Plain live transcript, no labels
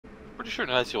pretty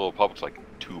sure Knights of the Old Republic's like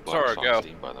 $2 Sorry, on go.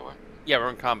 Steam, by the way. Yeah, we're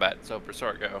in combat, so for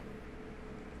Sora, go.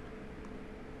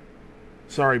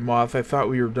 Sorry, Moth. I thought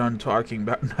we were done talking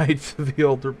about Knights of the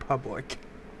Old Republic.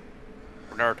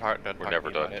 We're never done We're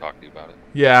never done talking about it.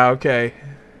 Yeah, okay.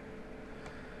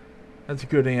 That's a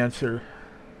good answer.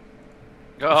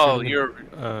 Oh, you're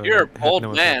a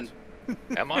bold man.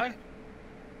 Am I?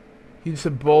 He's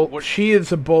a bold. She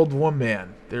is a bold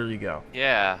woman. There you go.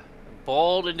 Yeah,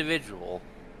 bold individual.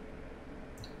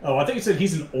 Oh, I think it said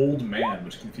he's an old man,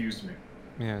 which confused me.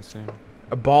 Yeah, same.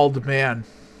 A bald man.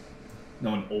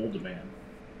 No, an old man.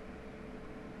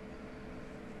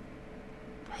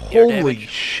 Holy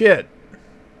shit.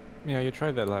 Yeah, you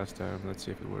tried that last time. Let's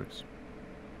see if it works.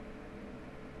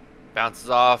 Bounces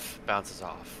off, bounces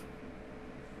off.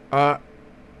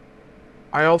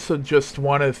 I also just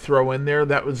want to throw in there,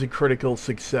 that was a critical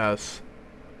success.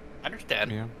 I understand.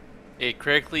 Yeah. It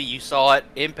critically, you saw it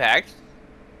impact,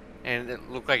 and it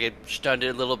looked like it stunned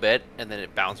it a little bit, and then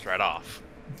it bounced right off.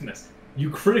 You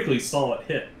critically saw it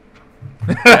hit.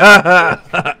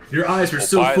 Your eyes were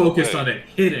so focused on it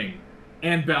hitting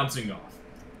and bouncing off.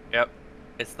 Yep.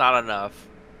 It's not enough.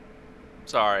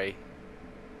 Sorry.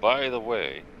 By the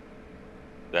way,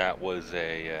 that was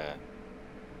a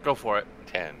Go for it.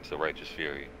 10, so Righteous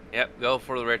Fury. Yep, go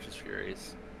for the Righteous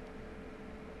Furies.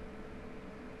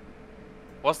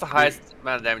 What's the highest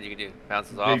amount of damage you can do?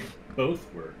 Bounces off? They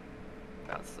both were.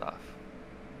 Bounces off.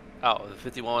 Oh, the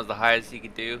 51 was the highest you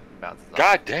could do? Bounces off.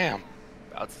 God damn!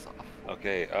 Bounces off.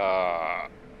 Okay,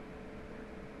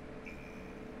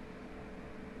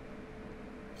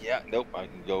 yeah, nope, I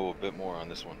can go a bit more on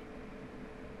this one.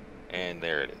 And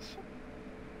there it is.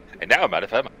 And now I'm out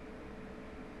of ammo.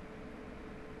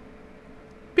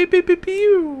 Beep, beep, beep,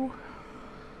 pew.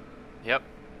 Yep.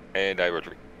 And I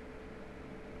retreat.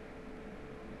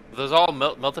 Were those all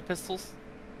melted pistols?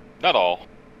 Not all.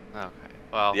 Okay,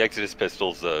 well. The Exodus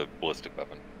pistol's a ballistic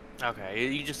weapon.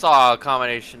 Okay, you just saw a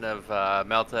combination of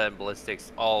Melta and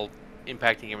ballistics all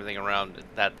impacting everything around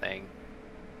that thing.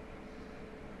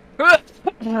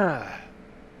 And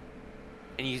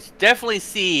you definitely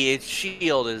see its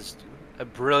shield is a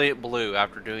brilliant blue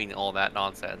after doing all that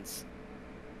nonsense.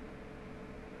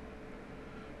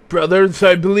 Brothers,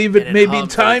 I believe it may be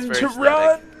time to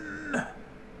run!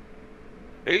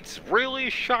 It's really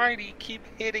shiny. Keep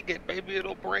hitting it. Maybe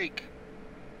it'll break.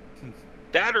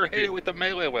 That or hit it with the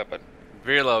melee weapon.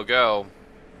 Virlo, go.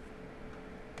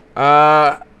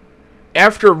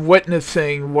 After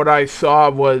witnessing what I saw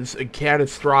was a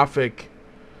catastrophic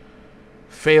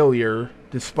failure,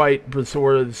 despite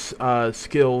Brazora's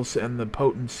skills and the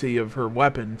potency of her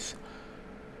weapons,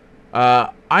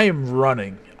 I am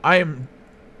running.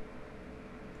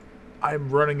 I'm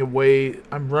running away.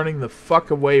 I'm running the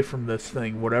fuck away from this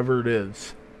thing, whatever it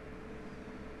is.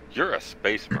 You're a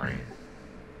space marine.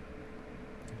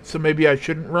 So maybe I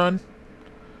shouldn't run?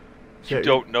 You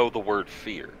don't know the word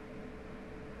fear.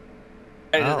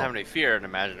 It doesn't have any fear, I'd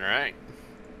imagine, right?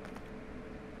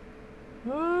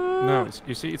 No,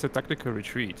 you see, it's a tactical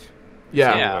retreat.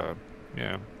 Yeah. So,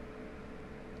 yeah.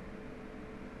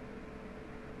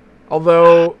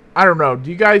 Although, I don't know. Do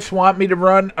you guys want me to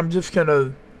run? I'm just going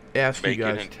to ask you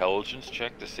guys. Make an intelligence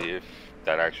check to see if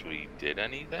that actually did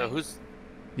anything. So who's...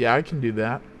 Yeah, I can do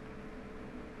that.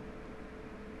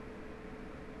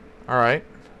 Alright.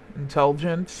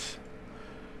 Intelligence.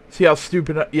 See how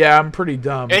stupid... Yeah, I'm pretty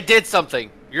dumb. It did something.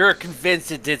 You're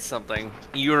convinced it did something.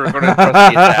 You're going to trust the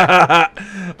attack.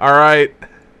 Alright.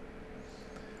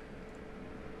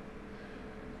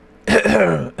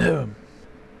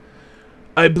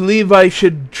 I believe I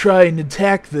should try and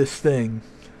attack this thing.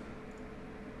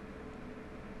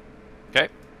 Okay.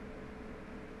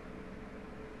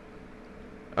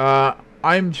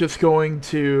 I'm just going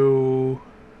to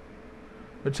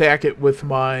attack it with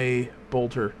my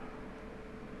bolter.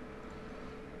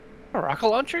 A rocket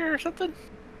launcher or something?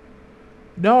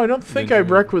 No, I don't think I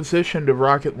requisitioned a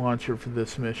rocket launcher for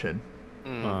this mission.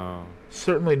 Oh.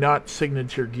 Certainly not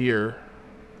signature gear.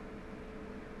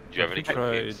 Do you have any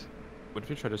techniques? What if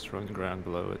you try to strong ground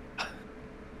below it?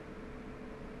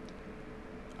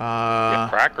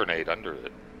 Crack grenade under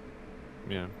it.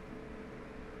 Yeah.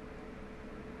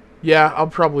 Yeah, I'll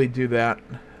probably do that.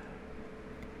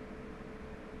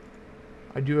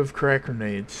 I do have crack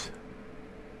grenades.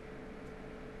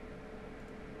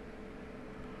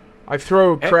 I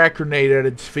throw a crack grenade at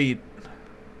its feet.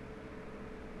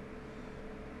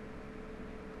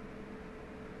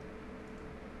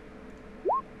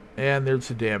 And there's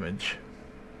the damage.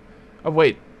 Oh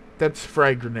wait, that's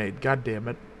frag grenade. God damn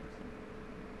it.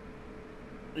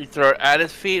 You throw it at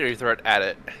his feet or you throw it at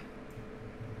it?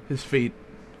 His feet.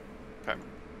 Okay.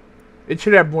 It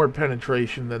should have more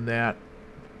penetration than that.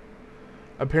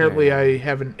 Apparently, Yeah. I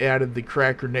haven't added the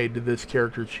crack grenade to this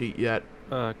character sheet yet.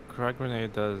 Crack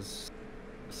grenade does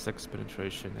 6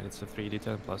 penetration, and it's a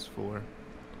 3d10 plus 4.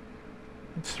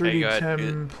 It's Okay, go ahead.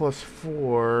 3d10 plus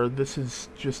 4. This is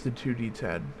just a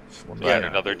 2d10. So let me Add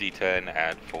add- another D10,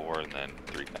 add 4, and then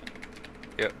 3.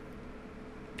 Yep.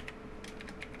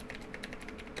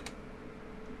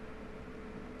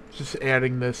 Just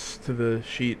adding this to the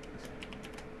sheet.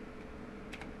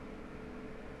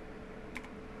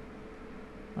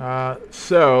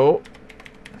 So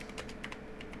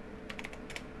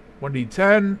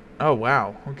 1d10. Oh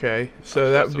wow. Okay.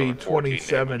 So that would be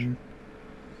 27.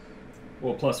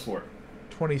 Well, plus 4.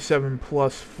 27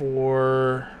 plus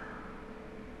 4.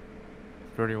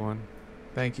 31.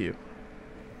 Thank you.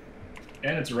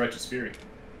 And it's a Righteous Fury.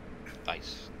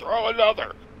 Nice. Throw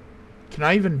another. Can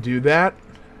I even do that?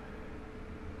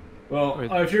 Well,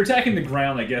 Wait. if you're attacking the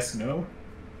ground, I guess no.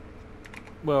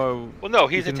 Well, Well, no,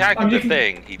 he's You can- attacking you the can-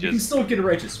 thing. He You can just. still get a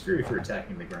Righteous Fury for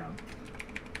attacking the ground.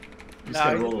 You just No,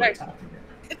 gotta he's roll attack- attacking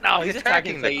it. No, He's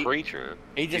attacking the creature.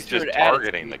 He He's just threw just it at its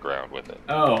targeting feet. the ground with it.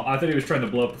 Oh, I thought he was trying to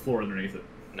blow up the floor underneath it.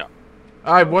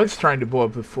 I was trying to blow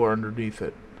up the floor underneath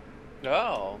it.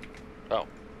 Oh. Oh.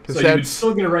 Because So you would that's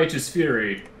still get a Righteous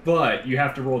Fury, but you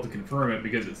have to roll to confirm it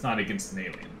because it's not against an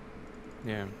alien.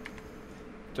 yeah.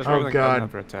 Just Oh, roll like God.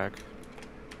 another attack.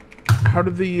 how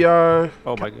did the Oh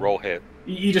my god. Roll hit.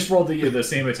 You just rolled the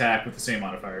same attack with the same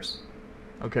modifiers.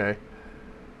 Okay.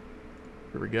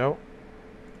 Here we go.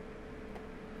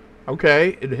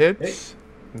 Okay, it hits.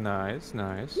 Nice,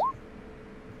 nice.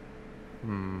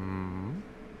 Hmm.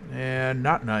 And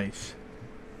not nice.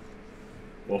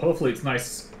 Well, hopefully it's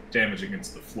nice damage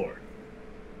against the floor.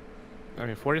 I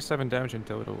mean, 47 damage in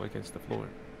total against the floor.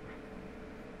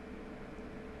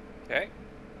 Okay.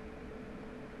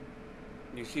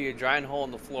 You see a giant hole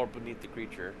in the floor beneath the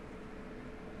creature.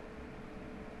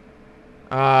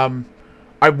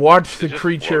 I watched Is the it just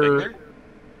creature. floating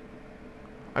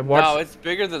I watched. No, it's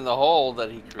bigger than the hole that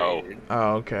he created.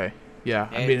 Oh, okay. Yeah,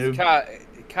 I And mean, it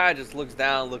kind of just looks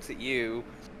down, looks at you.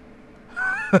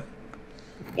 there?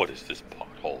 What is this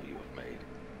pothole you have made?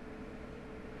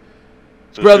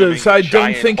 So Brothers, assuming I don't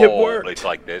giant think it hole, worked. It's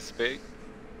like this big.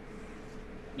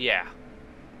 Yeah.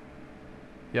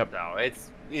 Yep. No, it's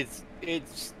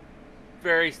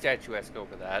very statuesque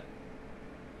over that.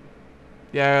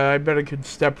 Yeah, I bet I could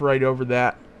step right over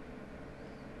that.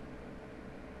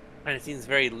 And it seems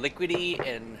very liquidy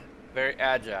and very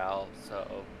agile, so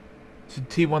It's a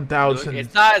T-1000.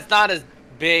 it's not as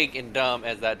big and dumb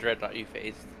as that dreadnought you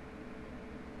faced.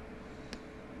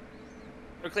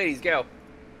 Look, ladies, go.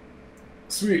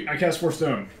 Sweet, I cast Force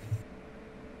Dome.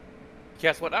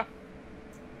 Guess what now?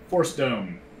 Force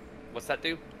Dome. What's that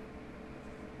do?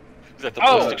 Is that the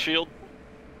Oh. ballistic shield?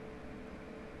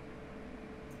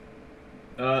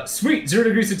 Sweet, 0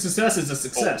 degrees of success is a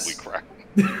success. Holy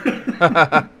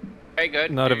crap. Hey,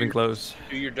 good. Not do even your- close.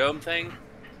 Do your dome thing.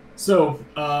 So,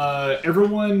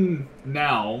 everyone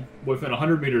now within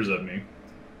 100 meters of me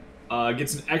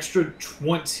gets an extra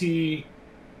 20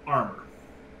 armor.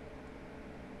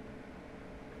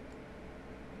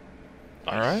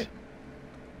 Nice. All right.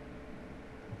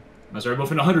 I'm sorry,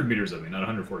 within 100 meters of me, not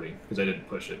 140, because I didn't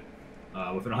push it.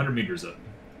 Within 100 meters of me.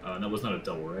 That was not a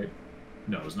double, right?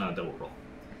 No, it was not a double roll.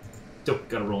 Dope,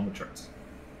 gotta roll in the charts.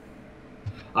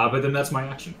 But then that's my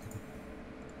action.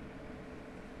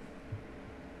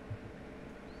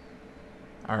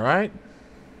 All right.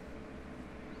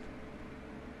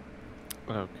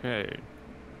 Okay.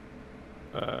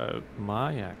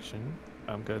 My action.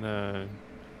 I'm gonna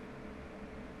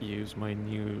use my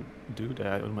new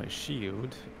doodad on my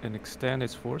shield and extend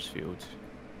its force field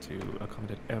to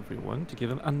accommodate everyone to give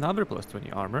them another plus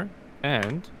 20 armor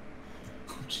and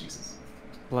Oh, Jesus.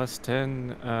 plus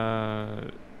 10.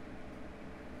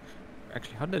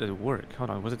 Actually, how did it work? Hold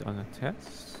on, was it on a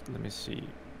test? Let me see.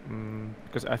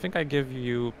 Because I think I give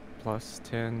you plus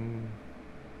 10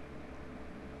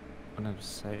 on a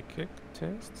psychic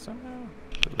test somehow.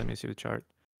 But let me see the chart.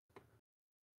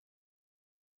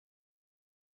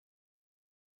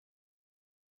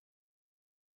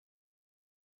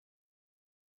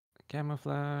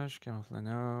 Camouflage,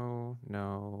 no,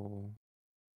 no,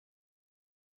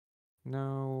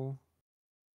 no.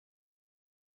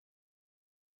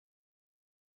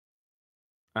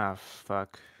 Ah,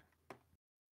 fuck.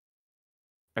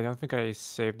 I don't think I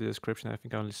saved the description. I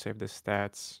think I only saved the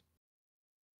stats.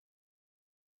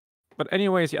 But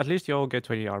anyways, at least you all get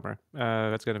 20 armor.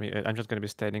 That's gonna be it. I'm just gonna be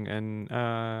standing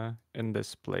in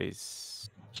this place.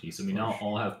 Jeez, so we now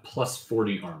all have plus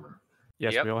 40 armor.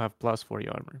 Yes, Yep. we all have plus 40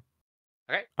 armor.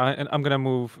 Okay. And I'm gonna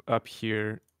move up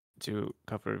here to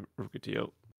cover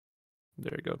Rukutio.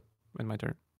 There you go. And my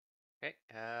turn. Okay,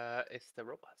 it's the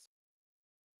robots.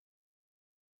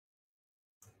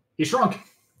 He shrunk.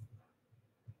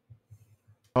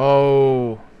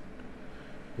 Oh,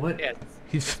 What? Yeah,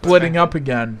 he's splitting up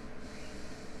again.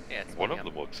 yeah. It's One of up.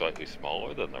 them looks slightly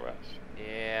smaller than the rest.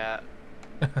 Yeah.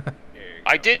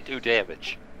 I did do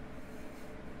damage.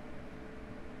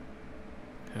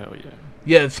 Hell yeah.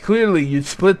 Yes, clearly you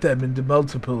split them into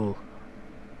multiple.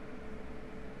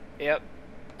 Yep.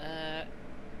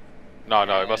 No,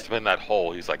 it must have been that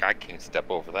hole. He's like, I can't step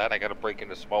over that. I gotta break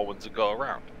into small ones and go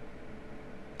around.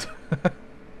 I can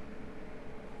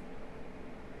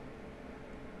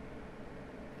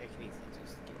easily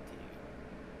just get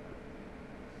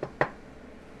to you.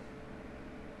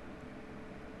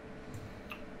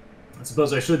 I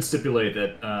suppose I should stipulate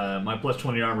that my plus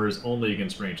 20 armor is only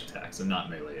against ranged attacks and not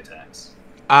melee attacks.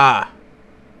 Ah.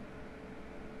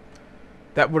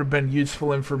 That would have been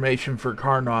useful information for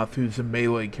Karnoth, who's a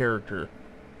melee character.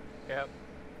 Yep.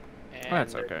 And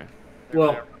That's okay.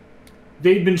 Well,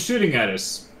 they'd been shooting at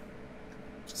us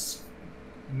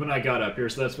when I got up here,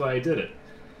 so that's why I did it.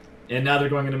 And now they're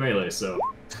going into melee, so...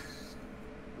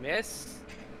 miss.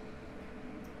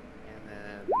 And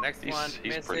then the next one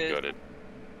He's misses. pretty good at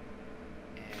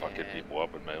and fucking people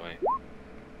up in melee.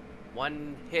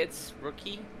 One hits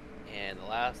rookie, and the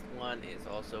last one is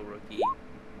also rookie.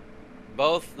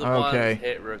 Both the Okay. ones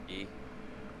hit rookie.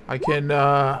 I can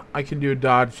do a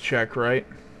dodge check, right?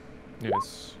 Yes.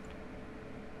 'Cause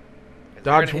they're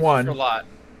Dodge gonna hit you one. for a lot.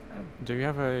 Do you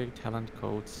have a talent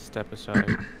code step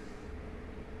aside?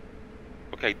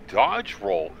 Okay, dodge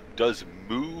roll does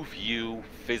move you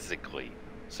physically,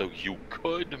 so you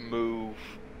could move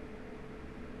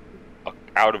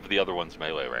out of the other one's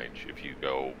melee range if you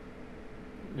go.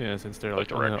 Yeah, since they're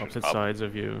Like like on the direction opposite up. sides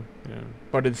of you. Yeah.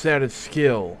 But is that a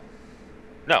skill?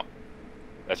 No,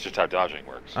 that's just how dodging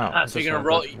works. Oh. So That's you're how gonna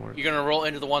roll. dodging works. You're gonna roll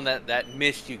into the one that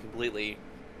missed you completely,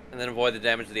 and then avoid the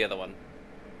damage of the other one.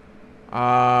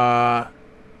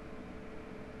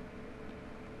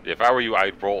 If I were you,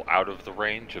 I'd roll out of the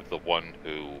range of the one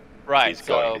who Right. is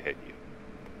going So to hit you.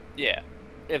 yeah,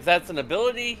 if that's an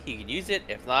ability, he can use it.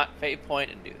 If not, fate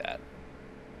point and do that.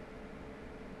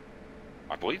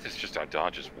 I believe it's just how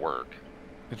dodges work.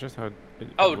 It's just how.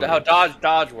 Oh, how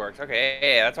dodge works. Okay,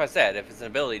 yeah, that's what I said. If it's an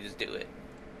ability, just do it.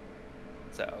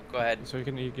 So go ahead. So you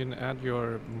can add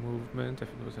your movement if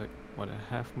it was like what, a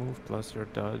half move plus your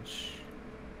dodge.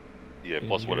 Yeah, In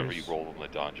plus whatever you years. roll on the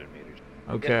dodge and meters.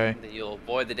 Okay. Yep, then you'll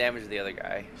avoid the damage of the other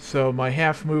guy. So my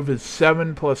half move is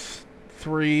 7 plus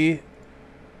 3.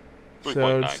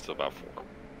 3.9, it's- so about 4.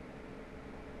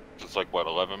 So it's like, what,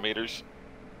 11 meters?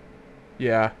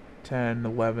 Yeah, 10,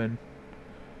 11.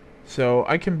 So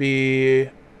I can be...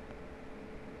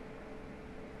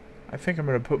 I think I'm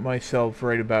going to put myself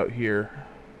right about here.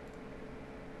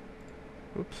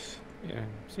 Oops. Yeah,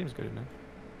 seems good enough.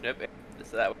 Yep.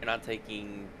 So that way you're not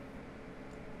taking,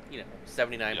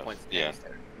 79 Yeah, points of yeah. damage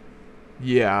there.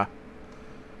 Yeah.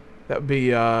 That would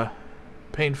be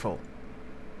painful.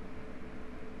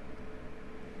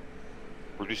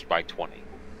 Reduced by 20.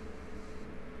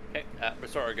 Okay,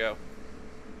 restore or go.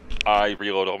 I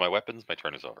reload all my weapons, my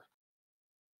turn is over.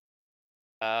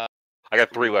 Uh, I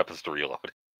got 3 weapons to reload.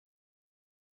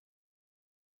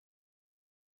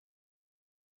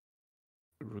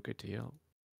 Rukutio.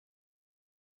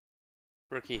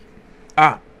 rookie.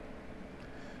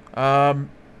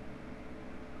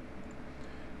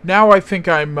 Now I think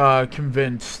I'm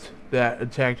convinced that a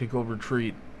tactical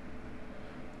retreat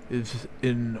is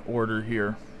in order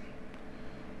here.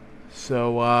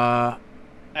 So, I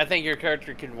think your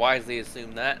character can wisely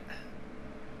assume that.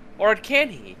 Or can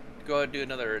he? Go ahead and do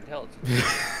another intelligence.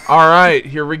 alright,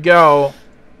 here we go.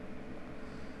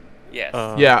 Yes.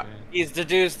 Yeah. Okay. He's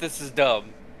deduced this is dumb.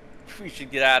 We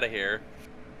should get out of here.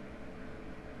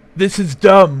 This is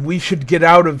dumb. We should get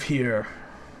out of here.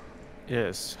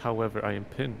 Yes, however, I am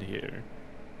pinned here.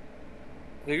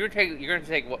 So you're gonna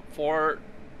take what, 4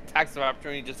 attacks of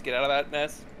opportunity just to get out of that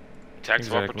mess? Attacks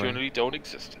Exactly. of opportunity don't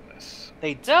exist in this.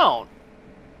 They don't.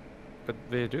 But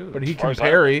they do. But he As far can as I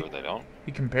parry. remember, they don't.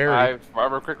 He can parry. I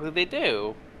remember quickly they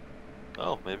do.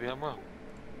 Oh, maybe I'm wrong.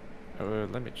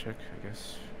 Let me check, I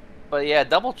guess. But yeah,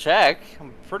 double check.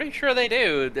 I'm pretty sure they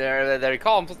do. They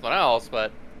call them something else,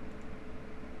 but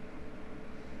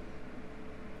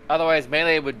otherwise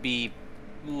melee would be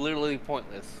literally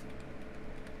pointless.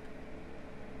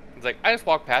 It's like I just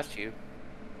walked past you.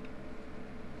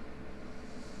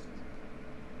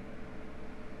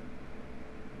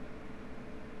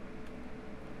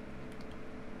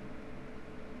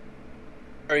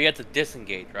 Or you have to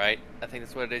disengage, right? I think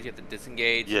that's what it is. You have to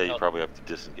disengage. Yeah, you probably have to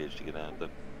disengage to get out of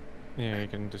them. Yeah, you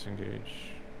can disengage.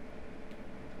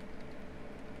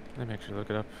 Let me actually look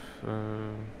it up.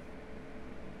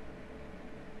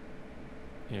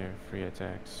 Here, free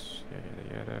attacks.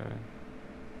 Yada.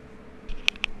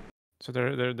 So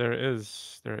there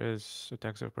is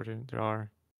attacks of opportunity. There are.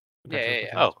 Yeah.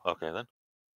 Oh, okay then.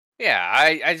 Yeah,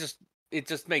 it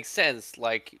just makes sense,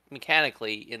 like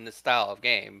mechanically in this style of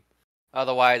game.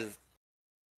 Otherwise,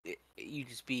 you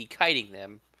just be kiting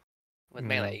them with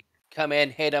melee. Come in,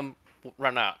 hit them,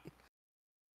 run out.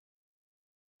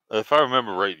 If I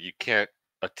remember right, you can't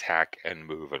attack and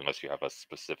move unless you have a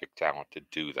specific talent to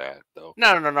do that, though. No.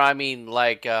 I mean,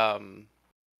 like in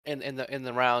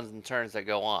the rounds and turns that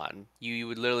go on, you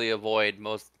would literally avoid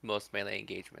most melee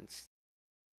engagements.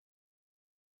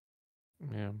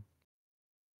 Yeah.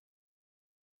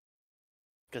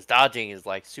 Because dodging is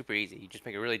like super easy. You just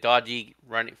make a really dodgy,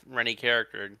 runny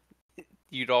character.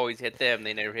 You'd always hit them.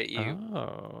 They never hit you.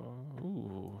 Oh,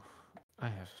 ooh. I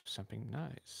have something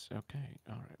nice. Okay,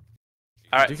 all right.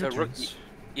 All right, Do so your Rookie. turns.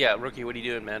 Yeah, Rookie, what are you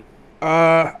doing, man?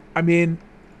 I mean,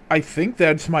 I think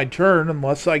that's my turn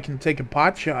unless I can take a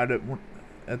pot shot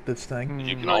at this thing.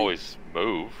 You can No, always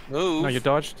move. Move. No, you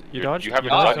dodged. You dodged. you haven't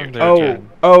dodged done on your their turn. turn.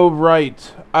 Oh,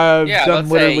 right. I've yeah, done let's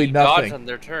say literally you dodged nothing. on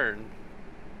their turn.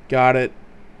 Got it.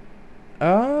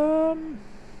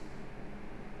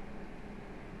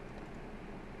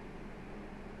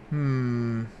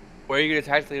 Where are you going to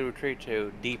tactically retreat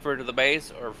to? Deeper to the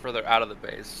base or further out of the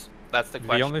base? That's the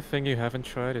question. The only thing you haven't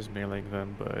tried is meleeing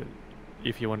them, but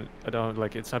if you want to, I don't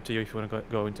like. It's up to you if you want to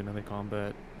go into melee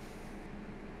combat.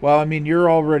 Well, I mean,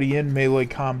 you're already in melee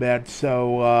combat,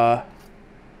 so,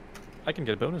 I can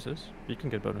get bonuses. You can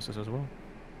get bonuses as well.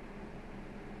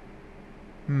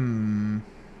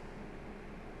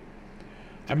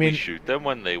 Did we shoot them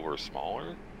when they were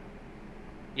smaller?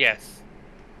 Yes.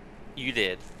 You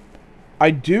did. I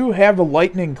do have a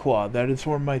lightning claw. That is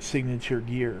one of my signature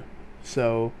gear.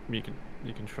 So You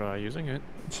can try using it.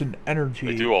 it's an energy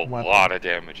They do a weapon. lot of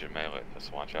damage in melee.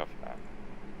 Let's watch out for that.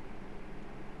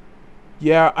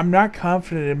 Yeah, I'm not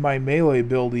confident in my melee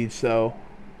abilities, though.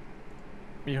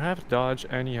 You have dodge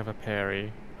and you have a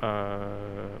parry.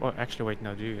 Well, actually, wait,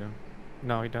 no, do you?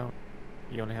 No, you don't.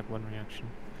 You only have one reaction.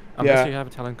 Unless you have a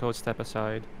talent code Step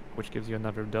Aside, which gives you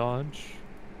another dodge.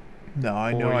 No,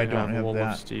 I know or I you don't have Wall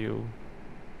that. of Steel.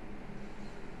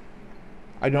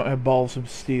 I don't have balls of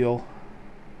steel.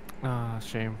 Ah,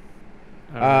 shame.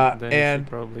 Uh, then you and- should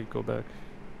probably go back.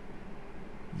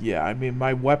 Yeah, I mean,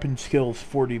 my weapon skill is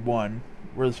 41,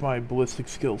 whereas my ballistic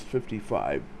skill is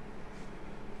 55.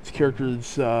 This character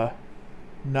is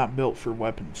not built for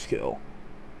weapon skill.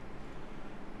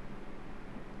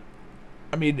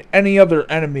 I mean, any other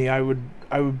enemy, I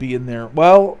would be in there.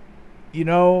 Well, you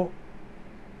know,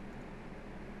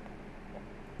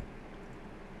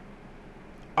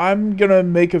 I'm gonna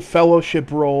make a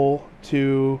fellowship roll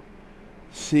to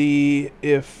see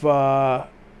if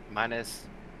Minus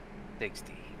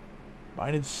 60.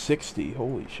 mine is 60.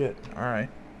 Holy shit! All right.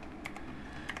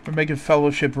 I'm making a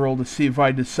fellowship roll to see if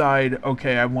I decide,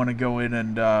 okay, I want to go in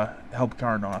and help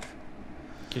Karnoff.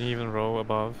 Can you even roll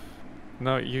above?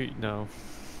 No, no.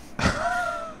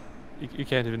 you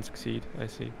can't even succeed. I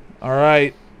see. All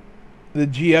right. The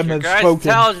GM Your has guy's spoken.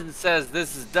 intelligence says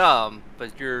this is dumb,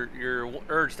 but your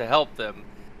urge to help them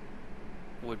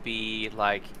would be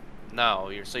like, no.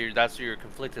 That's what you're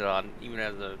conflicted on, even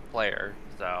as a player.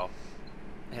 So,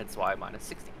 hence why minus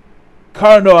 60.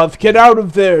 Karnoff, get out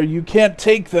of there! You can't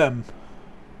take them.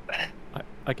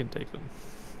 I can take them.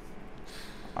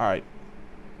 All right.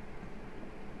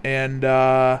 And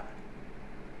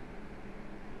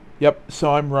yep.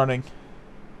 So I'm running.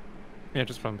 Yeah,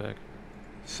 just run back.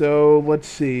 So let's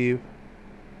see.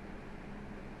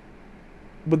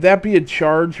 Would that be a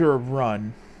charge or a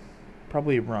run?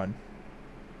 Probably a run.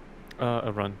 A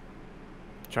run.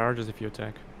 Charge is if you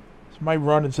attack. So my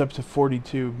run is up to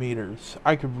 42 meters.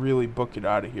 I could really book it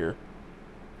out of here.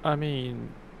 I mean,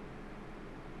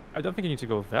 I don't think you need to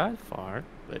go that far,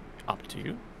 but up to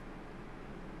you.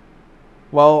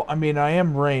 Well, I mean, I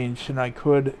am ranged, and I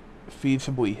could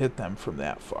feasibly hit them from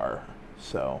that far.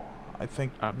 So I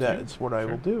think Up to that you. is what I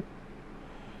will Sure. do.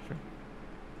 Sure.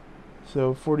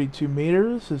 So 42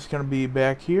 meters is going to be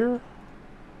back here.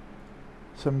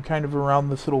 So I'm kind of around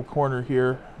this little corner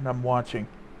here, and I'm watching.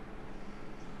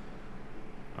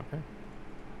 Okay.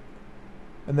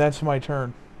 And that's my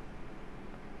turn.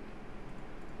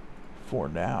 For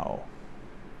now.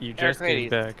 You just came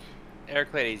back.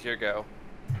 Heraclides, your go.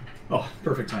 Oh,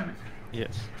 perfect timing.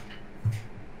 Yes.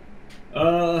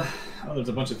 Oh, there's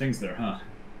a bunch of things there, huh?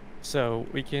 So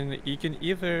you can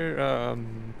either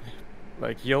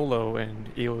like YOLO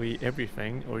and AoE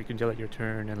everything, or you can delay your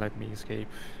turn and let me escape.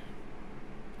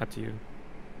 Up to you.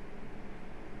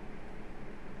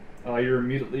 You're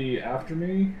immediately after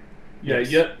me?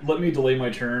 Yes. Yeah, let me delay my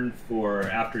turn for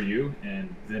after you,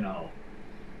 and then I'll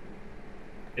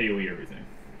AoE everything.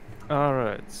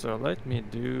 Alright, so let me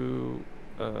do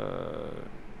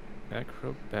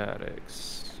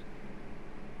acrobatics.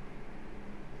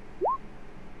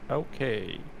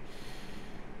 Okay.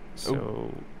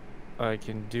 So I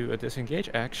can do a disengage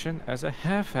action as a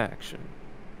half action.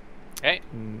 Okay.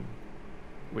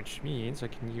 Which means I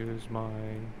can use my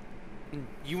You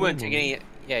full wouldn't take move. any.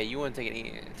 Yeah, you wouldn't take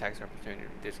any attacks of opportunity or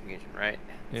disengagement, right?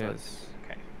 So Yes. it's-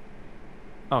 okay.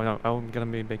 Oh no, I'm gonna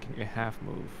be making a half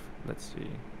move. Let's see.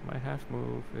 My half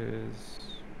move is.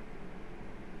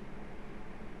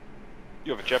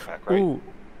 You have a jetpack, right? Ooh.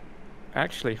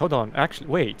 Actually, hold on. Actually,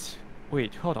 wait.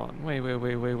 Wait, hold on.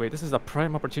 Wait. This is a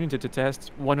prime opportunity to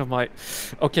test one of my.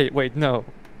 Okay, wait, no.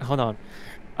 Hold on.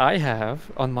 I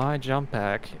have on my jump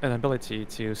pack an ability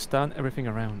to stun everything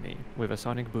around me with a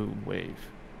sonic boom wave,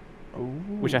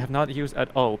 which I have not used at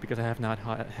all because I have not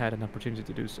had an opportunity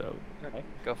to do so. Okay,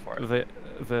 go for it.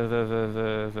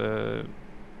 The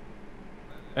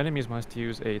enemies must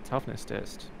use a toughness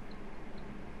test.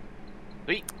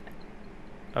 Sweet.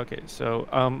 Okay, so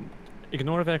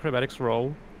ignore the acrobatics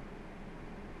roll.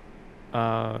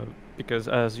 Because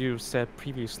as you said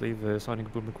previously, the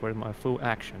sonic boom required my full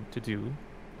action to do.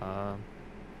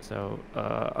 So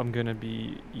I'm gonna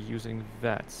be using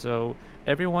that. So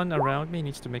everyone around me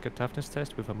needs to make a toughness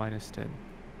test with a -10.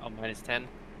 Oh, -10?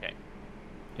 Okay.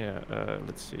 Yeah,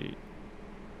 let's see.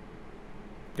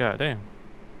 God damn.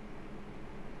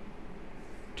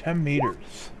 10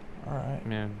 meters. All right.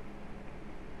 Man.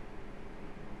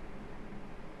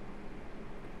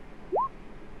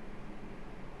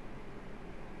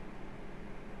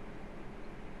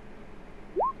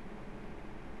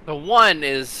 The one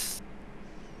is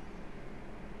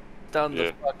stunned Yeah.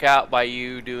 the fuck out by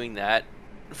you doing that.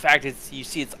 In fact, you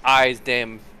see its eyes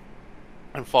dim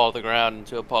and fall to the ground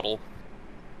into a puddle.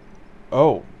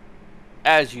 Oh.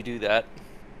 As you do that,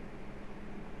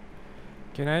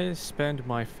 Can I spend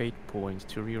my fate points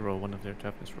to reroll one of their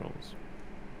toughness rolls?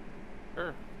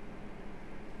 sure.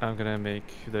 I'm gonna make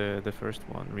the first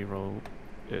one reroll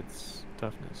its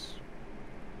toughness.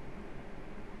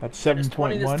 That's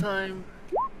 -20 this 7.1. time.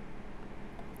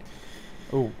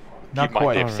 Oh, not Keep my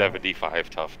quite. div Alright. 75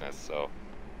 toughness, so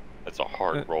that's a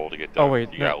hard Uh, roll to get done. Oh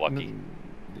wait, you got no, lucky.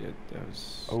 yeah, that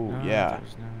was. Oh, no, yeah. That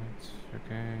was not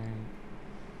okay.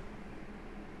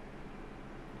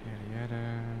 Yada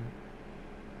yada.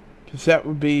 Because that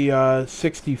would be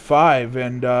 65,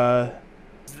 and Do they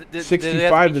have to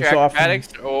 65 beat is your often.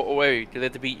 acrobatics? Oh, wait, do they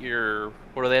have to beat your?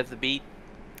 What do they have to beat?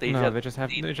 No, they just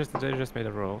beat- they just made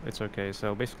a roll. It's okay.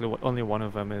 So basically, only one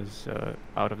of them is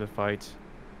out of the fight.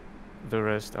 The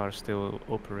rest are still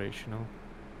operational.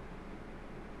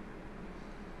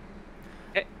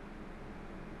 Okay.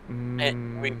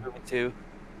 And we Mm, moving to.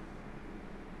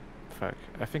 fuck.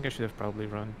 I think I should have probably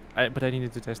run. But I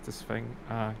needed to test this thing.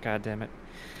 God damn it.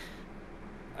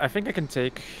 I think I can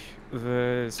take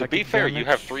the. To be psychic fair, you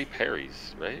have damage. 3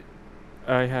 parries, right?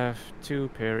 I have 2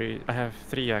 parry. I have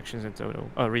 3 actions in total.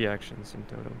 Reactions in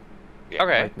total. Yeah.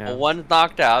 Okay. Right now. Well, one's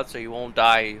knocked out, so you won't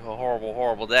die a horrible,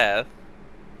 horrible death.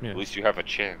 Yeah. At least you have a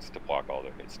chance to block all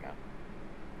their hits now.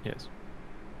 Yes.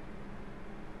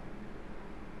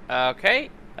 Okay.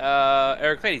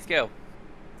 Eric, ladies, go.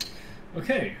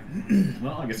 Okay.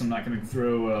 Well, I guess I'm not going to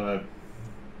throw a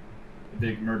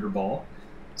big murder ball.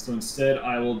 So instead,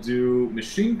 I will do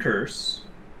Machine Curse.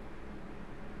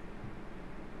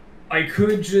 I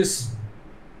could just...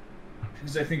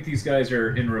 Because I think these guys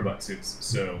are in robot suits,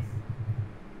 so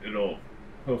it'll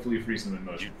hopefully freeze them in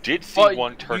motion. You did see Well,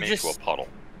 one turn you into a just- puddle.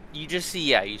 You just see,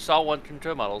 yeah, you saw one turn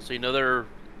to a model, so you know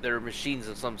they're machines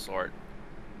of some sort.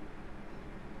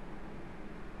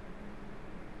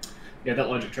 Yeah, that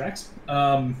logic tracks.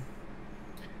 Mm-hmm.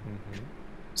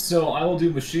 So I will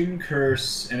do Machine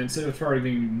Curse, and instead of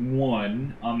targeting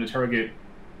one, I'm going to target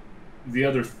the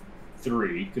other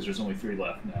 3, because there's only 3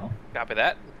 left now. Copy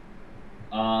that.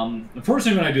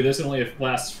 Unfortunately, when I do this, it only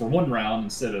lasts for 1 round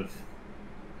instead of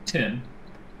 10.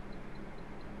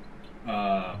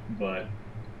 But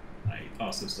I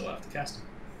also still have to cast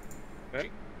it. Okay.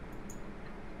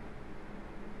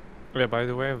 Yeah, by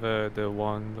the way, the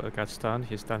one that got stunned,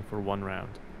 he's stunned for 1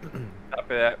 round.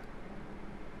 Copy that.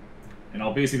 And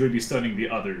I'll basically be stunning the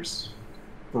others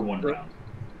for 1 round.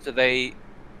 So they,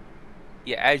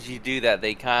 yeah, as you do that,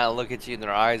 they kind of look at you and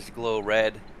their eyes glow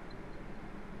red.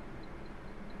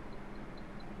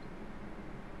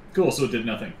 Cool. So it did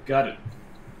nothing. Got it.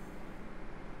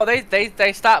 Oh,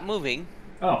 they stopped moving.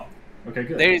 Oh. Okay.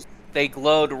 Good. They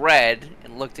glowed red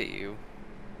and looked at you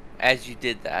as you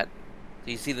did that.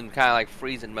 So you see them kind of like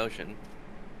freeze in motion.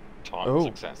 Taunt Oh.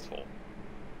 successful.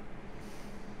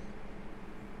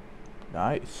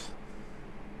 Nice.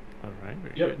 All right.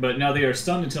 Very Yep. good. But now they are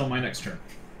stunned until my next turn.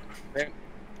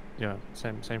 Yeah.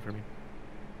 Same for me.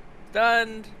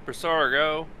 Stunned. Persora,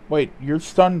 go. Wait, you're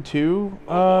stunned too?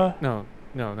 No.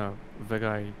 The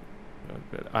guy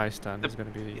that I stunned is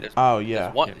gonna be. There's, Oh,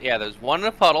 yeah. there's one in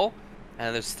a puddle,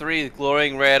 and there's three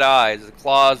glowing red eyes, the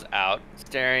claws out,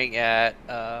 staring at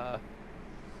the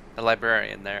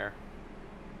librarian there.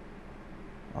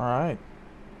 Alright.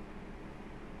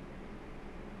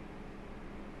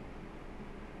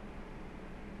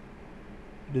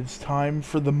 It is time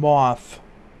for the moth.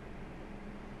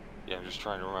 Yeah, I'm just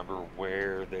trying to remember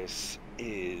where this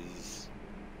is.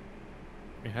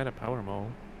 We had a power mole,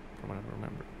 from what I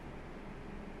remember.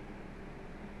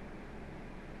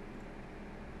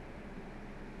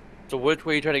 So which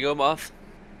way are you trying to go, Moth?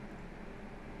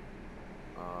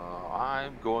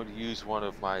 I'm going to use one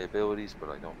of my abilities, but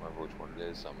I don't remember which one it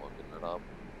is. I'm looking it up.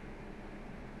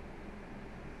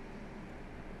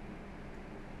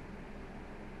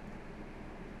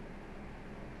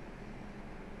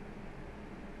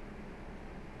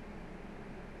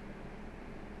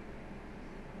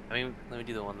 Let me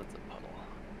do the one that's a puddle.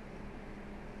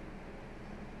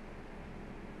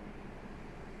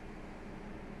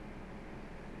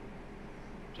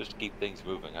 Just to keep things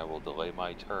moving, I will delay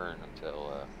my turn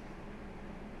until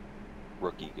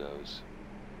Rookie goes.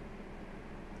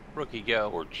 Rookie, go.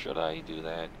 Or should I do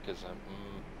that? Because I'm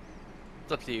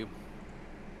It's up to you.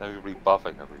 everybody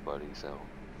buffing everybody, so.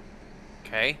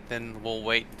 Okay, then we'll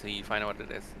wait until you find out what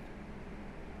it is.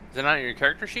 Is it on your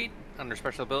character sheet under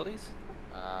special abilities?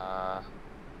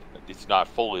 It's not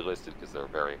fully listed because they're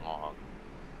very long.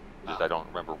 Just I don't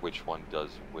remember which one does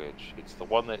which. It's the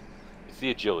one that, it's the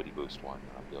agility boost one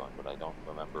that I'm doing, but I don't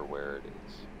remember where it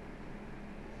is.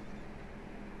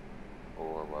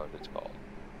 Or what it's called.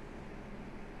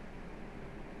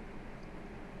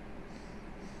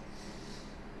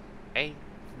 Hey,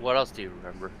 what else do you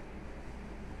remember?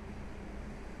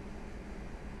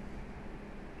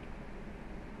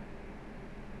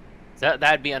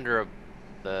 That'd be under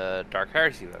the Dark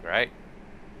Heresy book, right?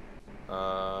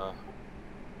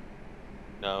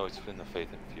 No, it's in the Faith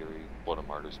and Fury, Blood of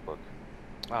Martyrs book.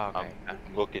 Oh, okay. I'm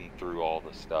looking through all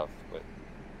the stuff, but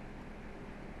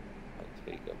I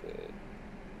take a bit.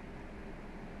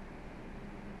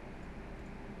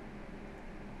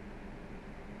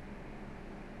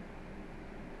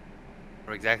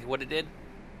 Or exactly what it did?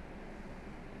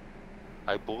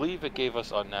 I believe it gave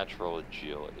us unnatural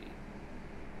agility.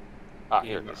 Ah,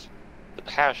 here it is. The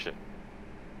Passion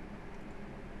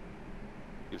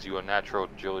gives you unnatural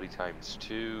agility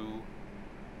 ×2.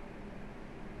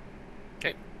 Okay.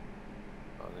 You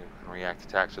can react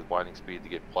attacks with blinding speed to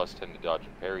get +10 to dodge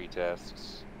and parry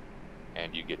tests.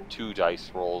 And you get 2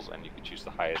 dice rolls, and you can choose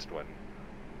the highest one,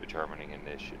 determining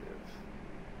initiative.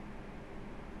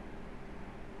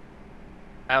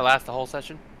 That'll last the whole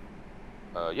session?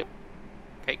 Yep.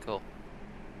 Okay, cool.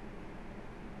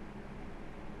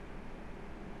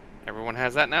 Everyone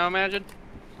has that now, imagine?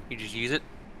 You just use it?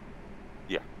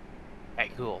 Yeah. Okay,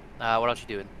 cool. What else you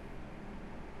doing?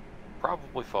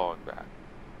 Probably falling back.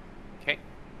 Okay.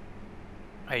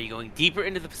 Are you going deeper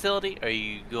into the facility, or are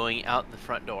you going out the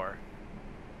front door?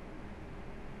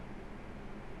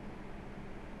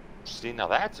 See, now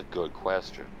that's a good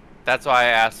question. That's why I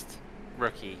asked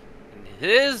Rookie. And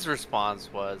his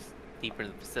response was deeper in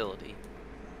the facility.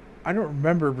 I don't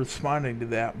remember responding to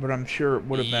that, but I'm sure it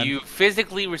would have been. You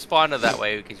physically responded that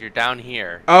way because you're down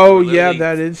here. Oh, You're yeah, literally-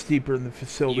 that is deeper in the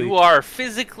facility. You are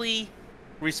physically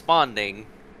responding.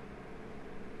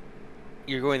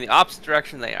 You're going the opposite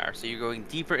direction they are, so you're going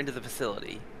deeper into the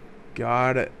facility.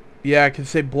 Got it. Yeah,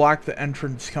 because they blocked the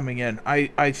entrance coming in.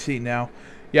 I see now.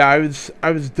 Yeah, I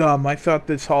was dumb. I thought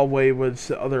this hallway was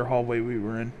the other hallway we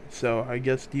were in. So I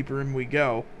guess deeper in we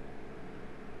go.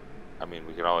 I mean,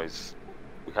 we can always...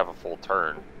 We have a full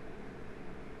turn.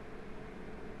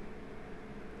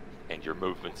 And your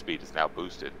movement speed is now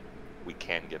boosted. We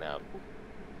can get out.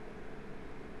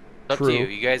 It's up True. to you.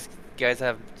 You guys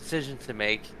have decisions to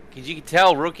make. Because you can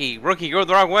tell Rookie, you're going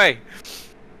the wrong way.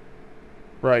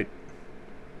 Right.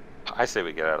 I say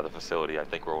we get out of the facility. I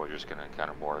think we're just going to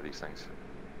encounter more of these things.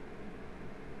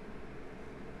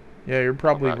 Yeah, you're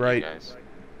probably How about right. you guys?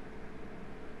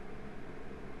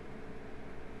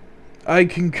 I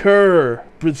concur,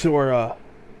 Brizora.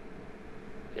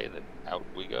 Okay, then out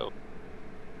we go.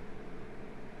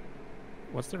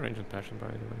 What's the range and passion, by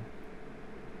the way?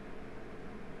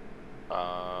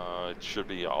 It should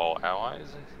be all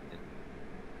allies in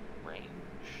range.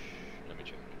 Let me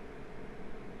check.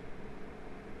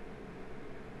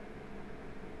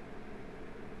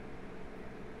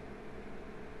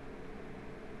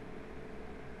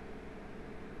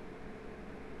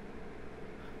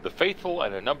 The faithful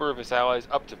and a number of his allies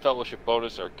up to fellowship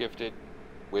bonus are gifted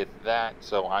with that,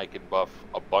 so I can buff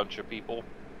a bunch of people.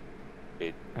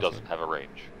 It doesn't have a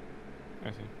range. I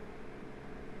see.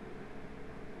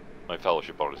 My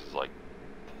fellowship bonus is like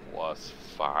 +5,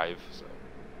 so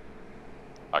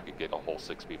I could get a whole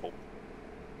 6 people.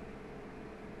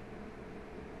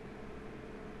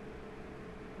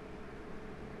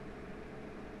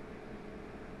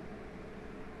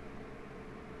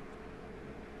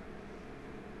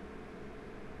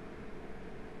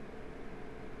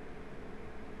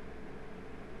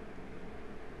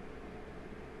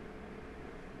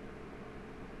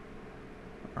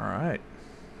 All right.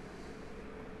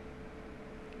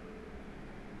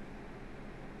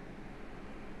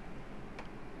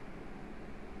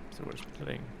 So we're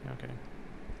splitting. Okay.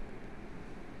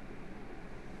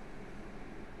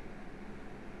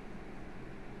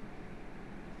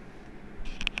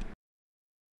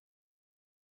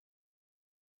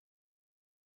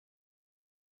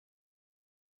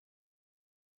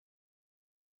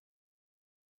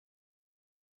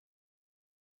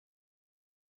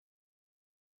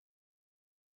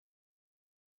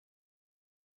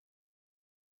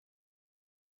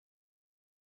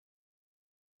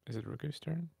 Is it Rookie's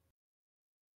turn?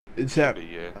 Is that But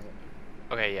yeah.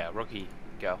 Okay, yeah, rookie,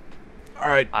 go. all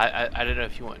right? I didn't know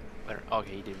if you went.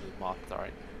 Okay, you did move off. It's all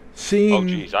right. Seeing Oh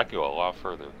geez, I could go a lot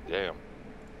further. Damn.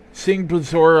 seeing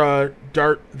Blazora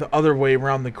dart the other way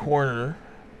around the corner,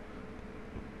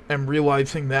 and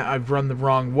realizing that I've run the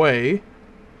wrong way,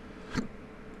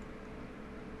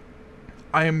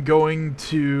 I am going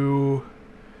to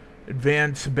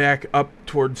advance back up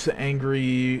towards the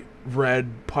angry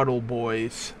red puddle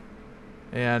boys.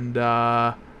 And,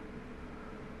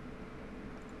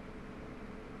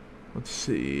 let's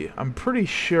see. I'm pretty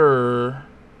sure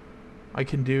I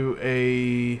can do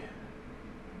a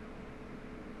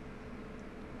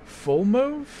full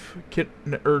move?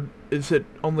 Or is it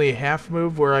only a half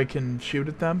move where I can shoot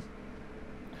at them?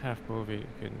 Half move, you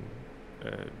can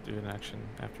do an action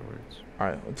afterwards.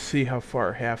 Alright, let's see how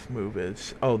far half move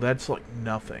is. Oh, that's like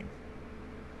nothing.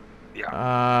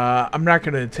 Yeah. I'm not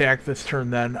going to attack this turn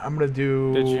then. I'm going to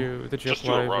do... Did you Just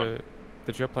do a apply run.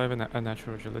 did you apply a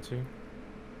natural agility?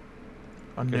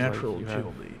 a like, natural you have-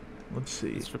 agility. Let's see.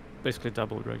 It's basically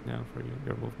doubled right now for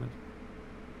your movement.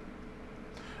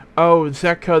 Oh, is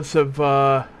that because of...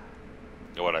 What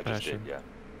I just did, Passion. yeah.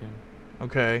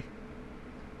 Okay.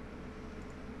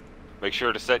 Make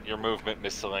sure to set your movement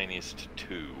miscellaneous to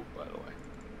 2, by the way.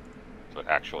 So it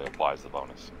actually applies the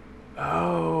bonus.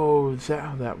 Oh, is that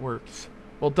how that works?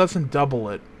 Well, it doesn't double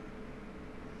it.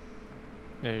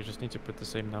 Yeah, you just need to put the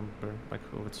same number, like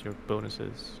what's your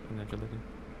bonuses in agility.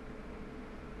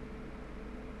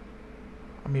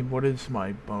 I mean, what is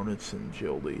my bonus in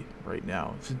agility right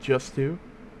now? Is it just 2?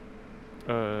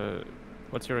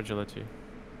 What's your agility?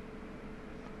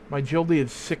 My agility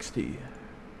is 60.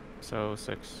 So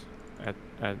 6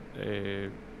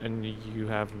 and you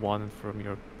have 1 from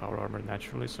your power armor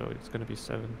naturally, so it's gonna be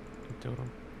 7 in total.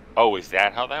 Oh, is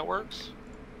that how that works?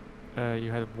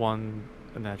 You had 1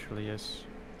 naturally, yes.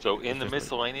 So in the Just like-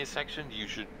 miscellaneous section, you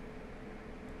should...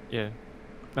 Yeah.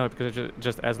 No, because it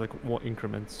just adds like more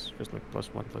increments, just like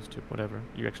 +1, +2, whatever.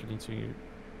 You actually need to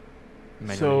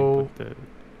manually So- input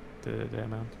the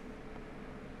amount.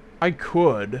 I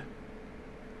could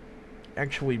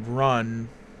actually run...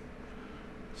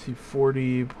 see,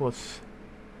 40 plus...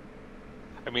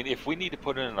 I mean, if we need to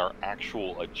put in our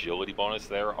actual agility bonus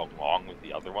there along with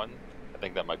the other one, I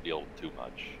think that might be a little too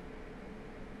much.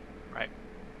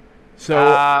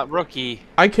 So, Rookie.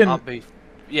 I can...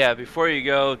 Yeah, before you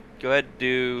go ahead and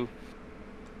do.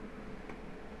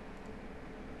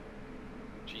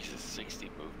 Jesus, 60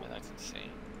 movement, that's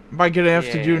insane. Am I going to have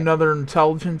to do Yeah. another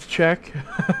intelligence check?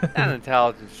 Not an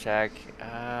intelligence check.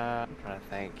 I'm trying to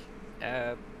think.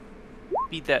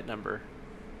 Beat that number.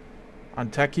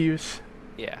 On tech use?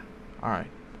 Yeah.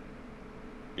 Alright.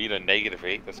 Beat a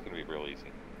 -8, that's going to be real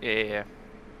easy. Yeah.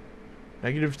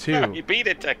 -2. You beat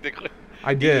it, technically.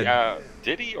 I did.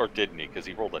 Did he or didn't he? Because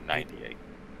he rolled a 98.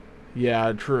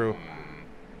 Yeah, true.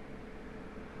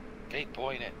 Fate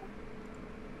point it.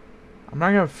 I'm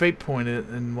not going to fate point it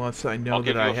unless I know I'll that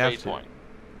give you I a have fate to. point.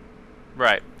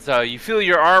 Right. So you feel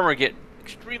your armor get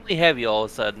extremely heavy all of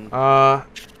a sudden.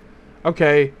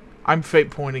 Okay. I'm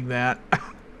fate pointing that.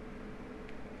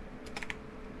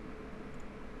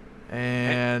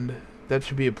 And that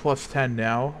should be a plus 10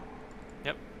 now.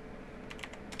 Yep.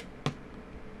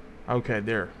 Okay,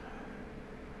 there.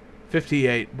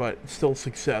 58, but still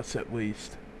success at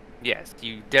least. Yes,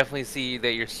 you definitely see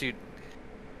that your suit.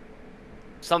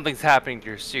 Something's happening to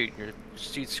your suit. Your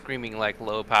suit's screaming like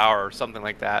low power or something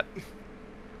like that.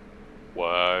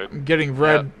 What? I'm getting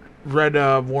red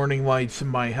warning lights in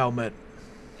my helmet.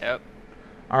 Yep.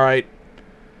 All right.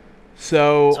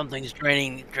 So Something's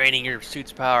draining your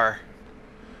suit's power.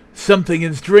 something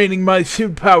is draining my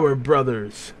suit power,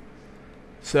 brothers.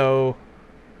 So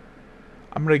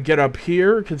I'm going to get up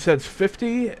here because that's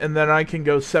 50, and then I can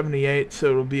go 78,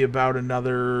 so it'll be about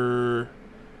another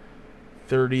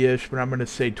 30-ish, but I'm going to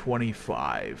say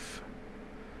 25.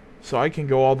 So I can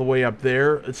go all the way up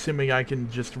there, assuming I can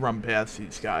just run past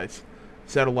these guys.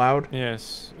 Is that allowed?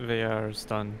 Yes, they are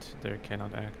stunned. They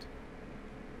cannot act.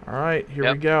 Alright,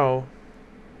 here we go.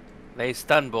 They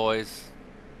stun, boys.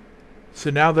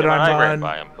 So now that Yeah, I ran I'm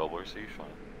by on... him, Cobler, so you're fine.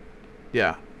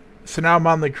 Yeah. So now I'm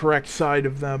on the correct side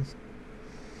of them.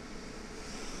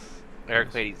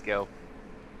 Eric, ladies, go.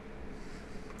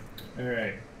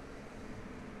 Alright.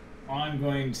 I'm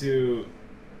going to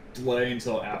delay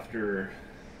until after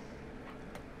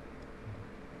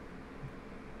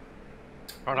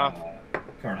Karnoff.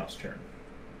 Karnoff's turn.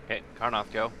 Okay,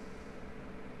 Karnoff, go.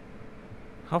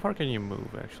 How far can you move,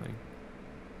 actually?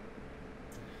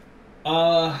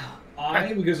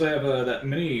 Because I have that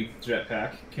mini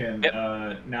jetpack, can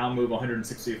now move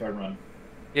 160 if I run.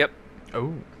 Yep.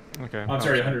 Oh. Okay. I'm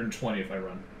sorry, 120 if I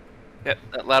run. Yep,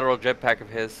 that lateral jetpack of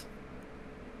his.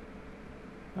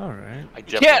 Alright. I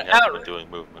can't definitely haven't out- been doing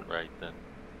movement right then.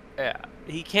 Yeah,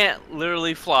 he can't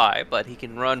literally fly, but he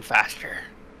can run faster.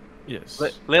 Yes.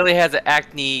 Lily has an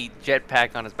Acne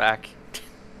jetpack on his back.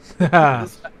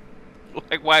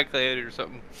 Like White Clay or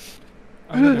something.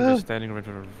 I'm gonna be standing with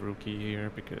a rookie here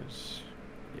because,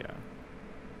 yeah.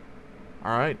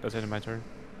 Alright. That's it in my turn.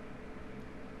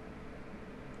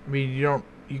 I mean,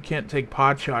 you can't take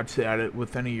pot shots at it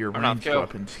with any of your ranged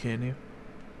weapons, can you?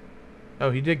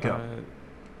 Oh, he did go.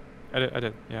 I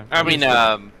did, yeah. I mean,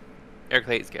 Eric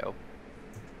Clay's go.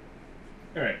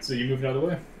 Alright, so you moved out of the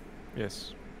way?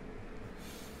 Yes.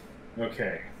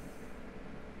 Okay.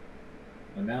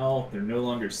 And now they're no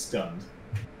longer stunned.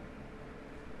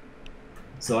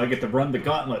 So I get to run the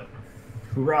gauntlet.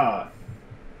 Hoorah!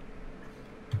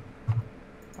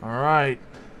 Alright.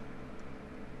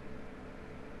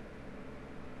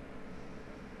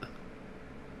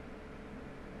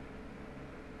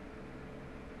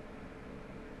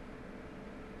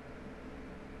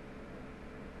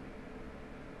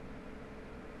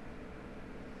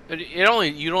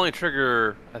 You'd only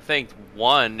trigger, I think,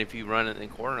 one if you run in the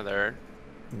corner there.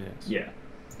 Yes. Yeah.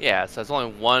 Yeah, so it's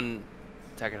only one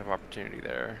second of opportunity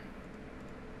there.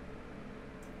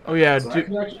 Oh yeah, So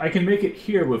I can make it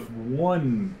here with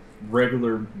one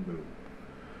regular move.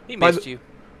 He By missed you.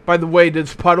 By the way,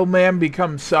 does Puddle Man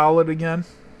become solid again?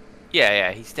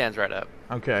 Yeah, he stands right up.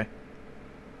 Okay.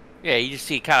 Yeah, you just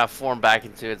see it kind of form back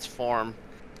into its form.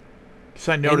 Because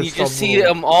I And noticed you just see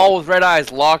them all with red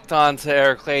eyes locked onto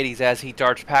Eric Clades as he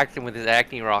darts past him with his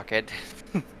Acne rocket.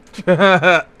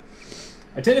 I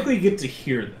technically get to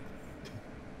hear them.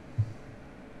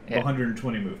 Yeah.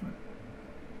 120 movement.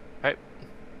 Right.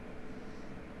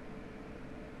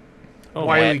 Oh,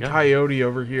 Wily my God. Coyote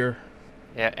over here.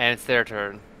 Yeah, and it's their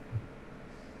turn.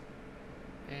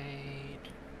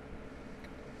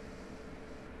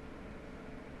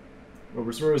 Well,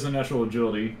 restores the natural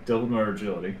agility, doubled my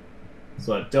agility.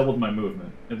 So that doubled my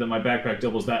movement. And then my backpack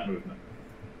doubles that movement.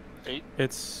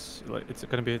 It's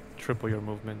gonna be triple your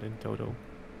movement in total.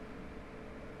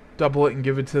 Double it and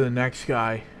give it to the next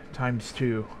guy.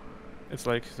 ×2. It's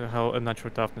like how a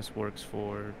natural toughness works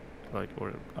for, like,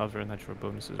 or other natural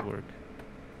bonuses work.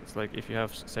 It's like if you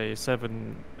have, say,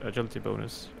 7 agility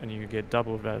bonus, and you get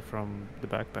double that from the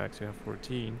backpack, so you have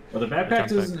 14. Well, the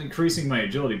backpack isn't increasing my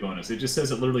agility bonus. It just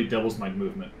says it literally doubles my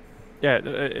movement. Yeah,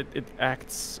 it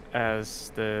acts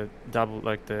as the double,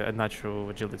 like the natural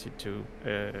agility 2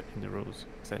 in the rules,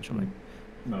 essentially.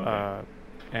 Okay.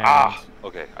 And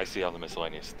Okay, I see how the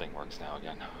miscellaneous thing works now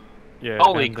again. yeah.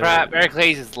 Holy and, crap, Eric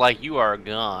Clades is like, you are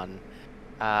gone.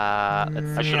 I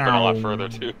should have been a lot further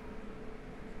too.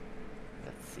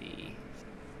 Let's see.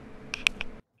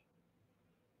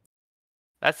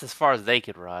 That's as far as they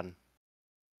could run.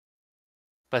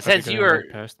 But Are since you you gonna were...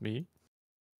 run past me?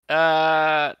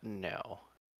 No.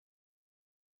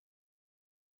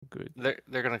 Good.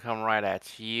 They're gonna come right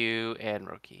at you and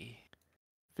Rookie.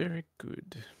 Very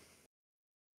good.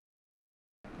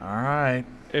 Alright.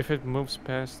 If it moves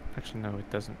past, actually no, it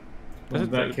doesn't. Well, Does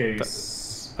in it, that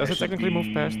case, does I it technically should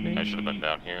move past me? I should have been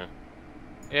down here.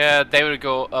 Yeah, they would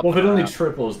go up. Well, if it and only around.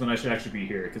 triples, then I should actually be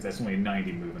here because that's only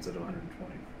 90 move instead of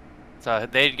 120. So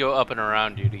they'd go up and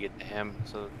around you to get to him.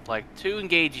 So like 2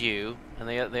 engage you, and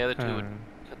the other 2 would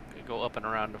go up and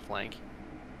around to flank.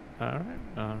 All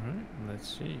right.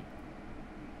 Let's see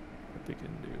what they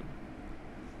can do.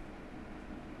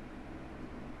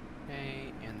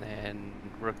 Okay, and then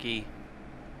rookie,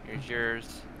 here's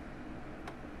yours.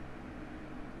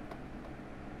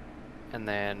 And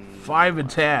then 5 1,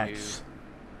 attacks.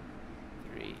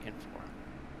 2, 3, and 4.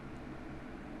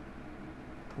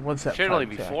 What's that? Should 5 only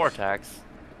be 4 attacks.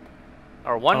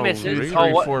 Or 1 Oh, misses. 2, 3,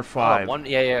 Oh, what? 4, 5. 1.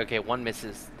 Yeah. Okay, 1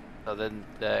 misses. So then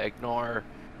ignore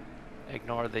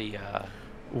the.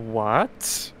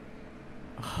 What?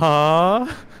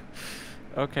 Huh?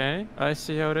 Okay, I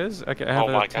see how it is. Okay, I have Oh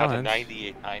my a god, a talent.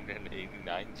 98,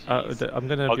 989. Jeez. I'm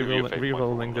gonna I'll be give you a fate point for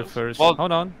re-rolling one the of those. first. Well,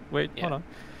 hold on, wait, yeah. hold on.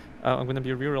 I'm gonna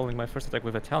be re-rolling my first attack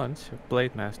with a talent,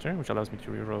 Blade Master, which allows me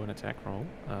to re-roll an attack roll.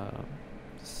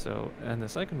 And the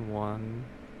second one,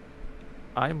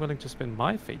 I'm willing to spend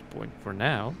my fate point for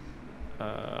now.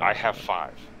 I have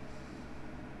 5.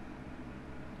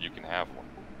 You can have one.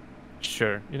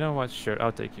 Sure. You know what? Sure,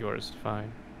 I'll take yours.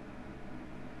 Fine.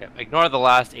 Yeah, ignore the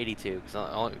last 82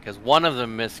 because one of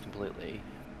them missed completely.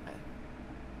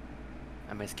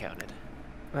 I miscounted.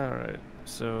 All right.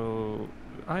 So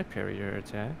I parry your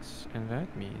attacks, and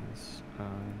that means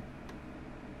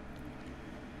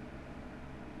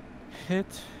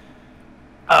hit.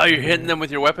 Oh, you're hitting them with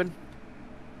your weapon?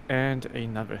 And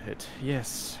another hit.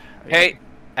 Yes. Okay,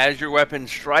 as your weapon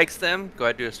strikes them, go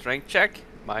ahead and do a strength check.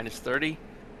 Minus 30.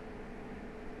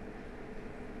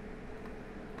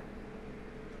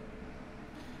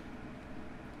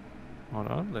 Hold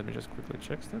on, let me just quickly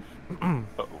check stuff.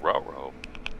 Row.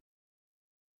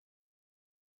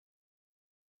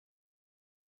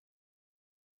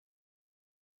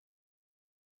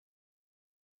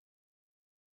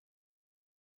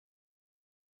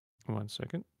 1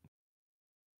 second.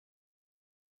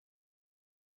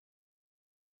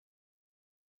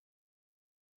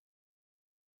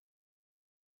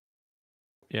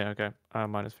 Yeah, okay.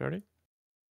 Minus 30.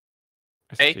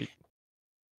 I Hey. succeed.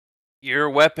 Your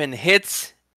weapon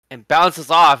hits and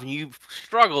bounces off, and you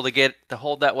struggle to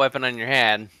hold that weapon on your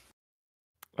hand.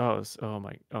 Oh, oh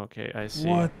my. Okay, I see.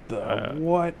 What the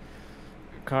what?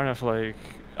 Kind of like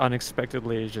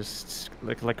unexpectedly, just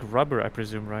like rubber, I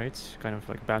presume, right? Kind of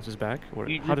like bounces back, or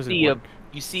how does it work?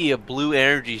 You see a blue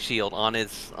energy shield on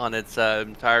its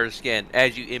entire skin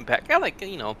as you impact, kind of like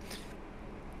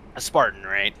a Spartan,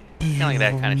 right? Kind of like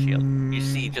that kind of shield. You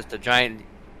see just a giant.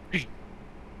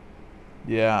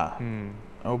 Yeah.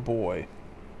 Oh boy.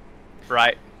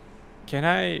 Right. Can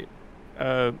I?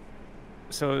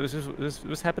 So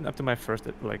this happened up to my first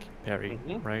parry,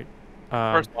 right?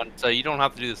 First one, so you don't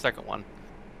have to do the second one.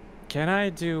 Can I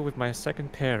do with my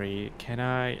second parry? Can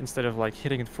I, instead of like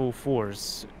hitting it full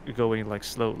force, going like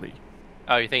slowly?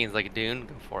 Oh, you're thinking it's like a Dune?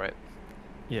 Go for it.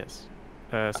 Yes.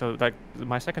 So like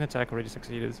my second attack already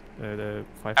succeeded. The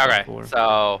 5 Okay, 4.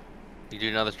 so you do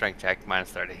another strength check, minus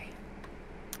 30.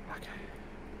 Okay.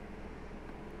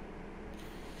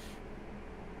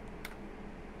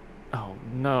 Oh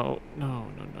no.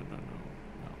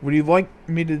 Would you like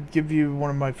me to give you one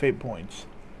of my fate points?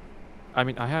 I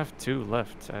mean, I have 2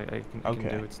 left. I can Okay.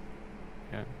 do it.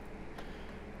 Yeah.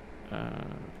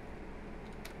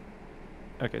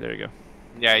 Okay, there you go.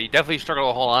 Yeah, you definitely struggle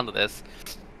to hold on to this.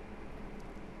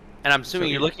 And I'm assuming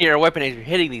So you're looking at your weapon as you're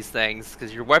hitting these things,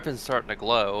 because your weapon's starting to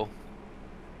glow.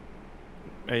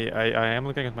 I am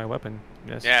looking at my weapon.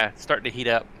 Yes. Yeah, it's starting to heat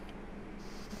up.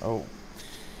 Oh.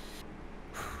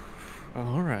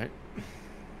 All right.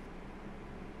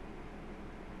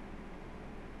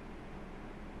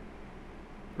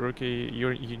 Rookie,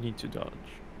 you need to dodge.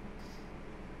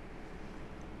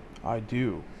 I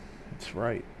do. That's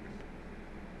right.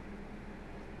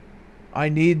 I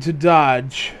need to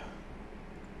dodge.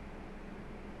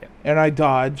 Yep. And I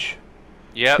dodge.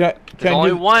 Yep. Can There's only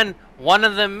you- one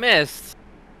of them missed,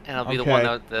 and it'll be the one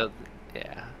Okay.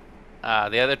 that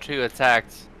the other 2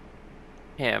 attacked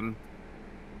him.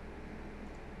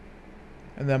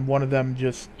 And then one of them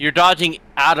just... You're dodging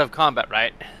out of combat,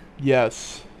 right?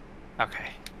 Yes.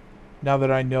 Okay. Now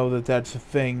that I know that that's a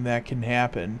thing that can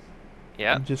happen,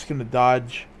 Yeah. I'm just gonna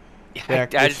dodge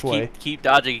back I this just way. keep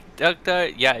dodging.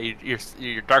 Yeah,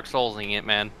 you're Dark Soulsing it,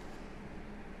 man.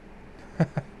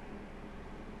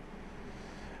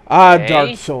 Ah, Okay.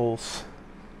 Dark Souls.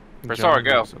 Persona,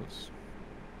 go.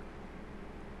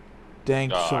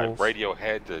 Dank Souls.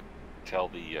 Radiohead to tell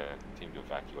the team to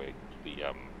evacuate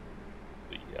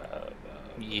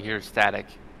You hear static.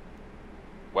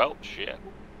 Well, shit.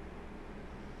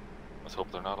 Let's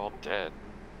hope they're not all dead.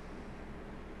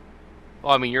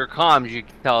 Well, I mean, your comms, you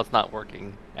can tell it's not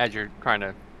working as you're trying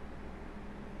to.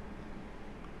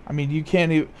 I mean, you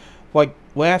can't even. Like,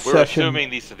 last We're session. assuming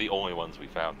these are the only ones we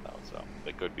found, though, so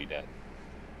they could be dead.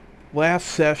 Last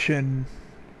session,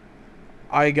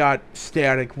 I got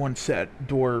static once that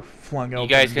door flung open. You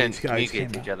guys and can these guys communicate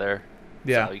came to each out. other.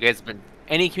 Yeah. So you guys have been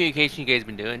any communication you guys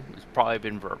been doing has probably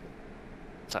been verbal.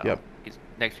 So Yep. it's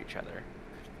next to each other.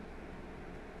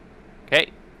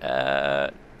 Okay.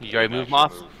 You already moved Actual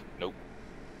off? move. Nope.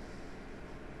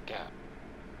 Yeah.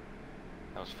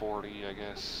 That was 40, I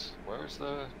guess. Where'd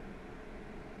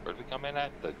we come in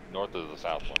at? The north or the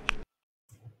south one?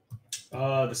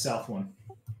 The south one.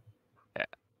 Yeah.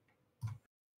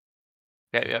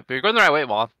 Yeah, but you're going the right way,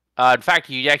 Moth. In fact,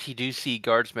 you actually do see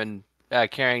guardsmen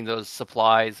carrying those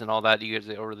supplies and all that you guys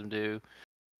ordered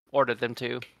them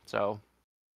to. So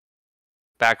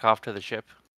back off to the ship.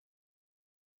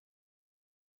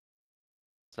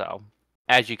 So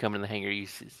as you come in the hangar, you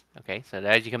see. Okay, so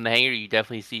as you come in the hangar, you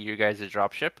definitely see your guys'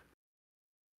 drop ship.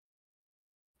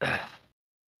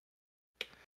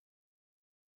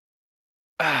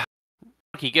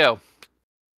 You go.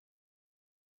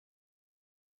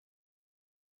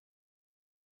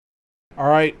 All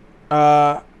right.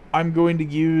 I'm going to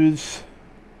use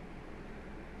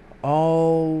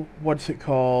all. What's it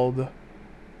called?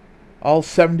 All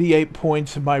 78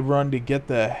 points of my run to get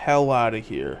the hell out of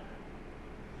here.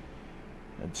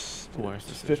 It's Where's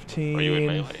the 15. Are you in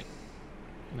melee?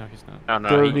 No, he's not. No, no,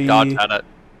 30. he dodged out of.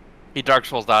 He Dark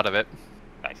Souls out of it.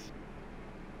 Nice.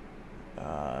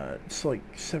 It's like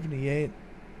 78.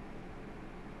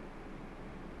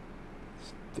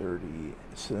 It's 30.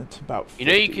 So that's about 50. You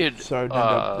know, you could so I'd end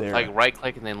up there. like right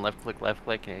click and then left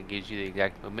click, and it gives you the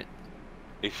exact movement.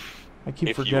 I keep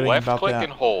If you forgetting left about click that.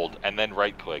 and hold and then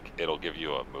right click, it'll give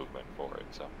you a movement for it.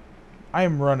 So I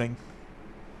am running.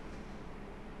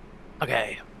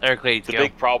 Okay, Eric, ladies, the go.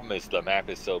 big problem is the map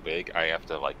is so big, I have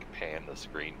to like pan the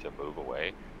screen to move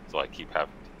away. So I keep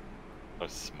having a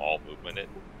small movement in.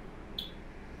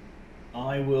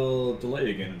 I will delay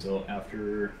again until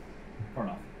after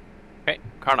Karnoff. Okay,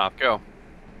 Karnoff, go.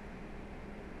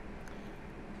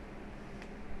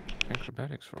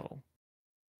 Acrobatics roll.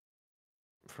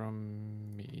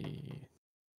 From me.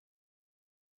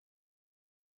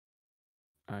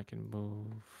 I can move.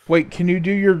 Wait, can you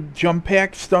do your jump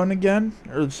pack stun again?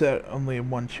 Or is that only a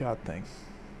one-shot thing?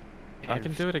 I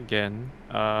can do it again.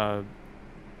 I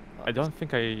don't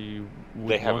think I would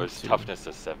They have a want to. toughness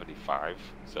of 75,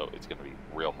 so it's going to be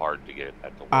real hard to get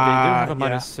at the They wall. do have a yeah.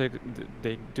 minus 6.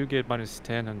 They do get minus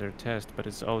 10 on their test, but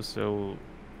it's also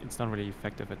it's not really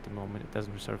effective at the moment. It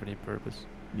doesn't serve any purpose.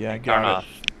 Yeah, got Karnoff.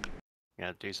 it.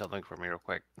 Yeah, do something for me real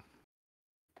quick.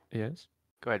 Yes.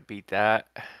 Go ahead, beat that.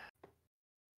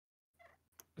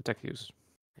 Attack use.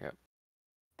 Yep.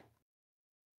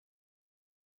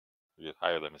 It's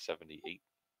higher than a 78.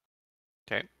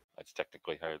 Okay. That's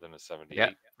technically higher than a 78. Yeah.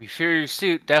 You feel your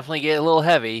suit definitely get a little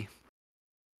heavy.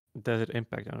 Does it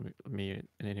impact on me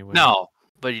in any way? No,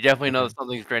 but you definitely know Okay.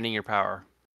 something's draining your power.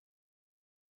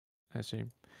 I see.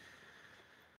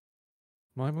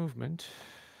 My movement.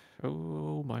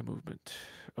 Oh, my movement.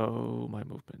 Oh, my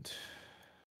movement.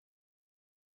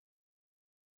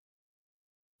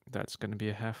 That's going to be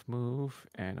a half move,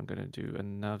 and I'm going to do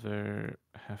another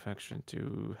half action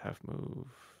to half move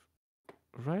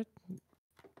right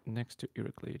next to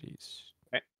Euryclides.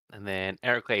 Okay. And then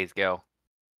Heracles, go.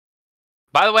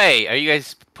 By the way, are you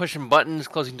guys pushing buttons,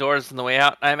 closing doors on the way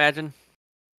out, I imagine?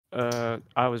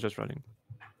 I was just running.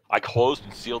 I closed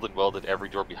and sealed and welded every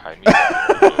door behind me.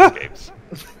 No escapes.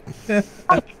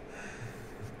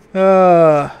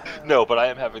 No, but I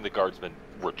am having the guardsmen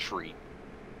retreat,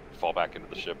 fall back into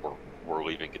the ship. We're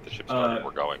leaving, get the ship started,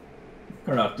 we're going.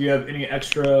 Karnoff, do you have any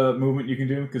extra movement you can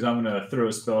do? Because I'm going to throw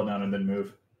a spell down and then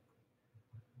move.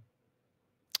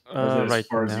 Or is that as Right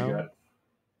far now. as you got?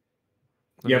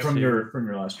 Let Yeah, me from see. your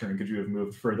last turn, could you have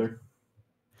moved further?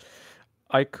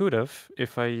 I could have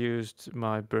if I used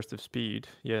my burst of speed.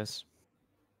 Yes.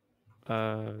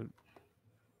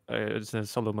 It's a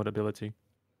solo mode ability.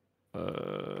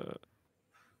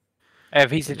 If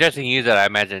he's suggesting use it, I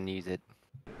imagine use it.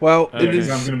 Well, Okay. it is.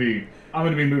 I'm gonna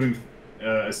be moving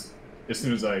as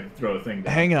soon as I throw a thing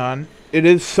down. Hang on. It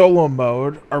is solo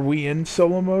mode. Are we in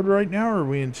solo mode right now, or are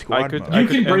we in squad could- mode? I You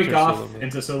can break enter off solo mode.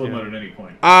 into solo Yeah. mode at any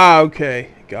point. Ah, okay.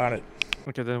 Got it.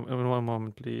 Okay, then one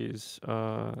moment, please.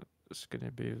 It's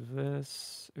gonna be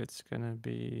this. It's gonna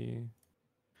be.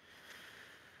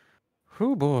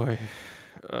 Oh boy.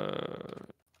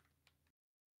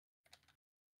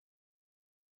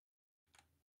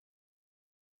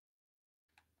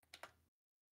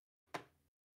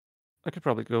 I could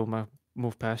probably go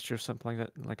move past you or something like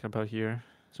that, like about here,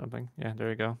 something. Yeah, there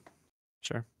you go.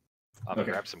 Sure. I'm gonna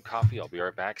grab some coffee. I'll be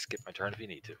right back. Skip my turn if you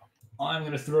need to. I'm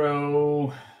gonna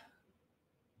throw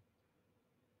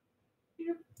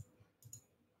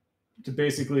to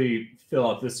basically fill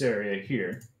out this area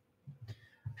here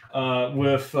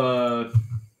with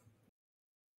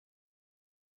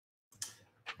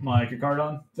my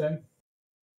Kikardon thing.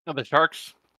 Oh, the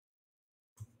sharks?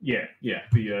 Yeah,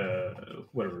 the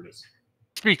whatever it is.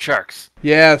 Street sharks.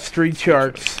 Yeah, street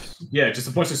sharks. Yeah, just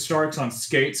a bunch of sharks on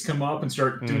skates come up and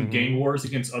start doing gang wars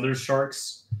against other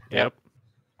sharks. Yep.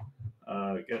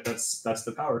 That's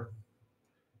the power.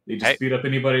 They just beat up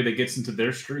anybody that gets into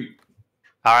their street.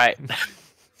 All right.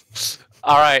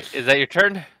 All right. Is that your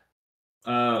turn?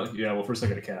 Yeah. Well, first I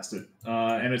gotta cast it,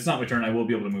 and it's not my turn. I will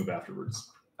be able to move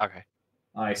afterwards. Okay.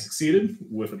 I succeeded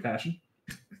with a passion.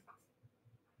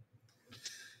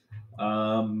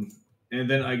 And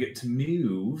then I get to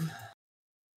move.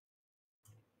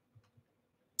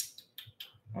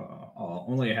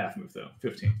 Only a half move though.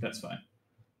 15. That's fine.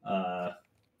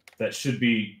 That should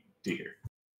be D here.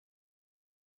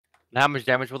 Now, how much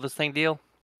damage will this thing deal?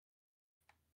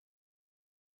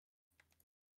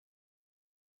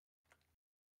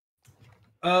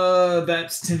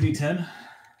 That's 10d10.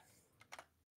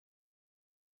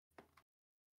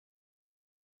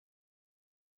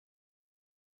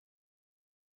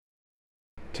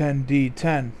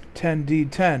 $10d10.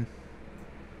 10d10.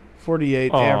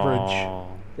 48 average.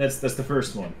 That's the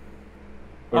first one.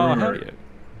 But Oh, remember, hell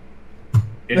yeah.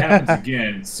 it happens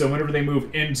again. So whenever they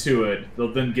move into it,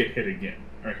 they'll then get hit again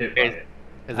or hit by it.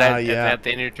 Is that, yeah. is that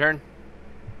the end of your turn?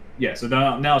 Yeah. So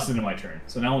now it's into my turn.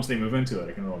 So now once they move into it,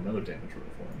 I can roll another damage roll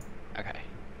for them. Okay.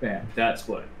 Bam. That's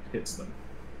what hits them.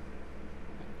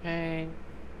 Okay.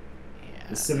 Yeah.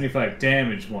 The 75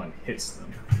 damage one hits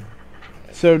them.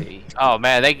 So Oh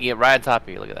man, they can get right on top of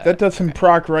you. Look at that. that doesn't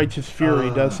proc Righteous Fury,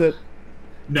 does it?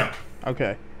 No.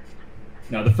 Okay.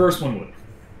 No, the first one would.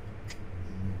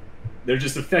 They're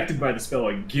just affected by the spell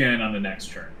again on the next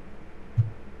turn.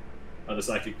 The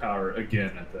psychic power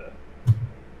again at the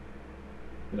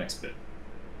next bit.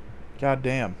 God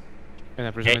damn. And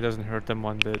I presume it doesn't hurt them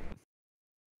one bit.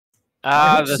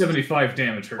 The 75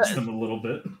 damage hurts them a little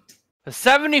bit. The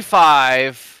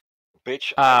 75.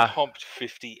 Bitch, I pumped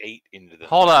 58 into them.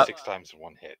 Hold up. 6 times in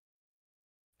one hit.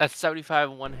 That's 75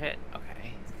 in one hit.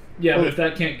 Okay. Yeah, but if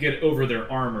that can't get over their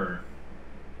armor.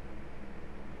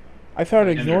 I thought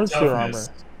it and their ignores their armor. toughness-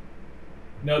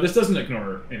 No, this doesn't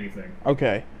ignore anything.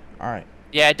 Okay. Alright.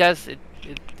 Yeah, it does. It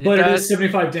But it does. is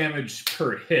 75 damage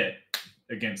per hit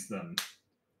against them.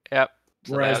 Yep.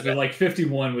 So Whereas that- like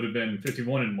 51 would have been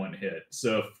 51 in one hit.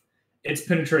 So if its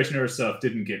penetration or stuff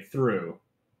didn't get through,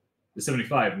 the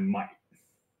 75 might.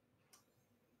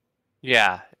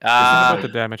 Yeah. It's not about the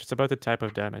damage. It's about the type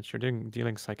of damage. You're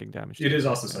dealing psychic damage. It is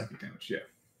also psychic damage, yeah.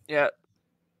 Yeah.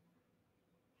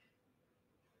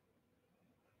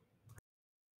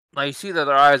 Now you see that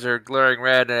their eyes are glaring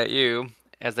red at you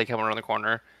as they come around the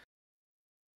corner.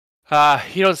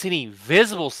 You don't see any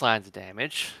visible signs of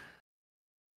damage.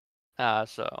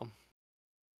 So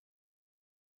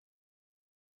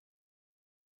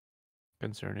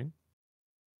Concerning.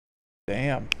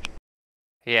 Damn.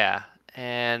 yeah,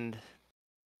 and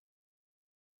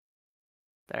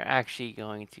they're actually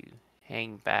going to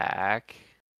hang back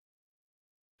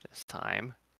this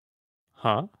time,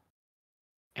 Huh?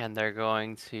 and they're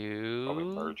going Probably to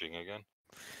merging again.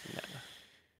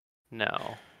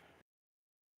 no.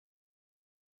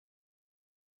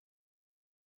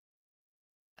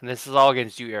 And this is all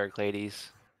against you, Eric, ladies.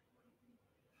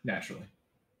 Naturally.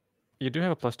 You do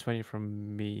have a plus 20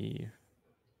 from me.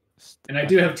 And I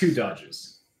do have 2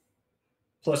 dodges.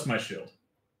 Plus my shield.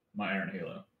 My Iron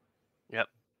Halo. Yep.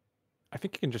 I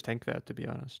think you can just tank that, to be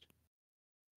honest.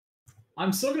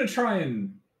 I'm still going to try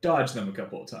and dodge them a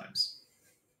couple of times.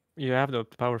 You have the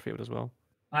power field as well.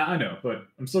 I know, but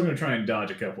I'm still going to try and dodge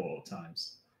a couple of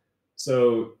times.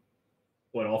 So,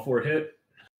 what, all 4 hit?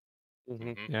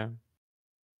 Mm-hmm. Yeah.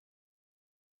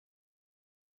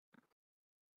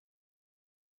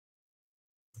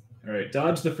 All right,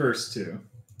 dodge the first 2.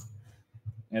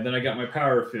 And then I got my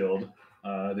power field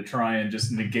to try and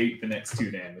just negate the next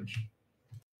 2 damage.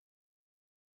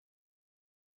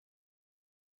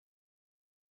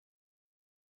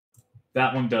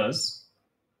 That one does.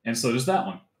 And so does that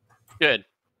one. Good.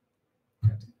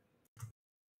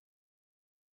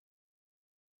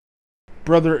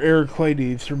 Brother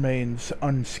Heraclides remains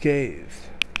unscathed.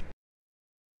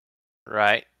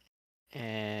 Right.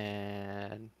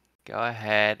 And go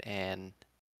ahead and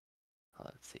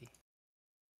let's see.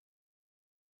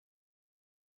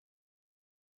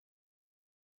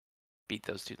 beat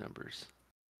those two numbers.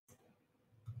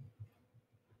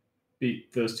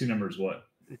 Beat those two numbers what?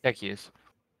 Tech use.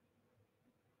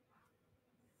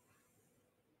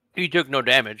 You took no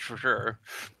damage for sure.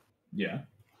 Yeah.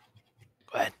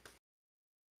 Go ahead.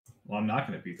 Well, I'm not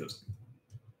going to beat those.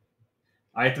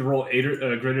 I have to roll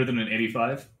greater than an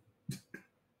 85?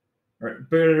 Or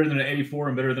better than an 84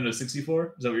 and better than a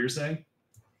 64? Is that what you're saying?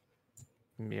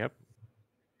 Yep.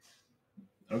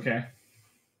 Okay.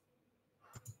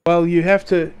 Well, you have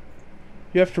to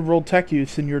roll tech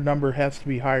use, and your number has to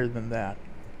be higher than that.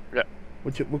 Yeah.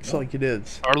 Which it looks like it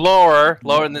is. Or lower.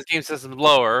 Lower in this game system,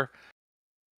 lower.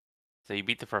 So you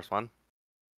beat the first one.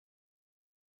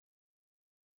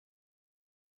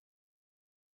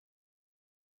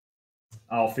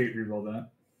 I'll fate reroll that.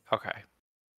 Okay.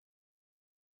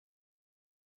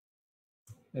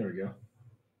 There we go.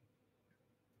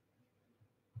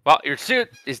 Well, your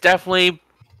suit is definitely...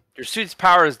 Your suit's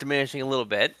power is diminishing a little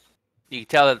bit. You can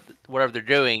tell that whatever they're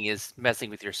doing is messing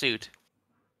with your suit.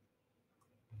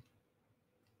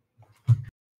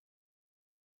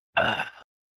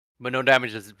 But no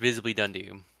damage is visibly done to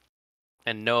you.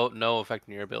 And no effect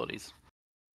on your abilities.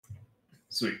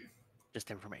 Sweet.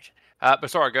 Just information.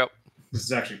 Basora, go. This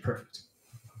is actually perfect.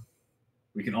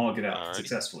 We can all get out Alrighty.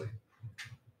 successfully.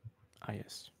 Ah,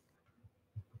 yes.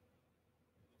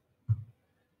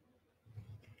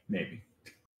 Maybe.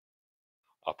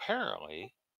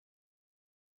 Apparently.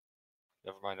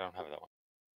 Never mind, I don't have that one.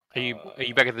 Are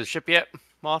you back at the ship yet,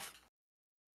 Moth?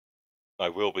 I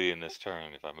will be in this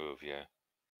turn if I move, yeah.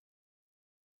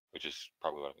 Which is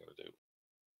probably what I'm going to do.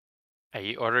 Are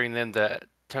you ordering them to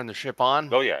turn the ship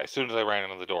on? Oh yeah, as soon as I ran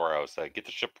into the door, I was like, get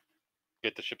the ship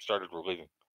started, we're leaving.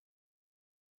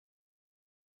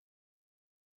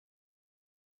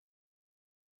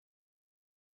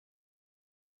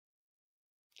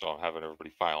 So I'm having everybody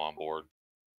file on board.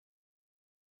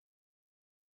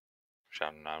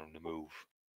 Shouting out to move.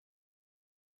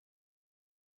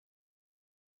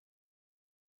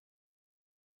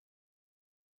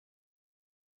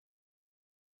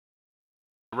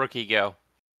 Rookie, go.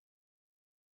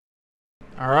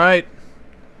 Alright.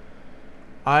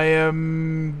 I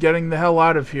am getting the hell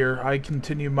out of here. I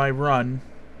continue my run.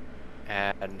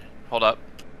 And hold up.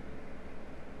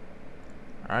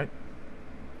 Alright.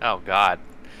 Oh God.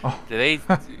 Oh. Did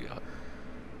they?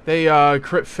 They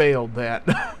crit failed that.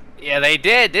 Yeah, they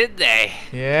did, didn't they?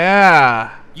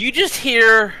 Yeah. You just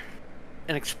hear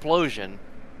an explosion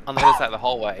on the other side of the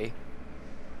hallway.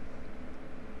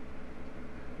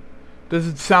 Does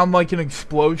it sound like an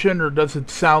explosion, or does it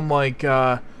sound like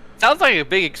Sounds like a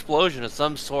big explosion of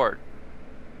some sort.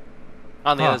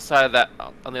 On the Huh. other side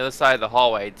of on the other side of the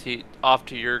hallway, off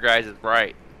to your guys'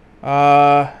 right.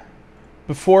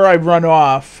 before I run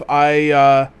off,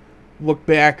 I look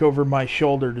back over my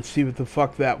shoulder to see what the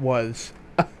fuck that was.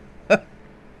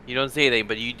 You don't see anything,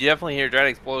 but you definitely hear a giant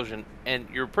explosion, and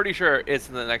you're pretty sure it's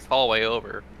in the next hallway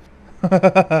over.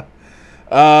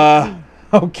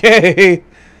 Okay.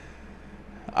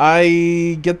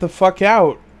 I get the fuck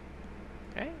out.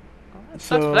 Okay, well, that's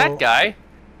for that guy.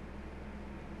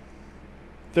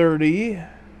 30.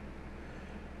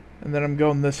 And then I'm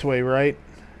going this way, right?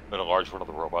 Then a large one of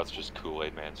the robots just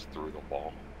Kool-Aid Man's through the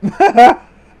wall.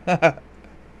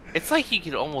 It's like you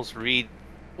can almost read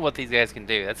what these guys can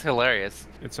do. That's hilarious.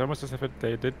 It's almost as if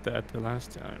they did that the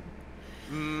last time.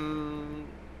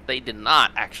 They did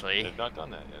not actually. They've not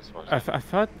done that as far as I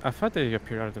thought they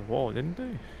appeared out of the wall, didn't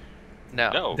they?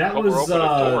 No. That Cobra was, opened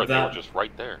a door, they that- were just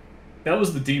right there. That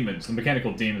was the demons, the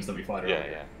mechanical demons that we fought Yeah,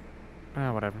 earlier. yeah.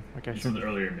 Ah, whatever. Okay, Some sure. of the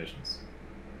earlier missions.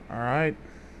 Alright.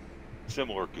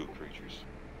 Similar goo creatures.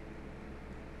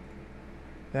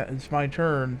 That is my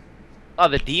turn. Oh,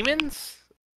 the demons?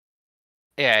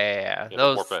 Yeah. Yeah,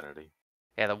 Those. the warp entity.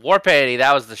 Yeah, the warp entity.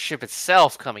 That was the ship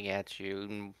itself coming at you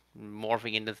and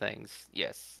morphing into things.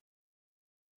 Yes.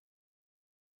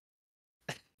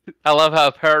 I love how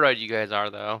paranoid you guys are,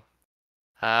 though.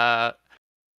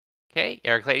 Okay,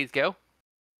 Eric, ladies, go.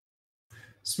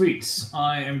 Sweet.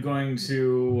 I am going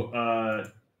to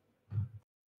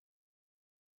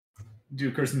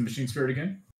do Curse of the Machine Spirit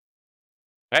again.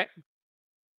 Okay.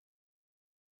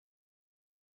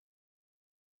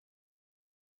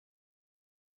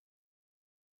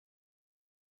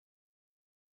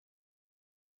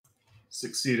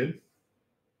 Succeeded.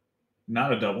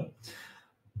 Not a double.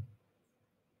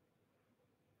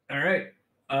 All right.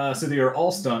 So they are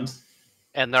all stunned.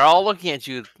 And they're all looking at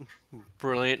you with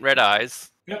brilliant red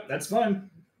eyes. Yep, that's fine.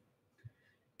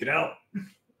 Get out. You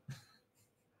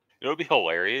know what would be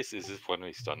hilarious is if when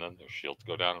we stun them, their shields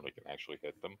go down and we can actually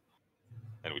hit them.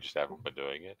 And we just haven't been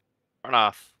doing it. Run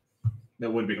off.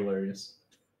 That would be hilarious.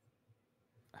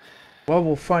 Well,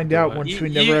 we'll find out once we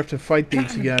never have to fight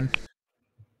these again.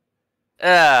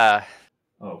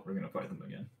 Oh, we're gonna fight them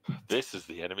again. This is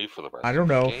the enemy for the rest I don't of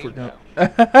the know if game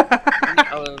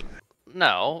we're now.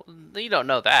 No, you don't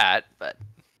know that, but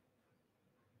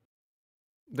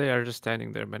They are just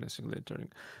standing there menacingly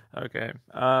turning. Okay.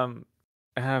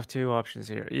 I have two options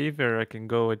here. Either I can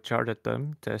go and charge at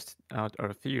them, test out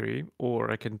our theory, or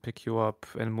I can pick you up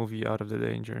and move you out of the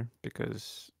danger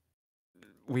because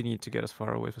we need to get as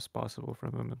far away as possible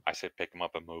from them. I say pick them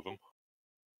up and move them.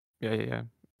 Yeah.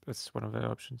 That's one of the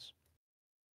options.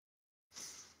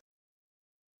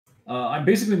 I'm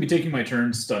basically be taking my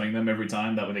turn stunning them every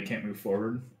time. That way they can't move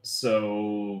forward.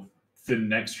 So the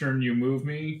next turn you move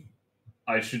me,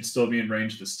 I should still be in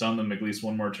range to stun them at least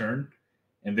one more turn,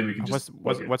 and then we can just.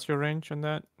 What's your range on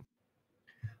that?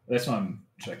 That's what I'm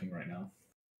checking right now.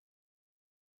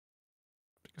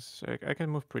 Because I can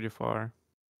move pretty far.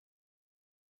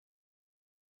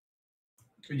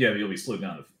 Yeah, you'll be slowed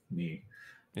down of me.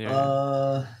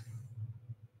 Yeah.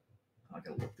 I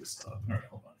gotta look this up. All right,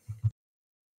 hold on.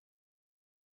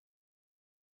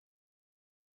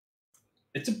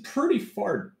 It's a pretty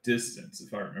far distance,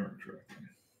 if I remember correctly.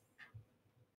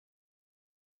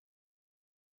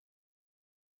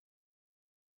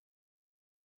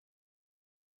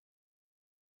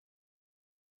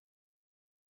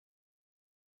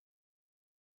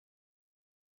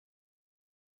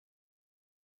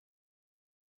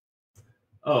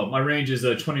 Oh, my range is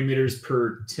 20 meters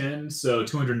per 10, so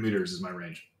 200 meters is my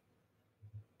range.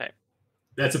 Okay.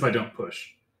 That's if I don't push.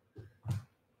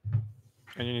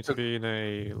 And you need to be in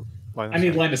a line of I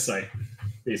need sight. line of sight,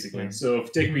 basically. Yeah. So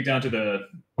if taking me down to the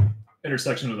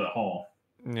intersection of the hall,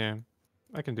 Yeah,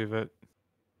 I can do that.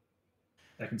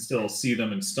 I can still see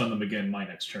them and stun them again my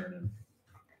next turn. And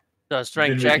so strength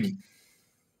then we check. can-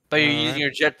 But you're using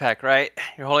your jetpack, right?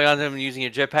 You're holding on to them and using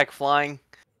your jetpack flying.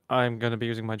 I'm gonna be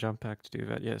using my jump pack to do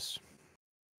that. Yes.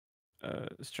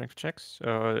 Strength checks.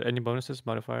 Any bonuses,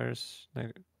 modifiers,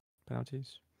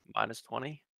 penalties? Minus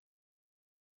 20.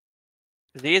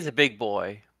 He is a big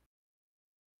boy.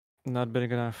 Not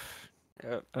big enough.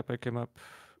 Yep. I pick him up,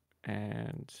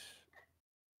 and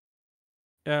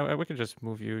yeah, we can just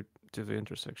move you to the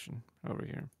intersection over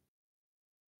here.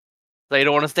 So you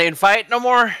don't want to stay and fight no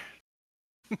more?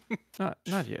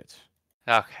 Not yet.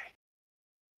 Okay.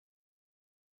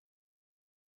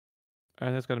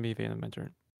 And that's gonna be the end of my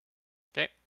turn. Okay.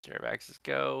 Jetpacks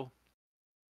go.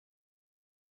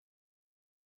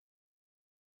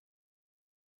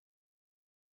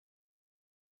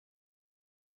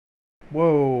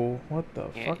 Whoa, what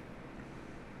the Yeah. fuck?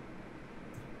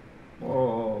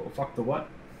 Whoa, fuck the what?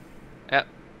 Yep.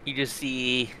 You just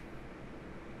see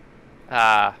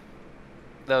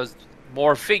those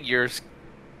more figures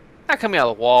not coming out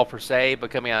of the wall per se,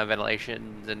 but coming out of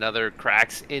ventilation and other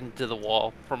cracks into the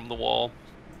wall from the wall.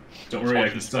 Don't worry, I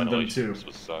can stun them too. This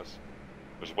was sus.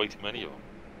 There's way too many of them.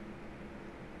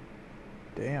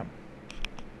 Damn.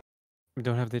 We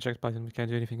don't have the eject button. We can't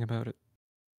do anything about it.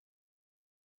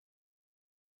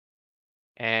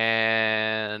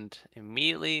 And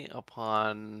immediately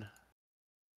upon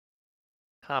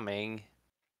coming,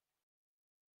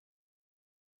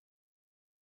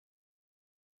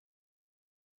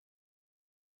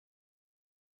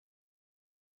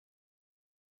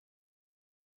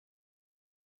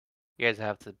 you guys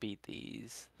have to beat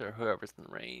these, or whoever's in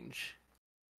range.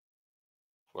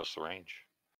 What's the range?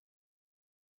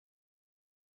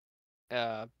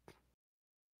 It's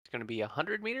going to be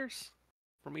 100 meters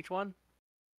from each one.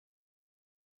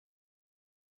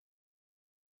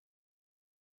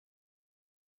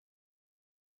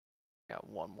 Got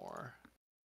one more.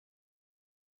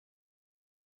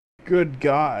 Good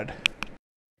God.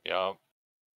 Yeah.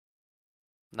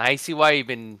 Now I see why you've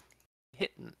been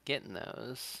getting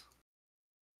those.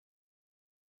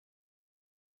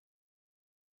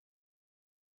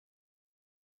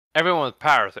 Everyone with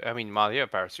power, I mean, Molly, you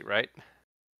have power suit, right?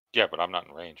 Yeah, but I'm not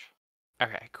in range.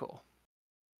 Okay, cool.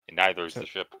 And neither is the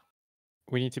ship.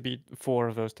 We need to beat 4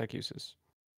 of those tech uses.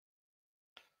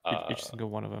 Uh, Each single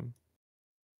one of them.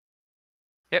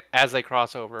 Yep, as they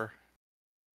cross over.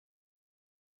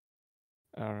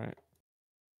 All right.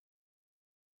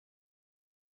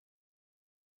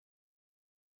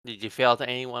 Did you fail to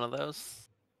any one of those?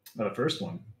 The first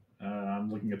one.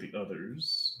 I'm looking at the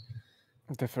others.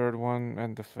 The third one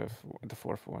and the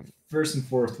fourth one. First and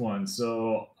fourth one.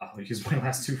 So I'll use my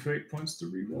last 2 fate points to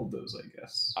reroll those, I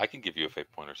guess. I can give you a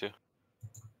fate point or two.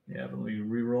 Yeah, but let me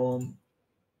reroll them.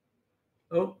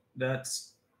 Oh,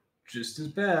 that's just as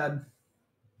bad.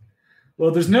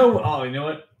 Well, there's no. Oh, you know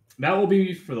what? That will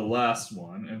be for the last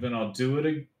one, and then I'll do it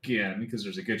again because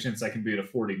there's a good chance I can be at a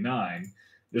 49.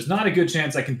 There's not a good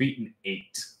chance I can beat an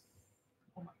 8.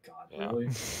 Oh my god, Yeah. really?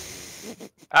 Okay.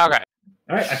 Alright,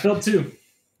 I failed 2.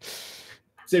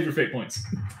 Save your fate points.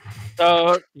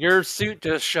 So your suit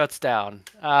just shuts down.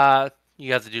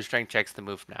 You have to do strength checks to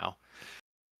move now.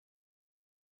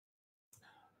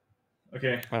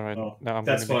 Okay. All right. Well, Now I'm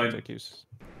that's going to fine. take use.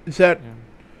 Is that Yeah.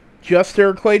 just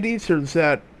Heraclides, or is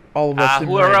that all of us in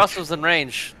Whoever range? else was in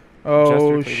range.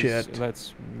 Oh, Jester Clades, shit.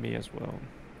 That's me as well.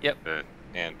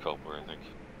 And Cobra, I think.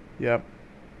 Yep.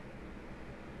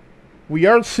 We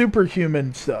are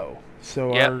superhumans, though.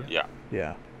 So Yep. our... Yeah.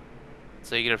 Yeah.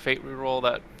 So you get a fate reroll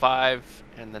that 5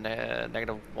 and then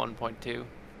negative 1.2.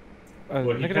 Well,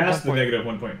 he Negative passed the 1.2. negative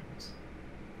 1 point.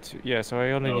 Yeah, so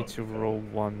I only Oh, need to okay. roll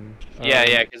 1.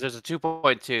 Yeah, because there's a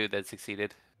 2.2 that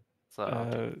succeeded.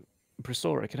 So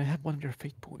Brisora, can I have one of your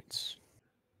fate points?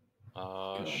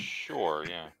 Sure,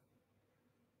 yeah.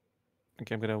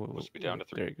 Okay, I'm gonna. Supposed to be down to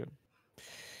 3. There you go.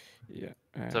 Yeah.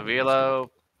 so and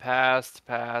Velo passed,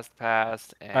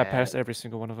 and I passed every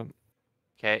single one of them.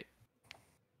 Okay.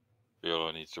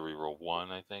 Viola needs to reroll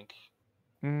 1, I think.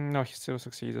 No, he still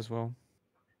succeeds as well.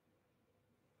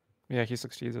 Yeah, he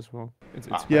succeeds as well. It's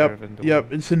Ah. higher Yep. than the Yep.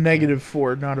 one. It's a negative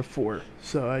 4, not a 4.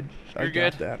 So I You're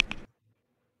got good. that.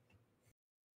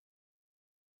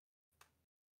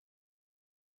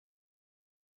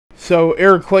 So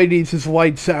Heraclides is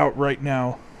lights out right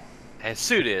now. His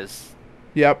suit is.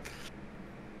 Yep.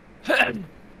 I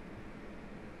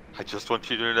just want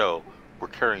you to know, we're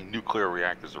carrying nuclear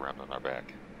reactors around on our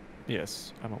back.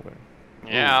 Yes, I'm aware.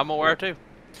 Yeah, I'm aware too.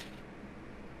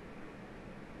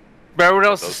 But everyone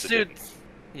else's those that suits.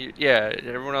 Yeah,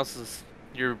 everyone else's.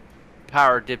 Your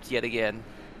power dipped yet again.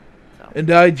 So.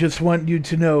 And I just want you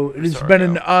to know, it has Sorry, been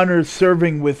an no. honor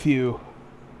serving with you.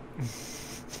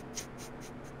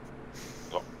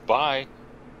 Oh, bye.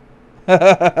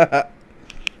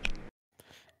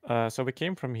 So we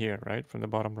came from here, right? From the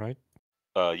bottom right.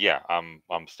 Yeah, I'm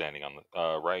standing on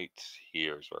the right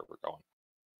here is where we're going.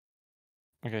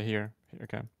 Okay, here.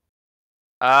 Okay.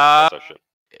 That's our ship.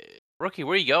 Rookie,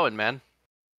 where you going, man?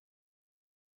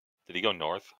 Did he go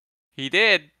north? He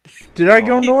did. Did I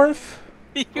go north?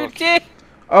 You Rookie. did.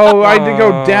 Oh, I had to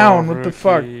go down. What the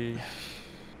fuck? Rookie.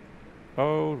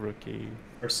 Oh, rookie.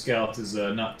 Our scout is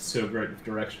not so great with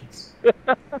directions.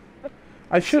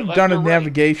 I should have left done a or right?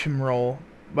 navigation roll,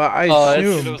 but I Oh, It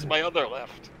assumed. was my other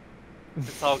left.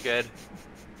 It's all good.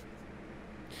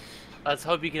 Let's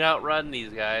hope you can outrun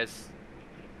these guys.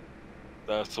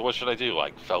 So what should I do?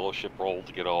 Like fellowship roll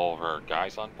to get all of our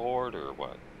guys on board, or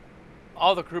what?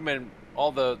 All the crewmen,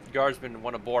 all the guardsmen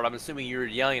went aboard. I'm assuming you were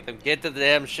yelling at them, "Get to the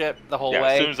damn ship!" the whole Yeah,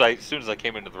 way. as soon as I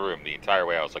came into the room, the entire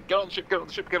way I was like, "Get on the ship! Get on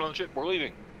the ship! Get on the ship! We're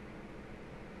leaving!"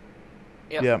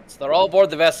 Yep. Yep. So they're all aboard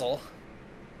the vessel.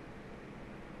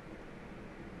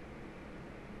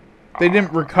 They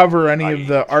didn't recover any of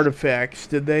the right. artifacts,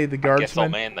 did they? The I guess I'll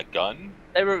guardsmen? man the gun.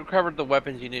 They recovered the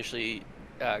weapons you initially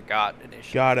got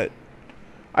initially. Got it.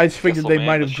 I just figured I'll they man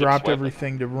might the have ship's dropped weapon.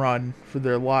 everything to run for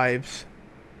their lives.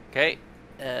 Okay.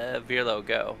 Virlo,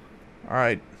 go.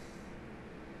 Alright.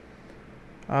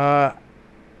 I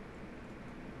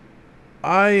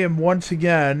am once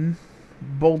again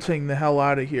bolting the hell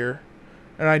out of here.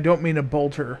 And I don't mean a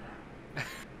bolter.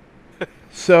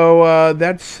 So,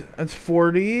 that's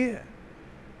 40.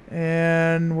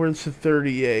 And where's the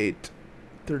 38?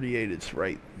 38 is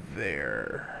right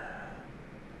there.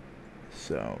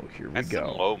 So, here we That's in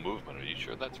go. low movement. Are you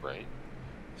sure that's right?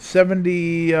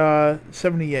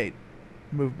 78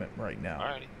 movement right now.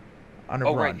 Alrighty. On a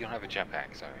Oh run. right, you don't have a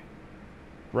jetpack. Sorry.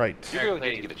 Right. You really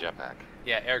need to get a jetpack.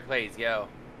 Yeah, Eric Clays, go.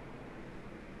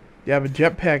 Yeah, but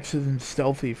jetpacks isn't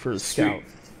stealthy for a scout.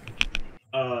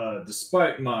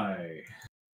 Despite my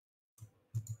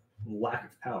lack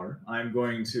of power, I'm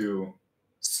going to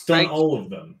stun Strength. all of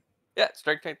them. Yeah,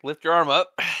 strength check. Lift your arm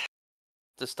up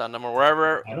to stun them or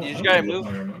wherever. I don't You just know. gotta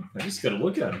move. I just gotta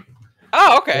look at them.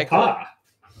 Oh, okay, cool. Ha!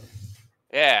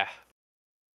 Yeah.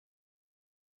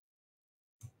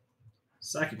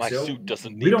 My suit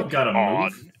doesn't need We to don't be gotta on.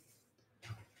 move.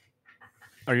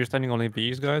 Are you standing only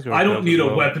these guys? Or I don't those need as a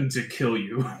well? weapon to kill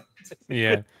you.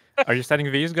 Yeah. Are you standing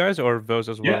these guys or those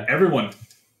as well? Yeah, everyone.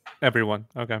 Everyone.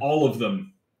 Okay. All of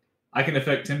them. I can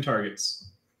affect 10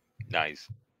 targets. Nice.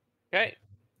 Okay.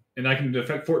 And I can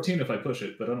affect 14 if I push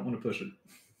it, but I don't want to push it.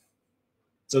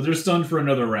 So they're stunned for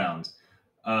another round.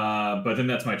 But then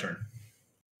that's my turn.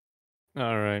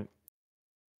 All right.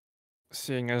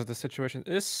 Seeing as the situation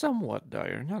is somewhat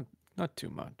dire, not too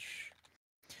much.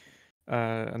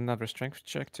 Another strength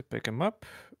check to pick him up.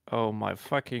 Oh my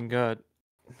fucking god.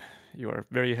 You are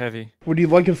very heavy. Would you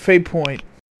like a fate point?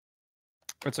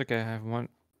 It's okay, I have one.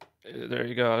 There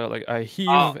you go. Like I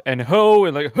heave and hoe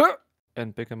and like huh,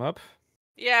 and pick him up.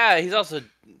 Yeah, he's also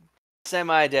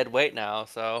semi-dead weight now,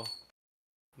 so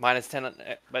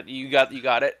 -10. But you got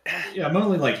it. Yeah, I'm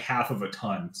only like half of a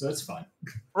ton, so that's fine.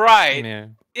 Right. Yeah.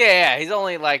 Yeah, he's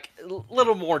only like a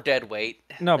little more dead weight.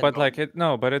 No, than but normal. like it.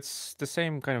 No, but it's the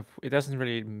same kind of. It doesn't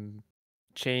really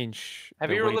change Have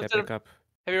the you ever weight I lifted pick up.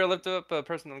 Have you ever lifted up a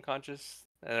person unconscious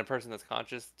and a person that's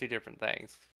conscious? Two different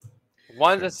things.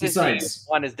 One's assisting, Besides-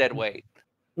 one is dead weight.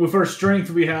 With our strength,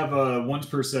 we have once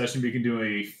per session we can do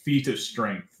a feat of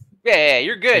strength. Yeah,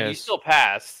 you're good. You Yes. still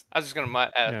passed. I was just gonna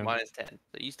ask Yeah. -10,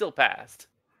 but you still passed.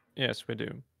 Yes, we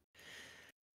do.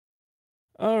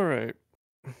 All right.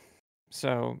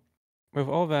 So, with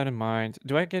all that in mind,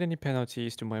 do I get any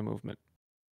penalties to my movement?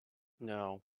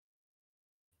 No,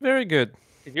 Very good.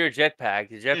 if you're a jetpack,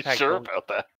 the You jetpack sure don't- about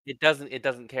that? it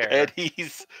doesn't care. And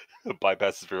he's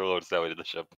bypasses reloads that way to the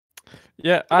ship.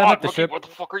 Yeah, Come I'm on, at the Rookie, ship. what the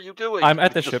fuck are you doing? I'm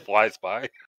at He the just ship. flies by.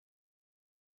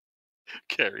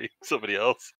 Carry somebody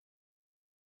else.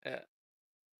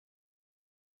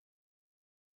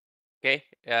 Okay,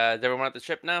 is everyone at the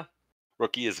ship now?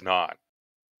 Rookie is not.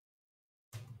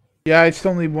 Yeah, I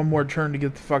still need one more turn to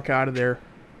get the fuck out of there.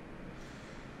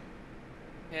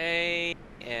 Okay,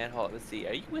 and hold on, let's see.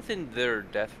 Are you within their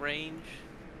death range?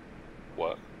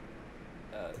 What?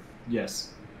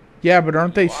 Yes, Yeah, but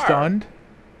aren't they You are. stunned?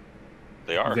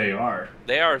 They are. they are.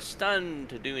 They are stunned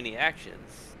to do any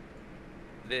actions.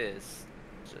 This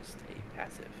is just a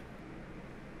passive.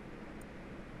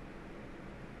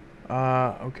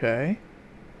 Okay.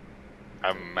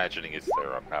 I'm imagining it's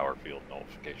their power field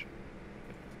nullification.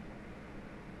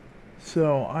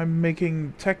 So I'm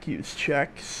making tech use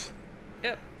checks.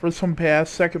 Yep. First one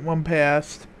passed, second one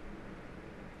passed.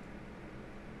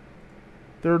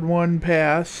 Third one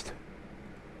passed.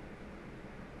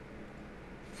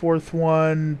 Fourth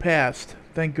one passed.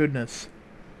 Thank goodness.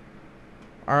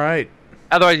 Alright.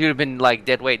 Otherwise, you'd have been like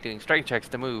dead weight doing strength checks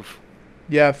to move.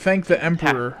 Yeah, thank the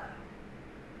Emperor.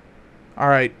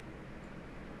 Alright.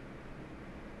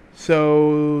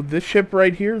 So this ship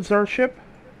right here is our ship?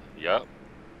 Yep.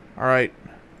 Alright.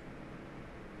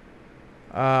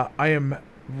 I am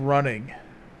running.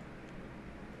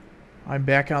 I'm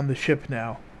back on the ship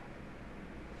now.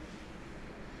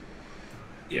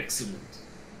 Excellent.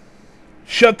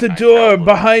 Shut the I door know.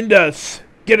 behind us!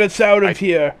 Get us out of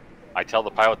here! I tell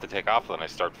the pilot to take off, then I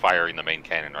start firing the main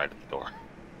cannon right at the door.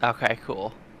 Okay,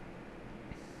 cool.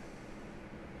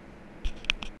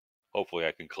 Hopefully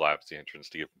I can collapse the entrance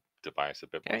to give Tobias a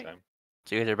bit more Okay. time.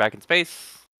 So you guys are back in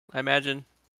space, I imagine.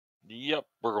 Yep,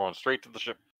 we're going straight to the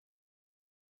ship.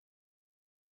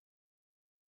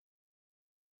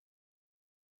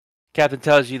 Captain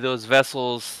tells you those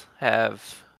vessels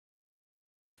have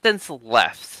since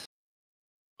left.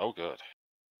 Oh, good.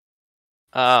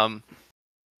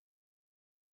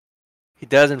 He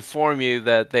does inform you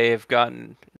that they have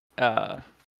gotten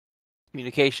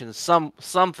communications,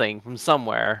 something from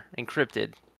somewhere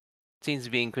encrypted. Seems to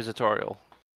be inquisitorial.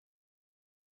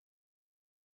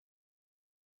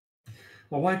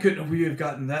 Well, why couldn't we have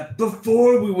gotten that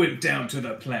before we went down to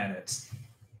the planet?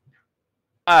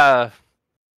 How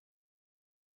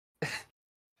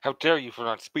dare you for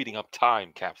not speeding up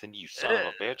time, Captain, you son of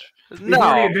a bitch. We've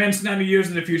already No, advanced 90 years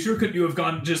in the future. Couldn't you have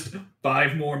gone just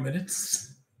 5 more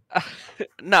minutes?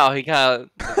 no. He kind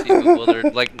of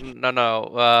bewildered. Like,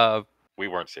 no. We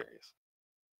weren't serious.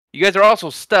 You guys are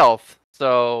also stealth,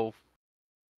 so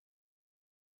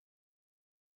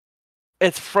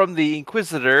it's from the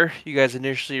Inquisitor you guys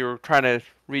initially were trying to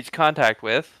reach contact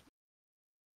with.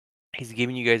 He's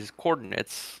giving you guys his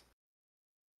coordinates.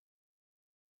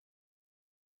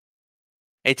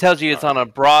 He tells you it's on a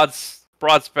broad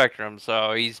spectrum,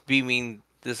 so he's beaming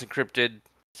this encrypted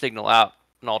signal out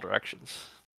in all directions.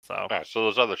 So Yeah, so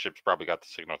those other ships probably got the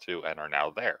signal too and are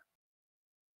now there.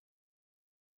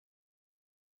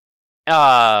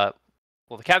 well,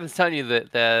 the captain's telling you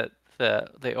that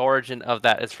the origin of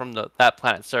that is from that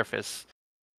planet's surface.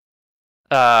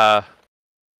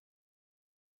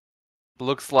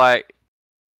 Looks like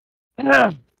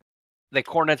the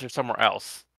coordinates are somewhere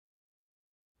else.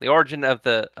 The origin of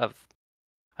the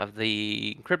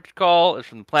encrypted call is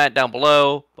from the planet down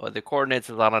below, but the coordinates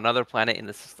is on another planet in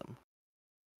the system.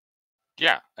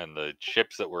 Yeah, and the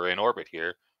ships that were in orbit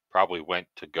here probably went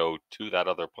to go to that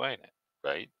other planet,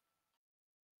 right?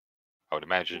 I would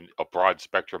imagine a broad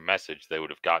spectrum message, they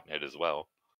would have gotten it as well.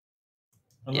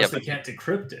 Unless Yeah, they can't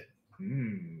decrypt it.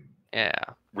 Yeah.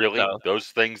 Really? So- Those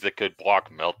things that could block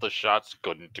Melta shots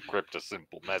couldn't decrypt a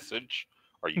simple message?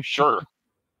 Are you sure?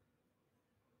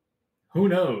 Who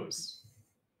knows?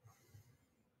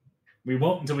 We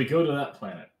won't until we go to that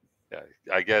planet. Yeah,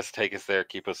 I guess take us there,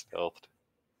 keep us stealthed.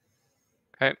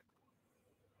 Okay.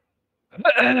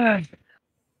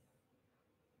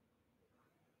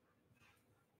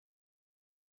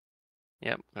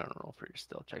 Yep, I don't roll for your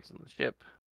stealth checks on the ship.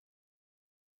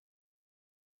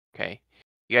 Okay.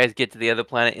 You guys get to the other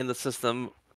planet in the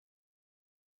system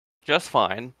just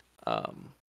fine. The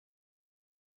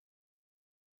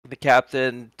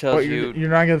captain tells What, you, you're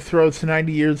not going to throw us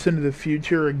 90 years into the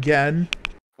future again?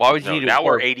 why would you No, need now to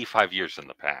we're warp? 85 years in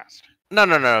the past.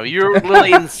 No. You're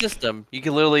literally in the system. You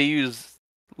can literally use.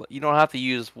 You don't have to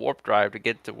use warp drive to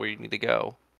get to where you need to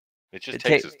go. It just It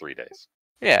takes ta- us 3 days.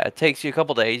 Yeah, it takes you a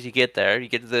couple days. You get there. You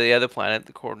get to the other planet,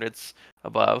 the coordinates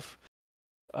above.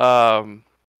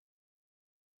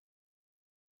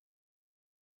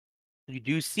 You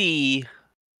do see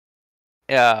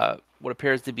what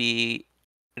appears to be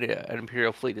an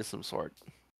Imperial fleet of some sort.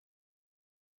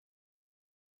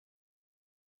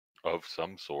 Of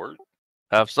some sort?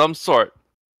 Of some sort.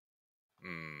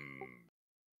 Hmm.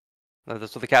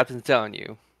 That's what the captain's telling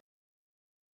you.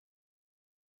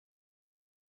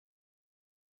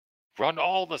 Run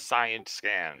all the science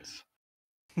scans.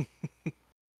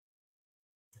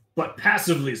 But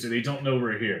passively, so they don't know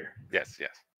we're here. Yes.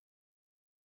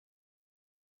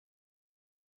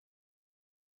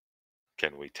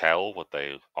 Can we tell what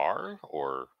they are,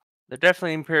 or They're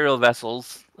definitely Imperial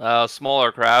vessels,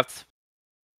 smaller craft.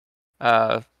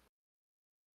 They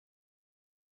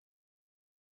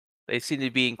seem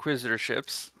to be Inquisitor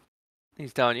ships.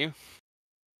 He's telling you.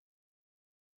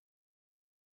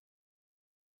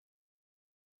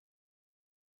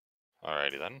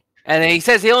 alrighty then? And he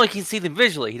says he only can see them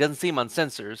visually. He doesn't see them on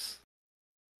sensors.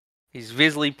 He's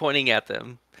visually pointing at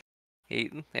them,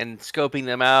 and scoping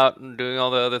them out and doing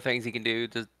all the other things he can do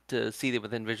to see them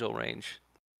within visual range.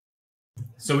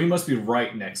 So we must be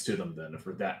right next to them then, if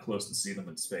we're that close to see them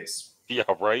in space. Yeah,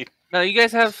 right? No, you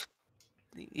guys have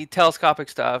telescopic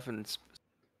stuff, and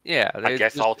yeah. I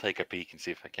guess I'll take a peek and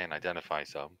see if I can identify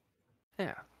some.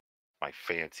 Yeah. My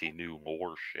fancy new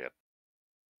warship.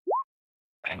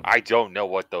 I don't know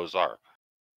what those are.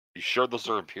 You sure those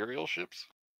are Imperial ships?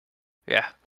 Yeah.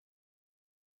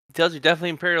 He tells you definitely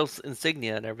Imperial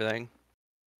insignia and everything.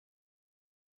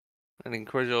 An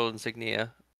Inquisitorial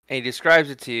insignia. And he describes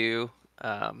it to you.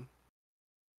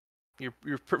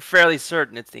 You're fairly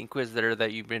certain it's the Inquisitor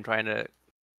that you've been trying to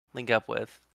link up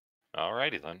with.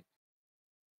 Alrighty then.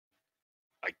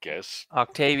 I guess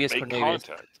Octavius make Cornelius.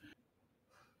 contact.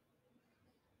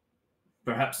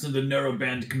 Perhaps to the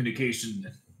narrowband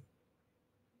communication.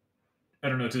 I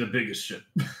don't know, to the biggest ship.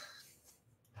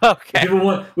 Okay.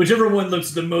 Whichever one looks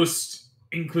the most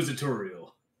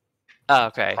inquisitorial.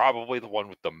 Okay. Probably the one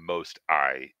with the most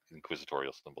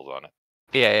inquisitorial symbols on it.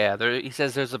 Yeah. He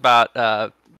says there's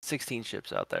about 16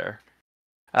 ships out there.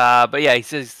 But yeah, he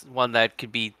says one that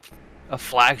could be a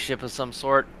flagship of some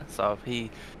sort. So he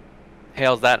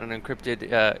hails that on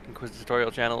encrypted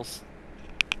inquisitorial channels.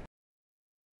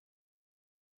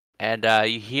 And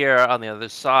you hear on the other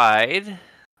side.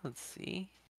 Let's see.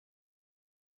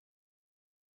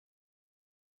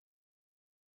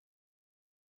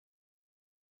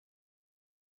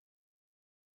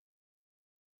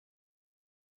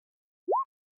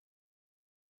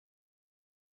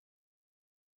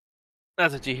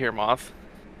 That's what you hear, Moth.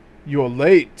 You're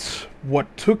late.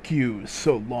 What took you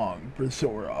so long,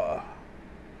 Brazora?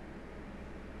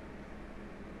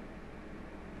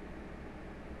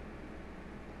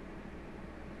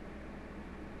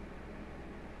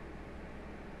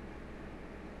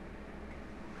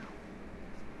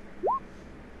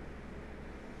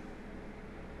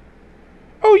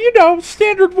 Oh, you know,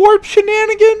 standard warp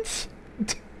shenanigans.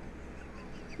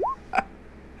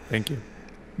 Thank you.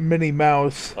 Minnie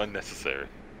Mouse. Unnecessary.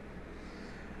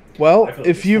 Well, I feel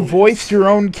if like you it's voiced your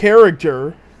own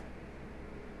character,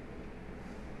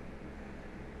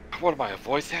 What am I, a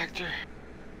voice actor?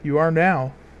 you are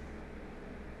now.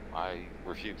 I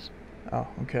refuse. Oh,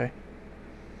 okay.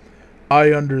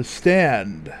 I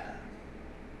understand.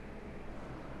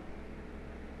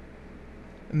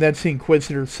 And that's the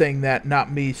Inquisitor saying that,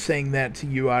 not me saying that to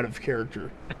you out of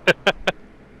character.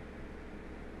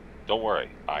 Don't worry,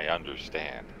 I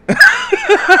understand.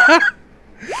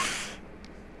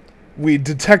 We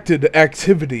detected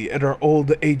activity at our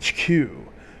old HQ.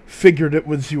 Figured it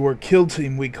was your kill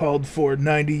team we called for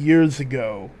 90 years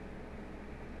ago.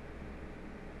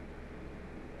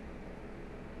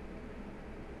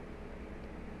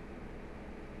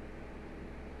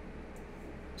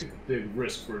 Took a big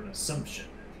risk for an assumption.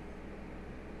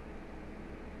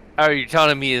 Are you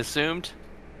telling me he assumed?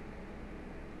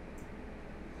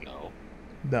 No.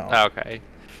 No. Okay.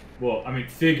 Well, I mean,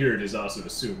 figured is also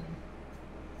assuming.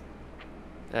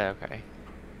 Okay.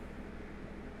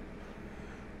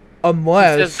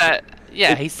 Unless He says that.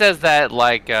 Yeah, he says that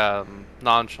like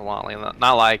nonchalantly,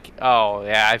 not like, oh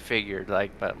yeah, I figured,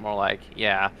 like, but more like,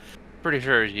 yeah, pretty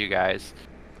sure it's you guys.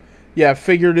 yeah,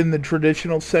 figured in the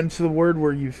traditional sense of the word,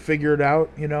 where you figure it out,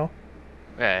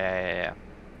 Yeah.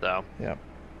 So. Yeah.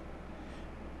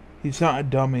 He's not a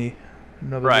dummy,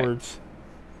 in other Right. words.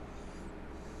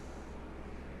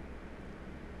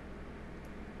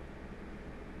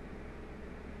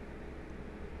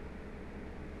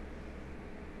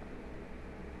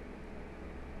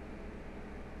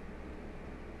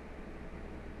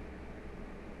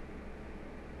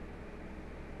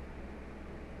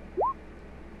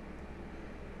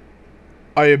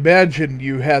 I imagine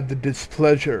you had the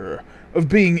displeasure of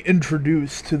being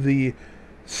introduced to the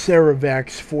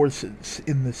Saravax forces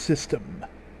in the system.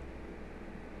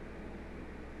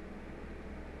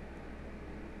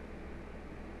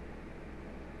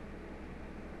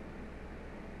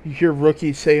 You hear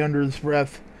Rookie say under his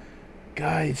breath,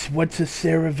 "Guys, what's a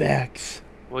Saravax?"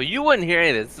 Well, you wouldn't hear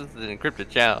any of this. This is an encrypted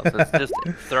channel, so it's just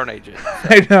a Throne agent. So.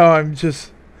 I know, I'm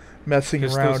just messing Who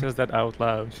still around. says that out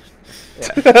loud?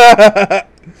 Yeah.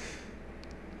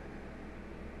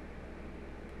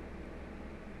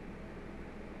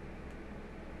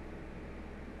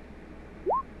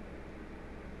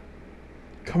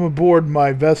 Come aboard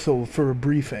my vessel for a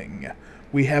briefing.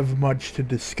 We have much to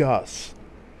discuss.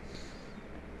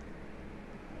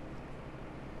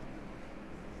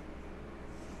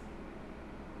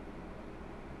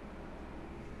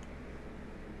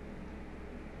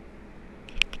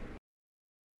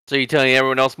 So you telling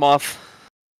everyone else, Moth?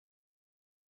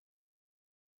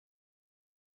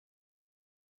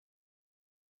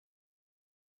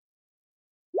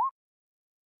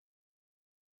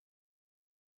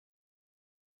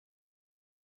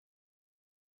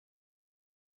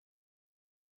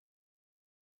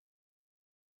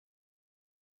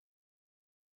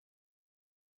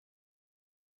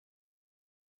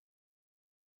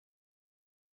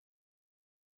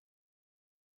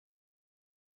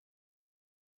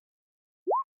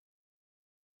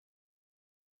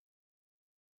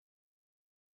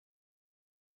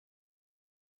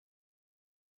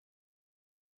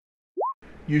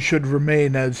 You should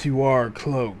remain as you are,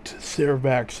 cloaked.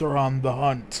 Saravax are on the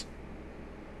hunt.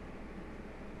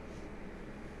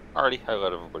 Alrighty, I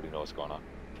let everybody know what's going on.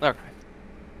 Okay.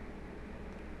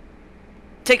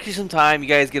 Takes you some time. You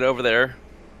guys get over there.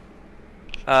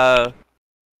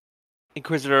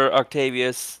 Inquisitor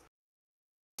Octavius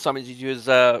summons you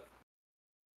to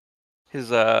his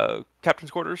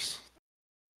captain's quarters.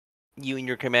 You and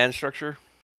your command structure.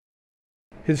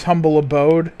 His humble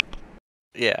abode.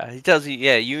 Yeah, he tells you.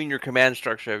 Yeah, you and your command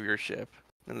structure of your ship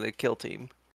and the kill team.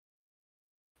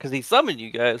 Because he summoned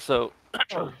you guys, so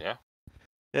Sure, yeah.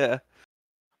 yeah.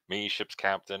 Me, ship's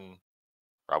captain,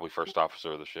 probably first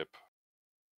officer of the ship.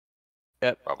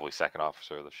 Yep. Probably second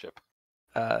officer of the ship.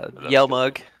 Yell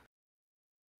Mug.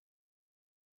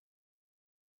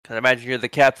 Can I imagine you're the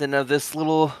captain of this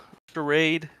little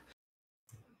charade?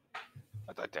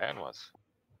 I thought Dan was.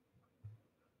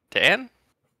 Dan?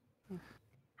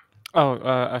 Oh,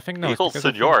 I think no. He It's holds because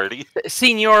of seniority.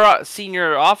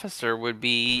 Senior officer would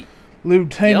be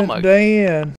Lieutenant Yelmug.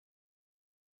 Dan.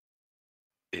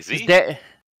 Is he?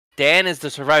 Dan is the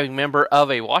surviving member of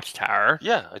a watchtower.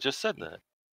 Yeah, I just said that.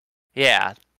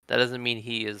 Yeah, that doesn't mean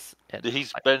he is.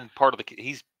 He's been part of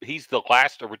the. He's the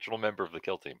last original member of the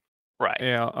kill team. Right.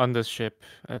 Yeah, on the ship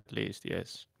at least,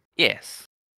 yes. Yes.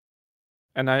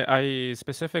 And I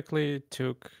specifically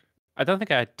took. I don't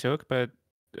think I took, but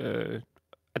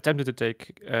attempted to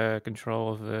take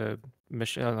control of the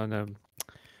mission on the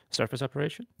surface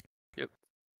operation. Yep.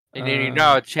 And you're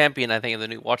now a champion, I think, of the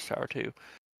new watchtower too.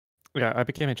 Yeah, I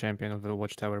became a champion of the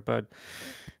watchtower, but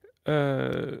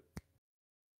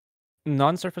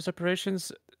non-surface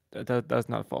operations that does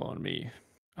not fall on me.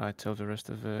 I tell the rest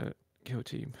of the kill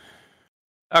team.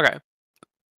 Okay.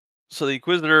 So the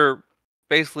Inquisitor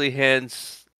basically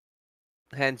hands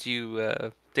you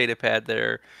a data pad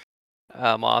there,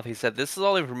 Moth. He said, "This is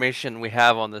all the information we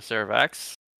have on the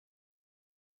Cervax.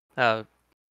 But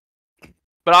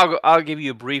I'll give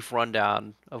you a brief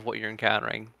rundown of what you're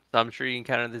encountering. So I'm sure you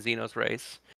encountered the Xenos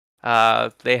race.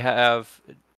 They have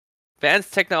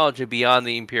advanced technology beyond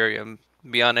the Imperium,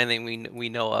 beyond anything we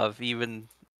know of, even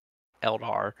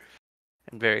Eldar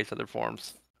and various other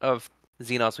forms of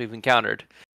Xenos we've encountered."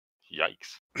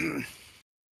 Yikes.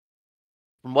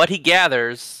 From what he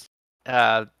gathers,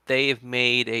 they've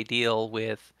made a deal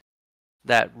with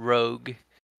that rogue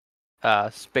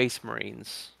Space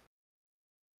Marines.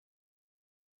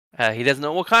 He doesn't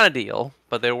know what kind of deal,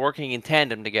 but they're working in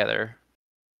tandem together.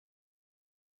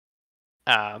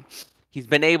 he's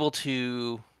been able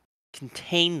to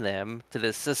contain them to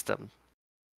this system.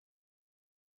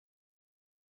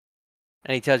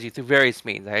 And he tells you through various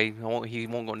means. He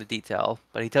won't go into detail,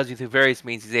 but he tells you through various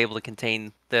means he's able to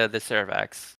contain the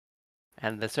Cervax.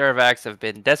 And the Cervax have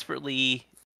been desperately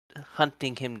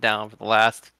hunting him down for the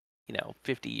last,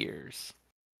 50 years.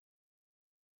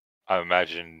 I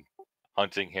imagine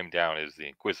hunting him down is the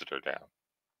Inquisitor down.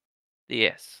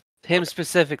 Yes. Him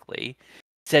specifically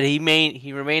said he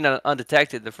remained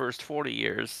undetected the first 40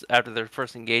 years after their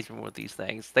first engagement with these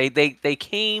things. They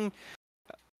came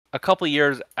a couple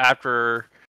years after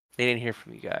they didn't hear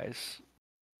from you guys.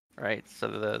 Right? So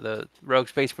the Rogue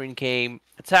Space Marine came,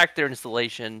 attacked their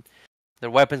installation.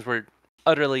 Their weapons were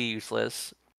utterly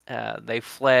useless. They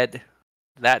fled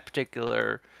that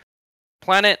particular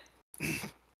planet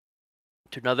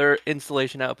to another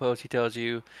installation outpost, he tells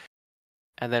you.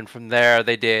 And then from there,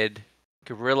 they did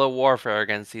guerrilla warfare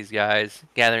against these guys,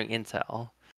 gathering intel.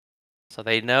 So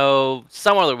they know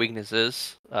some of their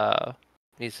weaknesses.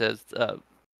 He says, we're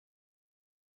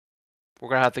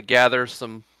going to have to gather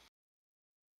some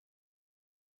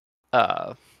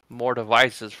more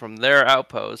devices from their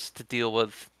outposts to deal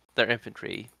with their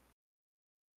infantry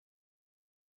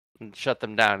and shut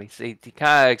them down. He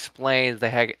kind of explains they're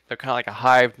kind of like a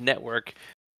hive network,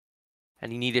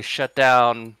 and you need to shut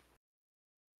down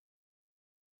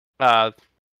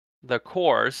the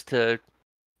cores to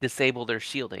disable their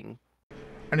shielding.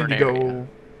 I need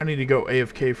to go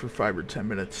AFK for 5 or 10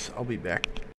 minutes. I'll be back.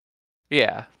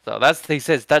 Yeah, so he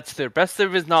says that's the best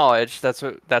of his knowledge.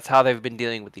 That's how they've been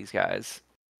dealing with these guys.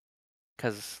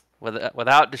 Because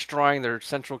without destroying their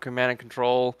central command and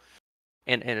control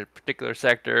in a particular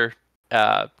sector,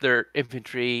 their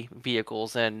infantry,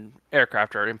 vehicles, and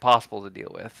aircraft are impossible to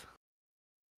deal with.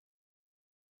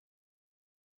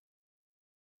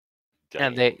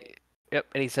 Dang.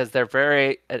 And he says they're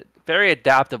very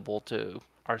adaptable to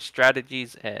our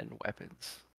strategies and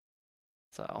weapons.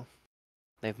 So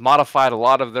they've modified a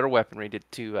lot of their weaponry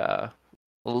to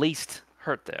least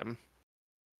hurt them,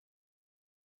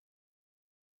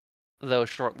 though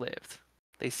short-lived.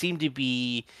 They seem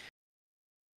to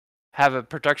have a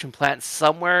production plant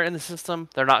somewhere in the system.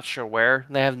 They're not sure where.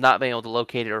 They have not been able to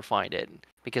locate it or find it,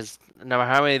 because no matter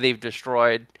how many they've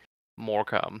destroyed, more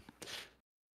come.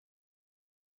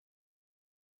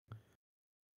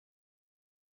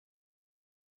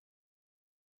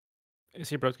 Is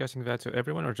he broadcasting that to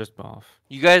everyone or just Boff?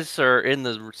 You guys are in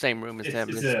the same room as him.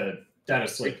 It's a data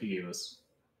slate he gave us.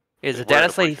 It's a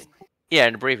data slate. Yeah,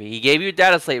 in a briefing. He gave you a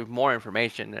data slate with more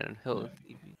information, and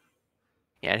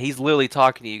and he's literally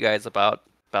talking to you guys about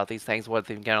these things, what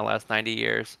they've done in the last 90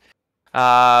 years.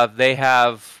 The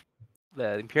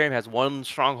Imperium has one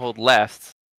stronghold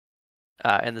left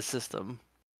in the system,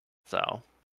 and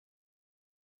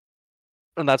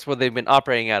that's what they've been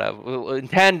operating out of, in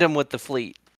tandem with the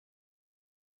fleet.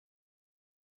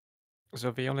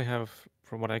 So we only have,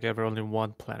 from what I gather, only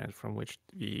one planet from which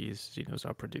these Xenos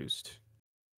are produced.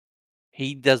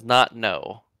 He does not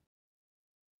know.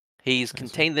 He's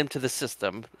contained them to the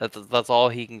system. That's all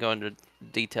he can go into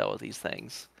detail with these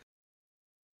things.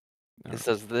 It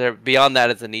says beyond that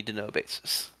is a need-to-know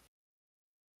basis.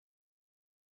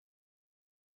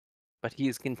 But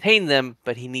he's contained them,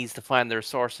 but he needs to find their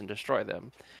source and destroy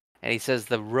them. And he says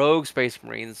the rogue Space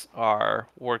Marines are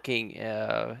working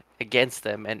against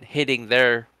them and hitting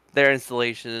their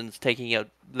installations, taking out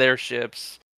their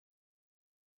ships,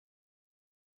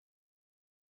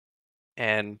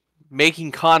 and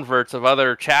making converts of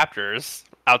other chapters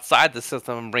outside the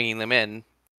system and bringing them in.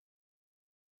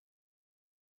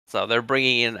 So they're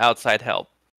bringing in outside help.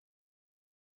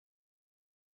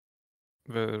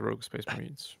 The rogue Space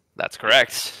Marines. That's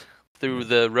correct. Through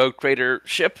the Rogue Trader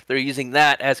ship, they're using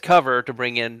that as cover to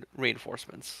bring in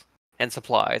reinforcements and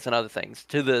supplies and other things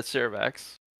to the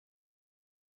Cervax.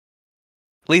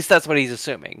 At least that's what he's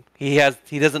assuming. He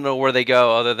doesn't know where they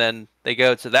go other than they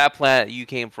go to that planet you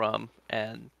came from,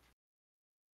 and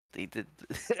they did.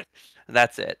 And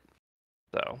that's it.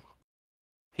 So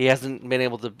he hasn't been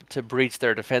able to breach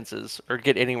their defenses or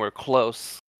get anywhere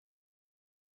close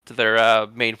to their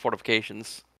main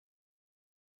fortifications.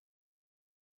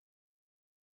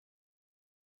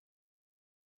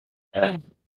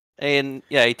 And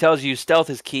yeah, he tells you stealth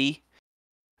is key.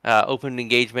 Open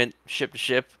engagement, ship to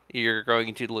ship, you're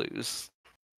going to lose.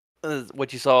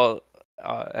 What you saw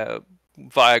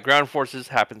via ground forces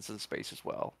happens in space as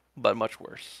well, but much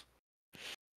worse.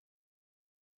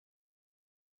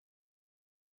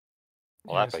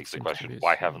 Well, that begs the question,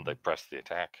 why haven't they pressed the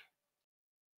attack?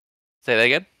 Say that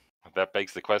again? That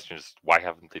begs the question, is why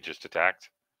haven't they just attacked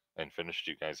and finished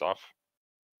you guys off?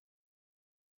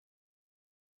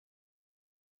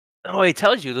 Oh, he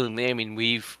tells you. I mean,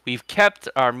 we've kept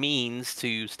our means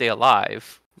to stay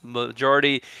alive.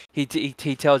 Majority, he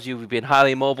tells you we've been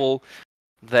highly mobile.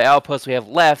 The outpost we have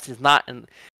left is not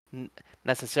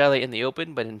necessarily in the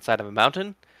open, but inside of a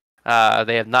mountain.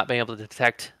 They have not been able to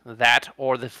detect that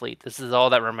or the fleet. This is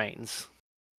all that remains.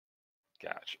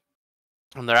 Gotcha.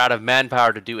 And they're out of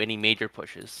manpower to do any major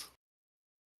pushes.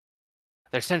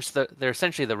 They're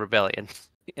essentially the rebellion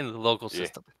in the local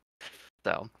system.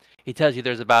 So he tells you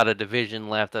there's about a division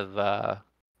left of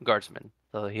guardsmen.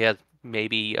 So he has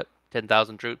maybe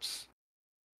 10,000 troops.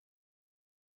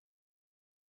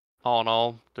 All in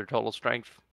all, their total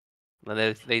strength.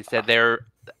 And they said they're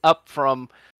up from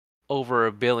over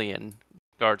 1 billion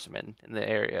guardsmen in the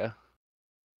area.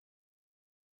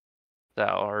 So,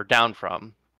 or down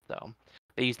from. So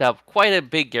they used to have quite a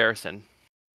big garrison.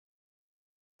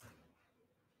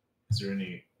 Is there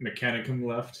any mechanicum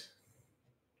left?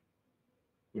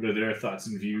 What are their thoughts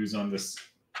and views on this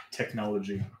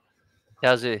technology?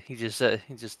 He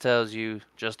just tells you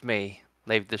just me.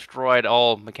 They've destroyed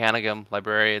all mechanicum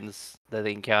librarians that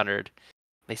they encountered.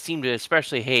 They seem to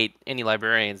especially hate any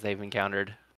librarians they've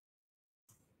encountered.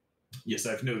 Yes,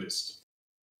 I've noticed.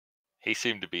 He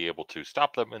seemed to be able to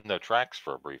stop them in their tracks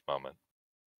for a brief moment.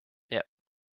 Yep.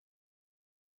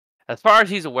 As far as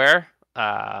he's aware,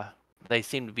 they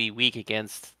seem to be weak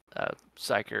against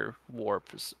Psyker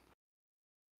Warp's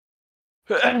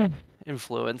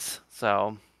influence.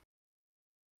 So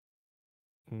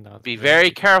be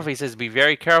very careful. He says be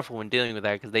very careful when dealing with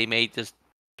that because they may just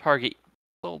target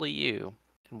solely you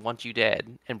and want you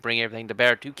dead and bring everything to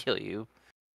bear to kill you.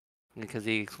 Because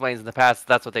he explains in the past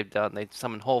that's what they've done. They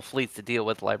summoned whole fleets to deal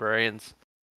with librarians.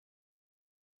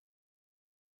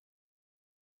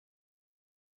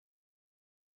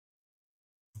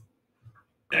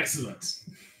 Excellent.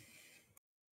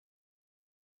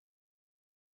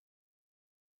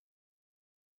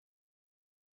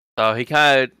 So he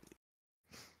kind of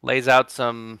lays out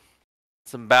some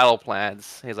battle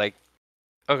plans. He's like,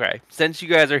 okay, since you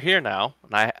guys are here now,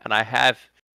 and I have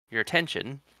your attention,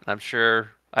 and I'm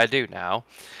sure I do now.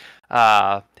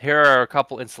 Here are a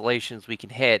couple installations we can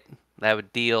hit that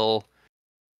would deal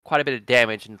quite a bit of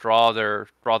damage and draw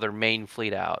their main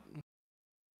fleet out.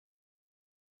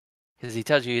 Because he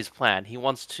tells you his plan. He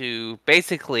wants to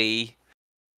basically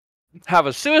have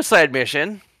a suicide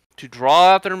mission to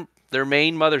draw out their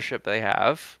main mothership they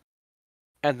have,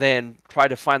 and then try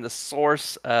to find the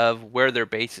source of where their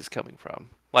base is coming from.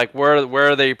 Like, where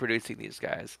are they producing these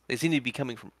guys? They seem to be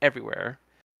coming from everywhere.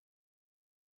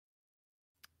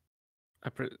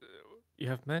 You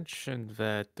have mentioned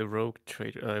that the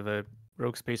the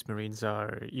Rogue Space Marines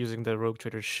are using the Rogue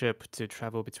Trader ship to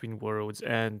travel between worlds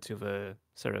and to the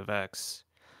Ceravax,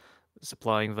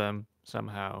 supplying them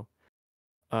somehow.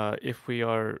 If we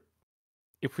were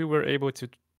able to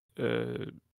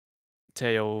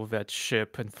tail that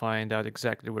ship and find out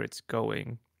exactly where it's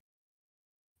going,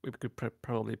 we could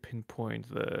probably pinpoint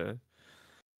the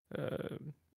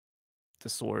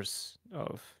source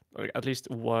of, or at least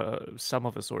some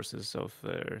of the sources of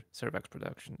their Ceravax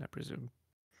production, I presume.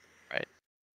 Right.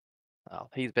 Well,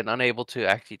 he's been unable to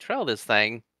actually trail this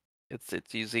thing. It's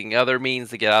using other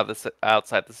means to get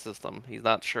outside the system. He's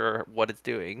not sure what it's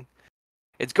doing.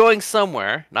 It's going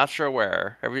somewhere, not sure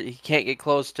where. He can't get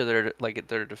close to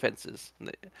their defenses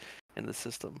in the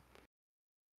system.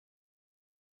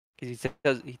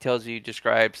 Because he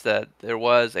describes that there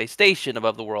was a station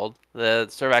above the world. The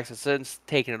Cervax has since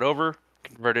taken it over,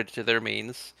 converted it to their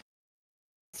means.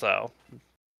 So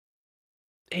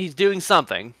he's doing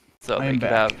something. So they could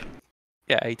have.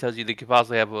 Yeah, he tells you they could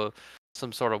possibly have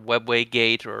some sort of webway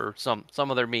gate or some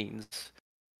other means.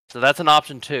 So that's an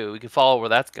option too. We can follow where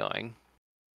that's going.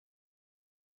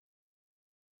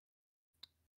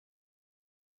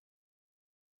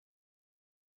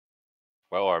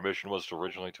 Well, our mission was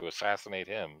originally to assassinate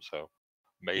him, so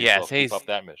may as well Yes, keep up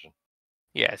that mission.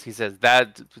 Yes, he says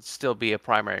that would still be a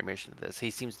primary mission of this.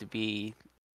 He seems to be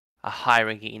a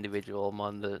high-ranking individual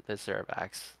among the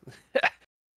Ceravax.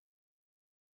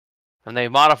 And they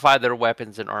modified their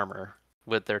weapons and armor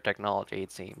with their technology,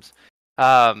 it seems.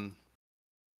 And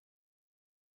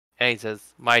he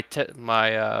says, my tech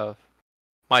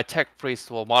priest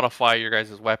will modify your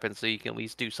guys' weapons so you can at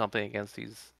least do something against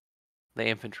the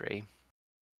infantry.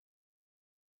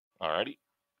 Alrighty.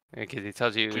 Because he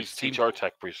tells you... Please teach our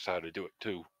tech priests how to do it,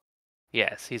 too.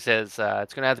 Yes, he says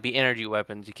it's going to have to be energy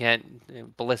weapons. You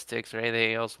can't... ballistics or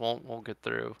anything else won't get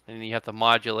through. And you have to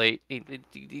modulate.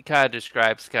 He kind of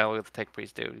describes kind of what the tech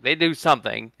priests do. They do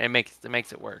something, and it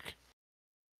makes it work.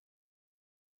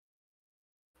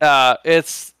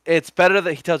 It's better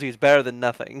that he tells you it's better than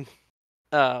nothing.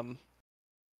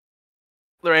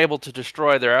 they're able to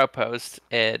destroy their outpost,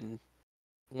 and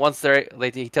once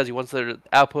he tells you once their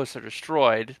outposts are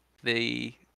destroyed,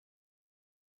 those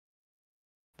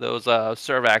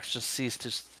Servacs just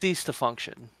cease to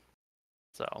function.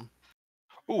 So,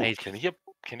 Ooh, can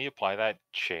he apply that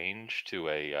change to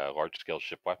a large scale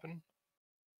ship weapon?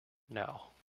 No.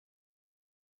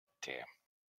 Damn.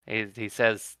 He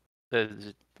says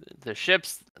the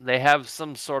ships they have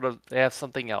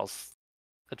something else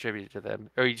attributed to them.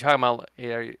 Are you talking about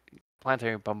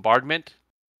planetary bombardment?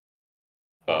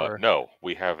 No,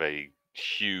 we have a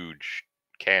huge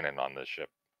cannon on this ship.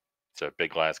 It's a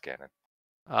big glass cannon.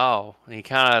 Oh, and he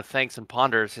kind of thinks and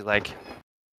ponders. He's like,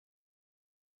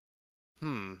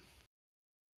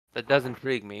 that does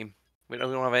intrigue me. We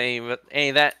don't have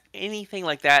anything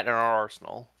like that in our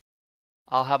arsenal.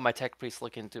 I'll have my tech priest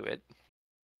look into it.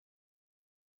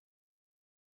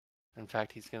 In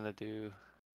fact, he's gonna do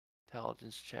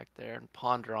intelligence check there and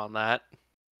ponder on that.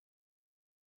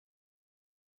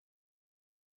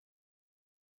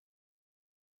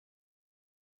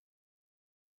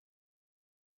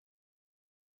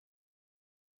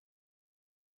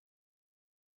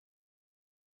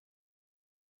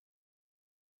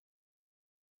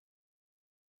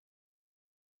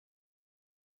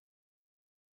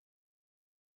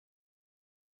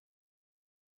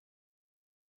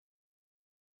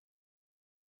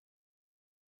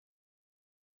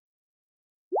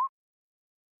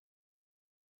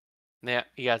 Yeah,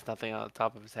 he has nothing on the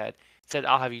top of his head. He said,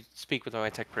 I'll have you speak with my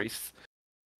tech priest.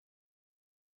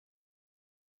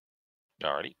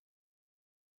 Alrighty.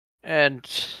 And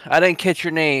I didn't catch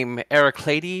your name.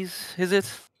 Heraclides, is it?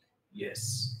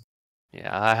 Yes.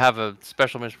 Yeah, I have a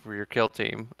special mission for your kill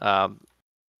team.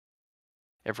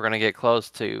 If we're going to get close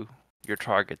to your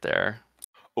target there.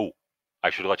 Oh,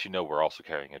 I should let you know we're also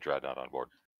carrying a dreadnought on board.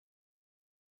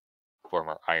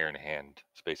 Former Iron Hand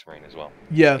Space Marine as well.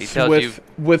 Yes,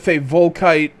 with a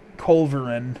Volkite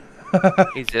Culverin.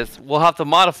 He says, we'll have to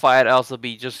modify it, else it'll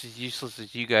be just as useless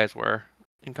as you guys were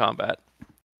in combat.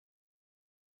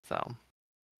 So.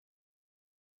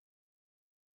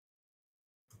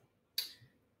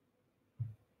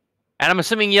 And I'm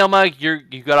assuming, Yelma,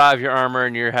 you got out of your armor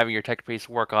and you're having your tech priest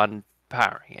work on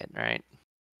powering it, right?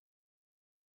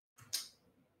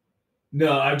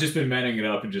 No, I've just been manning it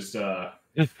up and just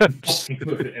walking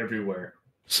with it everywhere.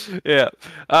 Yeah.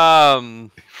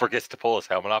 Forgets to pull his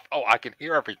helmet off. Oh, I can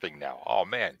hear everything now. Oh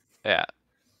man. Yeah.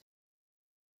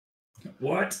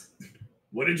 What?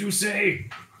 What did you say?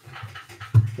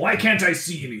 Why can't I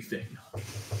see anything?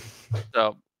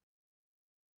 So.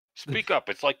 Speak up.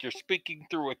 It's like you're speaking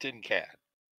through a tin can.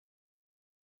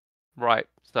 Right.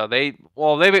 So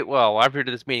after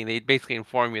this meeting, they basically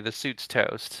inform you the suit's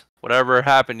toast. Whatever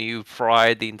happened, you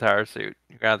fried the entire suit.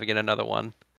 You're gonna have to get another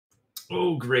one.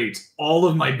 Oh, great! All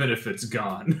of my benefits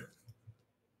gone.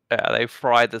 Yeah, they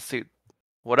fried the suit.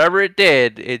 Whatever it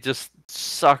did, it just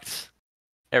sucked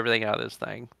everything out of this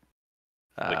thing.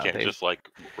 They can't just like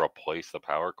replace the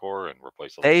power core and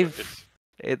replace all the circuits.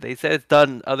 They said it's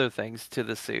done other things to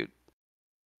the suit.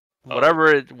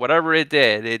 Whatever it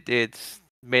did, it's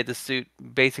made the suit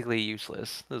basically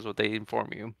useless. This is what they inform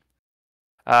you.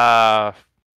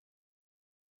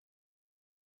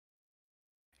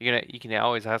 You can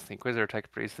always ask the Inquisitor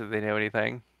tech priest if they know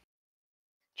anything.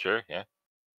 Sure, yeah.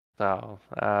 So,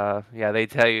 yeah, they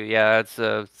tell you, yeah, it's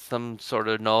some sort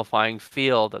of nullifying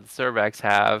field that the Servacs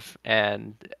have,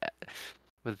 and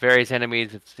with various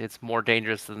enemies, it's more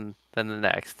dangerous than the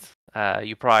next.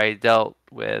 You probably dealt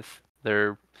with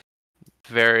their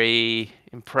very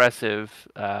impressive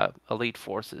elite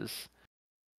forces.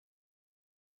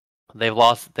 They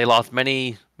lost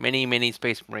many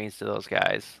Space Marines to those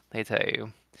guys. They tell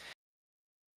you.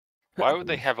 Why would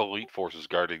they have elite forces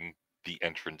guarding the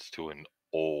entrance to an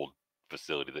old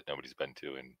facility that nobody's been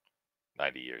to in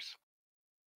 90 years?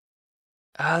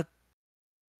 The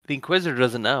Inquisitor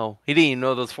doesn't know. He didn't even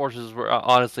know those forces were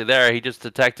honestly there. He just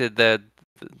detected the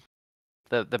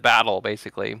battle,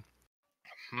 basically.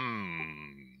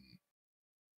 You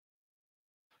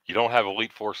don't have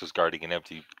elite forces guarding an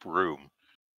empty room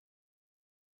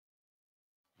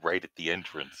right at the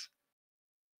entrance.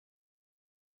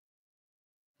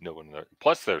 No one there.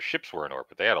 Plus, their ships were in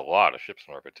orbit. They had a lot of ships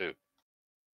in orbit too.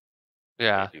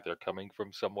 Yeah, maybe they're coming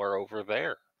from somewhere over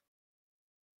there.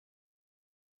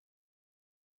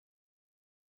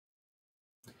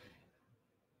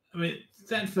 I mean,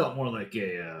 that felt more like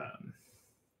a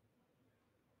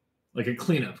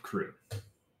cleanup crew.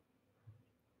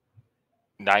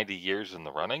 90 years in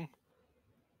the running?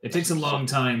 It takes a long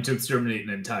time to exterminate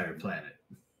an entire planet.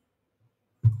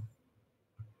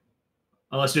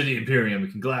 Unless you're the Imperium, we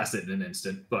can glass it in an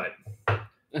instant, but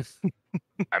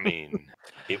I mean,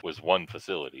 it was one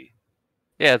facility.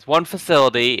 Yeah, it's one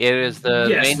facility. It is the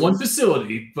yes, main. one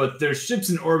facility, but their ships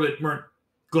in orbit weren't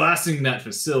glassing that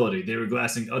facility. They were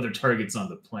glassing other targets on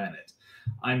the planet.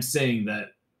 I'm saying that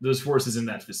those forces in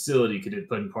that facility could have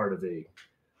been part of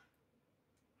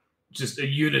just a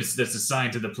unit that's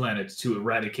assigned to the planet to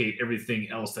eradicate everything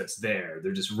else that's there.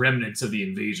 They're just remnants of the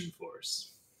invasion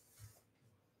force.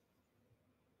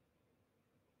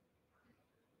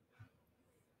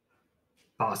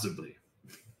 Possibly.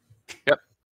 Yep.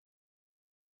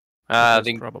 That's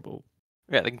The probable.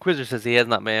 Yeah, the Inquisitor says he has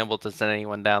not been able to send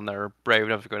anyone down there brave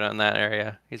enough to go down that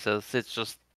area. He says it's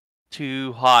just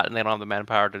too hot and they don't have the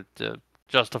manpower to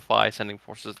justify sending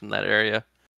forces in that area.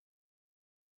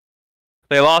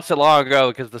 They lost it long ago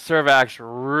because the Servax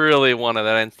really wanted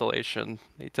that installation.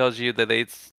 He tells you that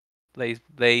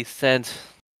they sent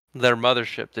their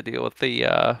mothership to deal with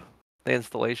the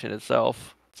installation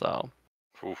itself. So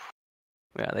Oof.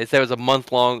 yeah, they said it was a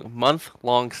month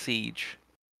long siege.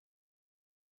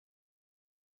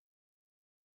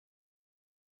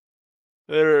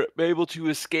 They're able to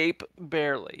escape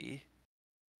barely.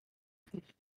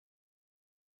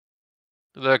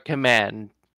 The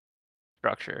command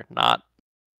structure, not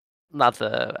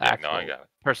the actual I got it.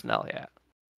 personnel yet.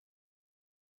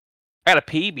 I gotta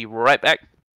pee, be right back.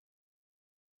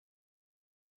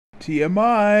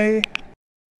 TMI.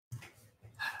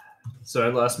 So I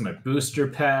lost my booster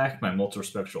pack, my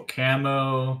multispectral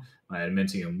camo, my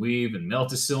adamantium weave and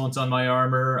meltasealant on my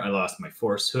armor. I lost my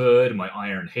force hood, my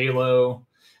iron halo,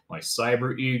 my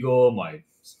cyber eagle, my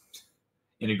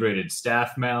integrated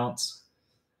staff mount.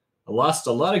 I lost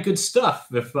a lot of good stuff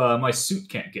if my suit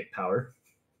can't get power.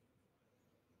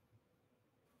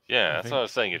 Yeah, that's what I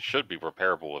was saying. It should be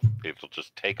repairable if it'll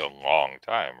just take a long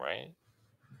time, right?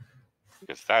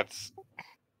 Because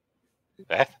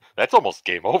that's almost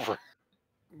game over.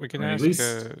 We can I mean, at ask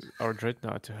least- our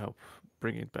Dreadnought to help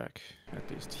bring it back. At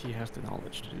least he has the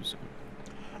knowledge to do so.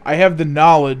 I have the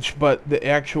knowledge, but the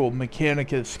actual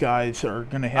Mechanicus guys are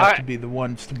going to have to be the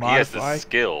ones to He has modify. the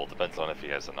skill. Depends on if he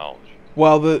has the knowledge.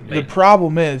 Well, the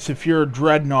problem is, if you're a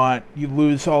Dreadnought, you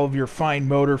lose all of your fine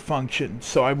motor functions,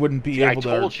 so I wouldn't be able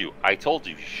to... I told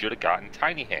you should have gotten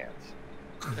tiny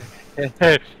hands.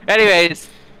 Anyways,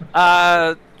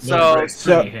 No breaks,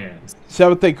 so- tiny hands. Is that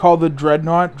what they call the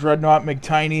Dreadnought? Dreadnought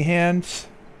McTiny Hands?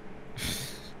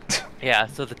 yeah.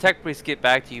 So the tech priest get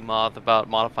back to you, Moth, about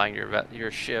modifying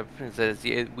your ship. It says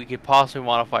we could possibly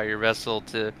modify your vessel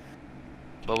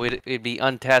but it'd be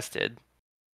untested.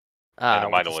 And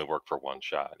it might only work for one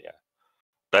shot. Yeah,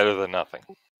 better than nothing.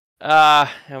 Yeah.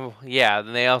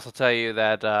 Then they also tell you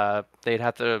that they'd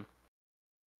have to.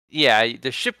 Yeah,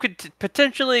 the ship could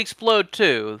potentially explode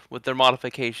too with their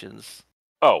modifications.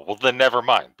 Oh well, then never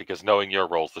mind. Because knowing your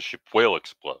roles, the ship will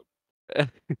explode.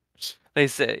 They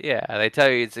say, yeah, they tell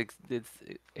you it's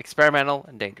experimental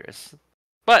and dangerous.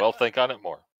 But Well, think on it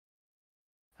more.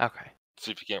 okay,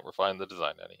 See if you can't refine the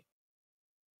design any.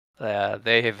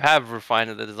 they have refined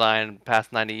the design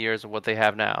past 90 years of what they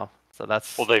have now. So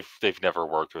that's Well, they've never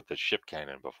worked with the ship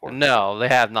cannon before. no, they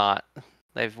have not.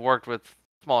 They've worked with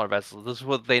smaller vessels. This is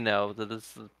what they know. That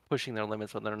this is pushing their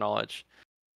limits with their knowledge.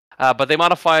 But they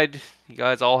modified. You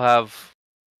guys all have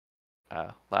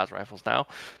las rifles now.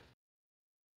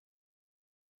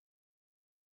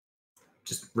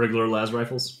 Just regular las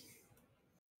rifles.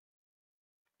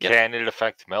 Yep. Can it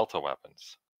affect melta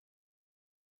weapons?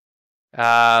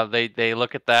 They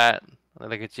look at that. They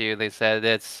look at you. They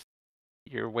said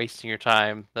you're wasting your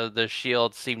time. The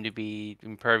shields seem to be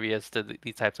impervious to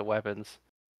these types of weapons.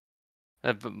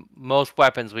 Most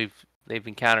weapons they've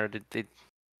encountered,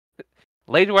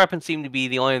 laser weapons seem to be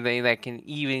the only thing that can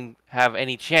even have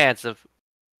any chance of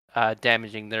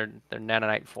damaging their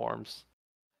nanite forms.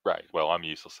 Right. Well, I'm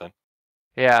useless then.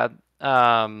 Yeah.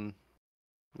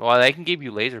 Well, they can give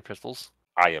you laser pistols.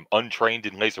 I am untrained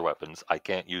in laser weapons. I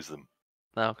can't use them.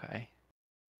 Okay.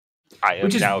 I am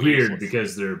Which is now weird useless.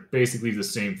 because they're basically the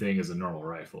same thing as a normal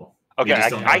rifle. Okay, just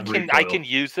don't I have can recoil.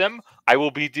 use them. I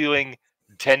will be doing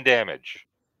 10 damage.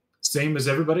 Same as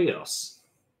everybody else.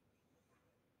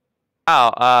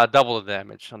 Oh, double the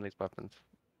damage on these weapons.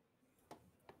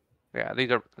 Yeah,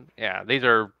 these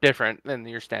are different than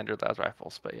your standard las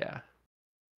rifles, but yeah.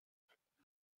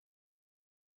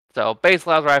 So base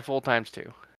las rifle times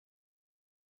 2.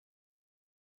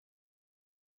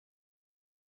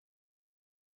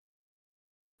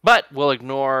 But we'll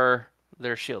ignore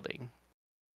their shielding.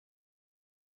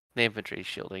 The infantry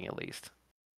shielding, at least.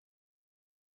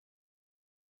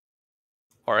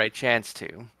 Or a chance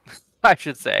to, I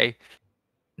should say.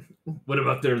 What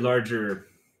about their larger,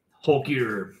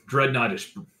 hulkier,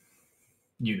 dreadnoughtish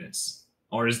units?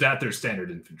 Or is that their standard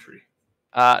infantry?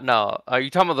 No. Are you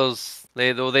talking about those?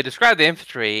 They describe the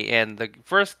infantry, and the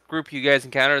first group you guys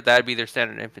encountered, that'd be their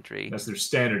standard infantry. That's their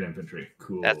standard infantry.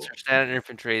 Cool. That's their standard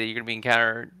infantry. You're gonna be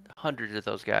encountering hundreds of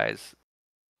those guys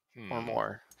or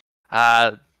more.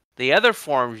 The other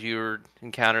forms you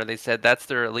encounter, they said that's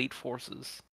their elite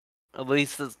forces. At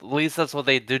least that's what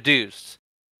they deduced.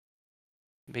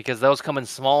 Because those come in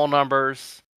small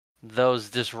numbers. Those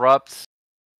disrupt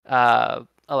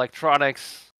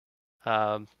electronics.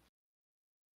 And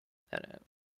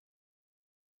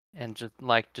just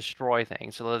like destroy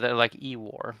things. So they're like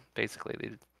E-War,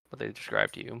 basically, what they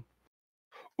described to you.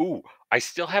 Ooh, I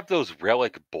still have those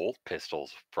relic bolt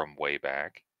pistols from way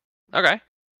back. Okay.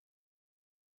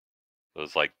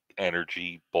 Those like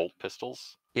energy bolt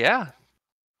pistols. Yeah.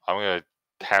 I'm gonna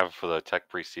have for the tech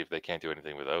priest see if they can't do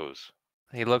anything with those.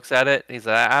 He looks at it. He's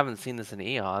like, I haven't seen this in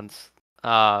eons.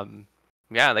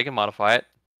 Yeah, they can modify it.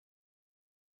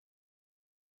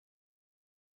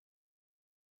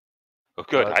 Oh,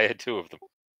 good. I had 2 of them.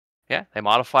 Yeah, they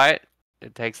modify it.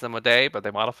 It takes them a day, but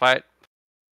they modify it.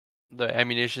 The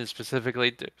ammunition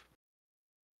specifically to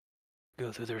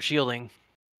go through their shielding.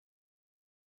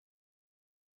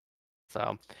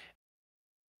 So,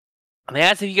 and they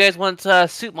asked if you guys want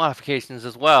suit modifications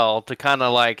as well to kind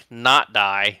of like not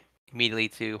die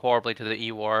immediately horribly to the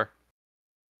E-War.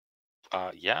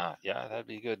 Yeah, that'd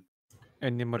be good.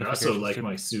 Any I also modifications like to-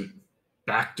 my suit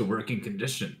back to working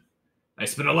condition. I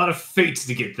spent a lot of fate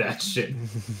to get that shit.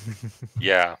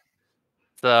 Yeah.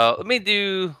 So let me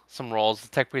do some rolls. The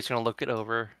tech priest's gonna look it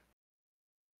over.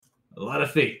 A lot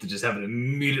of fate to just have it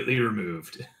immediately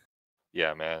removed.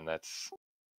 Yeah, man, that's...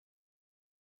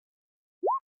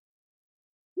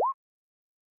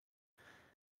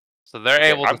 So they're Okay,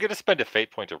 able I'm to. gonna spend a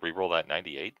fate point to reroll that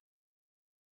 98.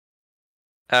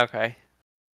 Okay.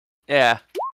 Yeah.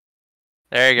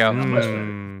 There you go. much better.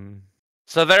 Mm.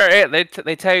 So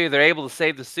they tell you they're able to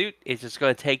save the suit. It's just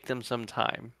going to take them some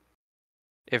time.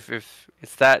 If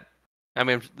it's that, I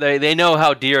mean, they know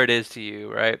how dear it is to you,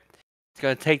 right? It's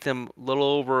going to take them a little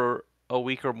over a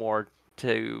week or more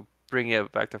to bring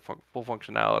it back to full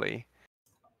functionality.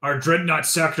 Our dreadnought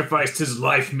sacrificed his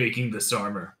life making this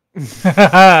armor.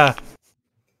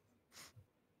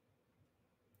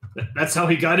 That's how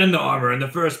he got into armor in the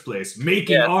first place,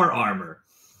 making our armor.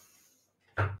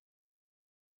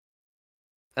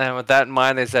 And with that in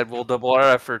mind, they said we'll double our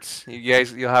efforts.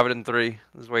 You'll have it in 3.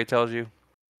 This is what he tells you.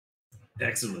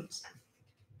 Excellent.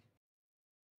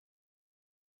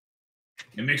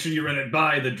 And make sure you run it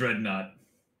by the dreadnought.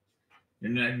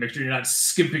 Make sure you're not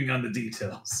skimping on the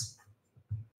details.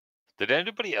 Did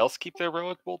anybody else keep their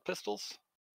relic bolt pistols?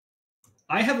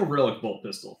 I have a relic bolt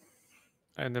pistol.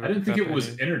 I I never didn't think picked it up was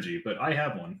any. energy, but I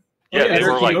have one. Yeah, they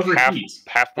were like overheat.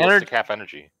 half ballistic, half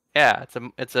energy. Yeah,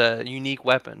 it's a unique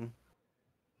weapon.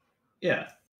 Yeah.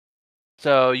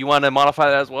 So you want to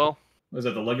modify that as well? Was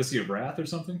that the Legacy of Wrath or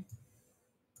something?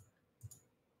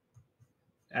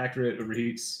 Accurate,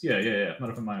 overheats. Yeah.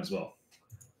 Modify mine as well.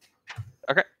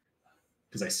 Okay.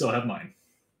 Because I still have mine.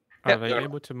 Are Yep. they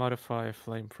able to modify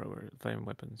flame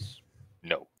weapons?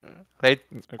 No. They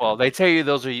Okay. well, they tell you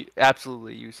those are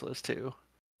absolutely useless too.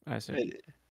 I see.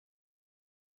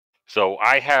 So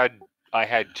I had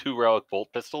 2 relic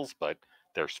bolt pistols, but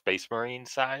they're Space Marine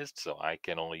sized, so I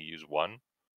can only use one.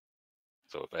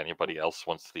 So if anybody else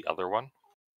wants the other one,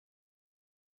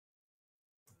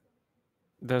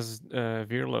 Does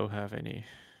Virlo have any?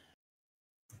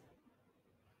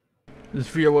 Does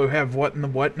Virlo have what in the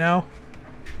what now?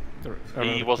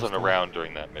 he wasn't around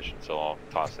during that mission, so I'll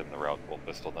toss him the relic bolt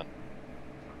pistol then.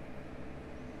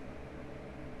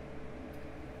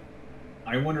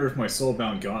 I wonder if my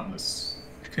Soulbound Gauntlets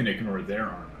can ignore their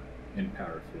armor in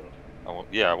Power Field.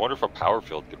 I wonder if a power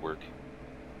field could work.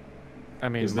 I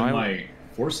mean, Because then my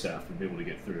Force Staff would be able to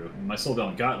get through. And my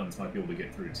Soulbound Gauntlets might be able to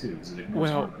get through too, because it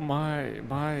ignores well, armor.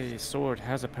 my sword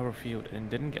has a power field and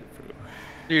didn't get through.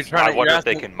 You're I trying wonder to. if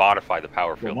they can modify the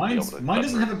power field. Well, to be able to mine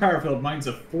doesn't cover have it. a Power Field. Mine's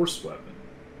a Force weapon.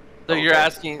 So you're Okay.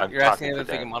 asking. I'm You're asking talking if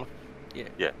for they can Dan. modify. Yeah.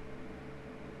 Yeah.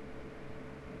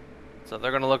 So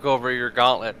they're gonna look over your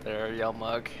gauntlet there, Yell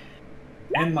Mug,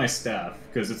 And my staff,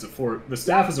 because it's the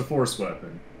staff is a Force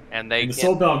weapon. and they And the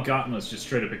can. Soulbound Gauntlets just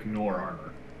straight up ignore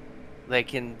armor. They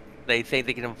can. They think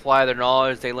they can apply their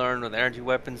knowledge they learned with energy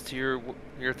weapons to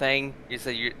your thing. You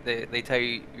say they tell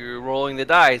you you're rolling the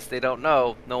dice. They don't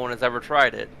know. No one has ever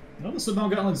tried it. No, the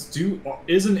Soulbound Gauntlets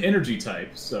is an energy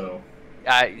type, so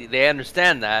They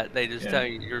understand that. They just Yeah. tell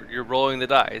you you're rolling the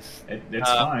dice. it's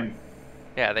fine.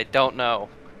 Yeah, they don't know.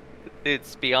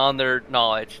 It's beyond their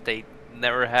knowledge. They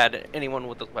never had anyone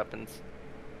with those weapons.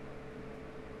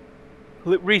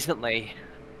 Recently.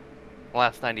 the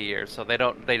last 90 years, so they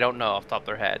don't know off the top of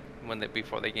their head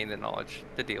before they gain the knowledge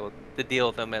to deal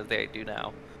with them as they do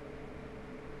now.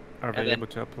 Are they able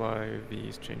to apply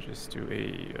these changes to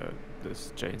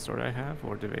this chainsword I have,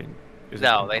 or do they?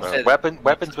 No, they said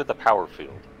weapons with a power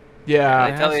field.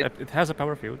 Yeah. It has a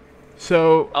power field.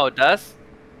 So. Oh, it does?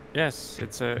 Yes,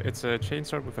 it's a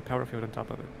chainsword with a power field on top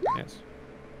of it. Yes.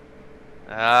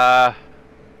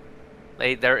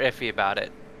 They're iffy about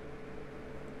it.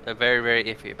 They're very, very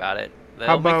iffy about it.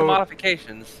 How They'll make the about-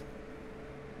 modifications.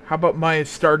 How about my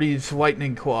Astartes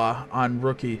Lightning Claw on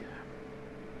Rookie?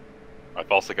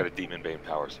 I've also got a Demon Bane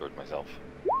power sword myself.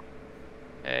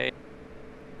 Okay.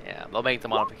 Yeah, they'll make the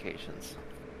modifications.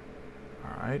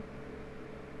 All right.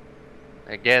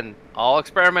 Again, all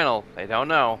experimental. They don't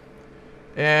know.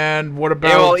 And what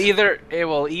about? It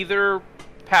will either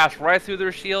pass right through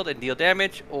their shield and deal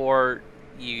damage, or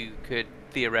you could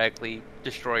theoretically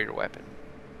destroy your weapon.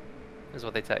 Is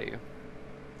what they tell you.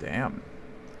 Damn.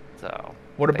 So.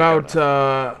 What about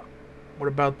the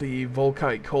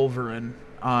Volkite Culverin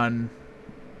on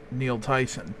Neil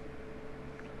Tyson?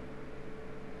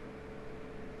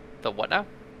 The what now?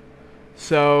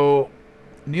 So,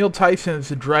 Neil Tyson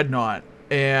is a dreadnought,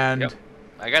 and Yep,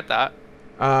 I got that.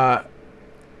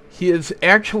 he is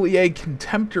actually a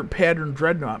Contemptor pattern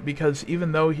dreadnought, because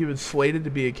even though he was slated to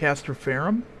be a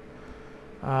Castraferum,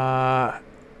 there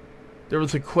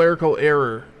was a clerical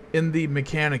error in the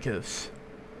Mechanicus,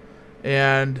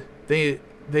 and they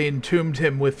entombed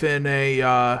him within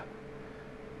a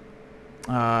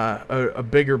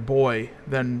bigger boy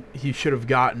than he should have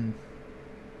gotten.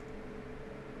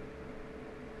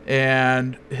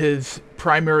 And his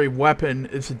primary weapon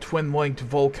is a twin-linked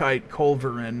Volkite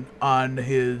Culverin on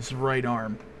his right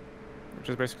arm. Which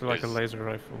is basically like a laser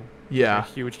rifle. Yeah. A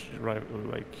huge rifle,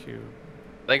 like you.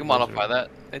 They can modify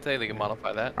that. They tell you they can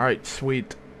modify that. All right,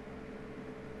 sweet.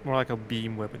 More like a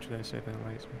beam weapon, should I say, than a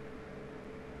laser.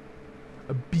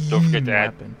 A beam Don't forget to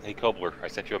weapon. Hey, Kobler, I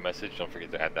sent you a message. Don't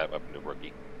forget to add that weapon to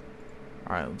Rookie.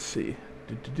 All right, let's see.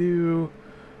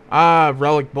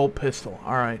 Relic bolt pistol.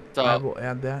 All right, So- I will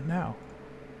add that now.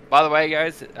 By the way,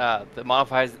 guys, the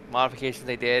modifications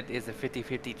they did is a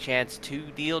 50-50 chance to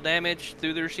deal damage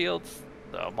through their shields.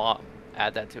 So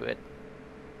add that to it.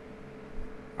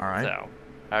 All right. So,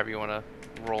 however you want to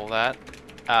roll that.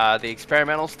 The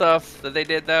experimental stuff that they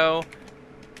did, though,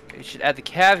 you should add the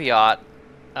caveat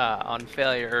on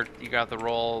failure. You're gonna have to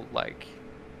roll like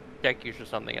check use or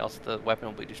something else. The weapon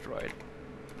will be destroyed.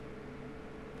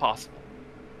 Possible.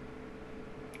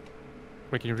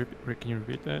 Wait, can you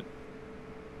repeat that?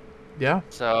 Yeah.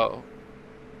 So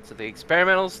the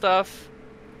experimental stuff.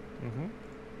 Mm-hmm.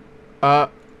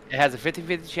 It has a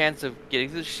 50-50 chance of getting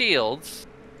to the shields,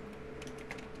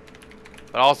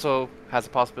 but also has a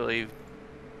possibility of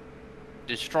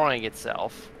destroying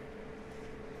itself.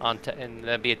 And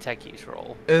that'd be a tech use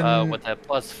roll with a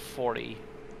plus 40.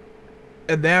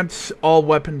 And that's all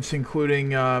weapons, including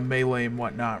melee and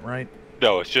whatnot, right?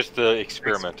 No, it's just the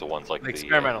experimental ones, like the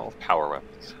experimental power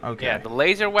weapons. Okay. Yeah, the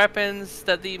laser weapons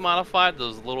that they modified,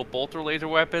 those little bolter laser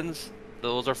weapons,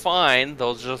 those are fine.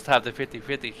 Those just have the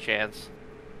 50-50 chance.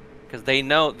 Because they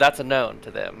know that's a known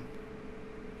to them.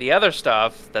 The other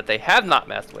stuff that they have not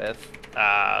messed with,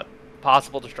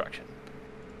 possible destruction.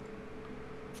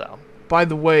 So. By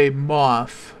the way,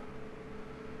 Moth,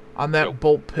 on that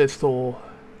bolt pistol,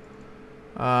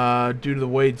 due to the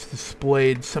way it's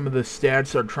displayed, some of the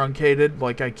stats are truncated.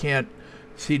 Like, I can't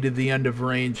see to the end of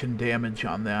range and damage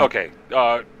on that. Okay,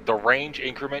 the range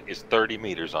increment is 30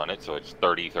 meters on it, so it's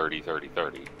 30, 30, 30,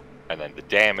 30. And then the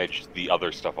damage, the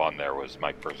other stuff on there was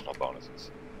my personal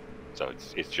bonuses. So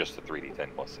it's just the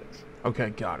 3d10 plus 6. Okay,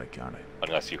 got it.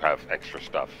 Unless you have extra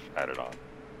stuff added on.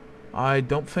 I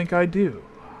don't think I do.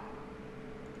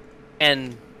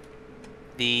 And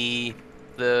the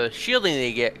shielding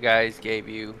they guys gave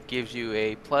you gives you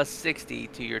a plus 60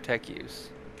 to your tech use.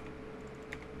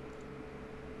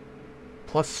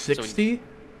 Plus 60?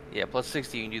 Yeah, plus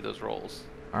 60 you can do those rolls.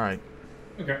 Alright.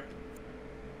 Okay.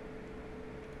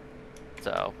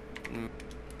 So,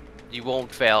 you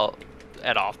won't fail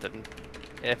at often,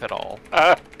 if at all.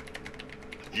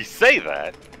 You say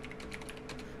that?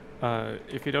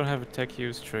 If you don't have a tech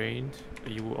use trained,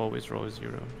 you will always roll a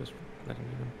 0. Just letting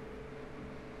you know.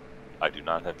 I do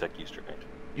not have tech use trained.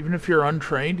 Even if you're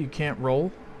untrained, you can't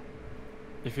roll?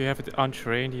 If you have it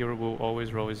untrained, you will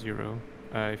always roll a 0.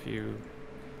 If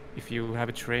you have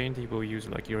it trained, you will use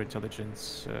like your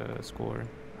intelligence score.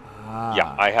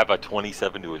 Yeah, I have a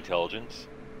 27 to intelligence.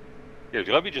 Here,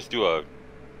 let me just do a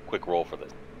quick roll for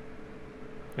this.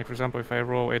 Like for example, if I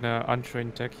roll in an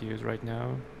untrained tech use right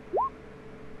now,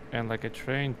 and like a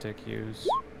trained tech use,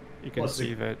 you can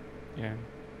see that Yeah.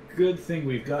 Good thing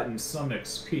we've gotten some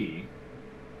XP.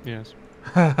 Yes.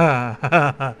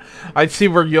 I see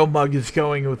where Yomug is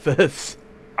going with this.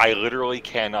 I literally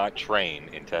cannot train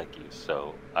in tech use,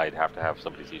 so I'd have to have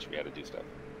somebody teach me how to do stuff.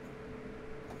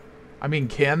 I mean,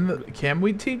 can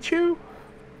we teach you?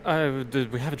 We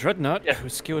have a Dreadnought Yeah.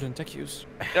 who's skilled in tech use.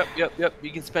 Yep.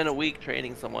 You can spend a week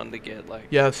training someone to get like.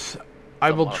 Yes, I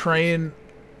some will levels. train.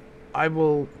 I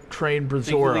will train So you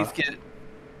can at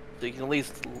Brazora.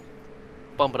 least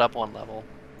bump it up one level.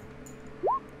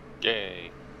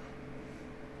 Yay.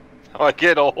 I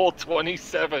get a whole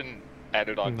 27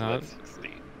 added on to Not- that 60.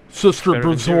 Sister Better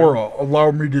than Brazora,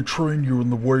 allow me to train you in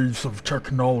the ways of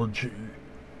technology.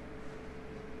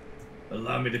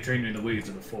 Allow me to train you in the ways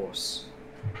of the Force.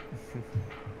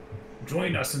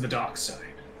 Join us in the dark side.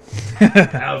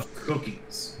 Have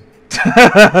cookies.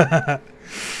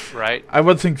 Right. I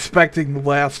wasn't expecting the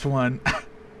last one.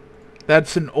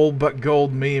 That's an old but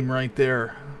gold meme right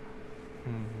there.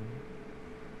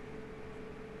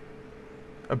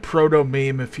 A proto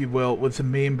meme, if you will. It was a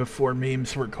meme before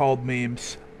memes were called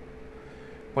memes.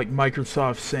 Like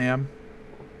Microsoft Sam.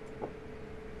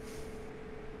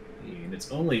 And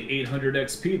it's only 800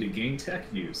 XP to gain tech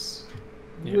use.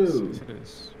 Yes, Woo. yes, it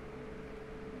is.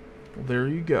 Well, there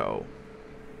you go.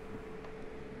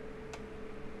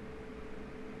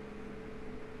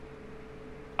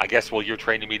 I guess while you're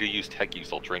training me to use tech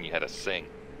use, I'll train you how to sing.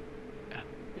 Yeah,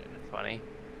 that's funny.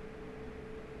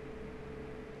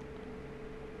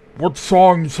 What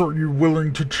songs are you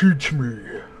willing to teach me?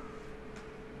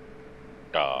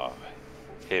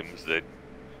 Hymns that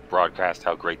broadcast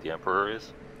how great the Emperor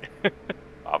is.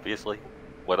 Obviously.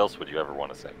 What else would you ever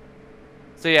want to say?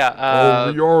 So yeah,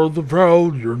 Oh, we are the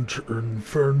valiant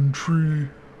infantry.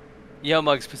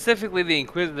 Yomug, specifically the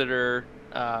Inquisitor,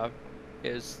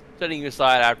 is setting you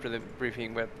aside after the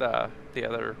briefing with the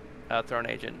other Throne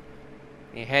agent.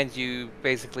 He hands you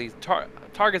basically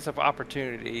targets of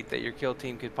opportunity that your kill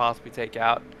team could possibly take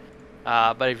out.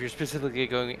 But if you're specifically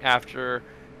going after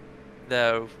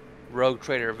the rogue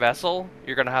trader vessel,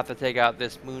 you're going to have to take out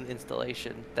this moon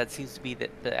installation. That seems to be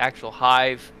the actual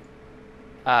hive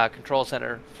control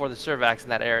center for the Servax in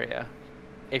that area,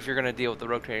 if you're going to deal with the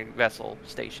rogue trading vessel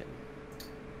station.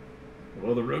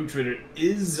 Well, the rogue trader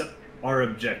is our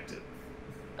objective.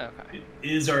 Okay. It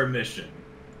is our mission.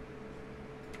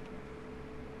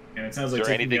 And it sounds Is like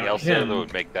there taking anything out else there him. that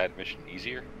would make that mission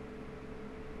easier?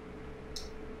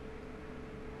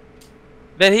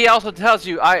 Then he also tells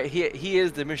you he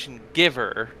is the mission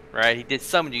giver, right? He did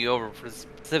summon you over for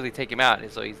specifically take him out,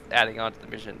 and so he's adding on to the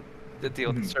mission to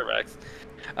deal with the Servax.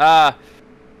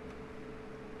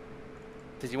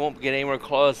 Because you won't get anywhere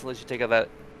close unless you take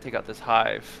out this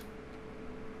hive.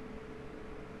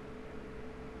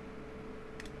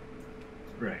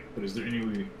 Right, but is there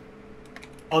any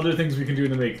other things we can do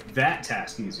to make that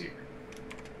task easier?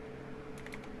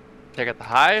 Take out the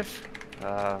hive.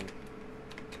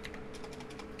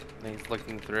 He's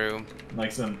looking through.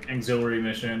 Like some auxiliary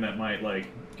mission that might like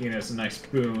gain us a nice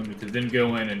boon to then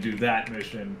go in and do that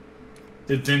mission,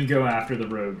 to then go after the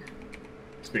rogue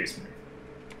space marine.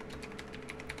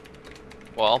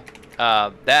 Well,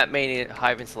 that main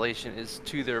hive installation is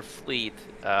to their fleet.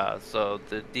 So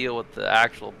to deal with the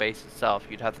actual base itself,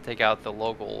 you'd have to take out the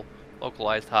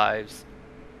localized hives,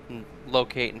 and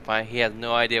locate and find. He has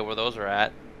no idea where those are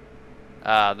at.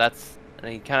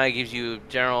 And he kind of gives you a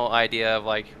general idea of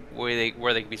like where they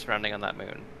could be surrounding on that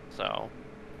moon. So,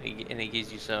 he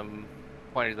gives you some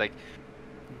pointers like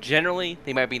generally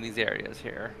they might be in these areas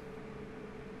here,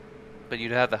 but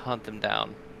you'd have to hunt them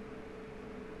down.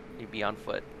 You'd be on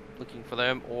foot looking for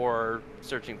them or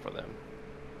searching for them.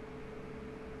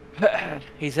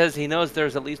 He says he knows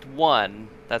there's at least one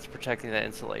that's protecting that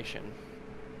installation.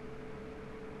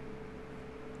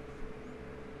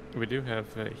 We do have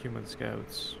human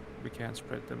scouts. We can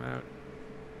spread them out.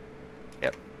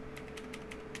 Yep.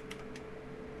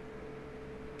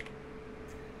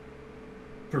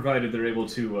 Provided they're able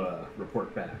to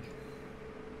report back.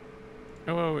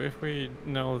 Oh, well, if we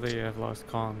know they have lost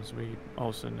comms, we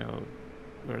also know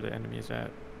where the enemy is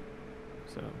at.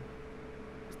 So,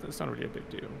 it's not really a big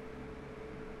deal.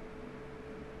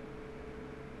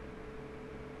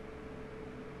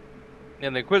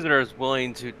 And the Inquisitor is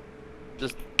willing to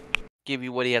just give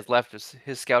you what he has left of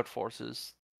his scout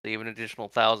forces. They have an additional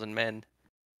 1,000 men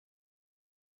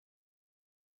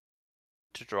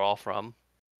to draw from.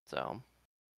 So,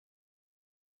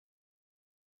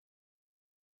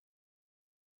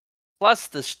 plus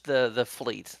the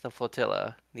fleet, the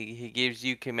flotilla. He gives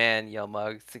you command,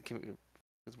 Yelmug,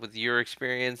 with your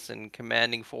experience in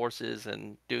commanding forces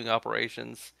and doing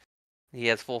operations. He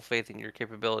has full faith in your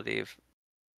capability of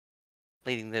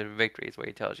leading the victory is what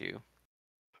he tells you.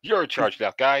 You're in charge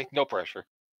now, guy. No pressure.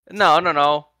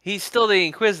 No. He's still the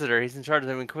Inquisitor. He's in charge of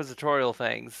the inquisitorial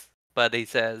things. But he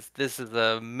says this is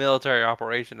a military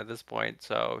operation at this point,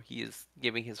 so he is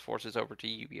giving his forces over to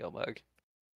you, Beelbug.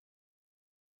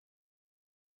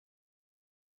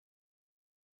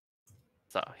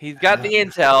 So he's got the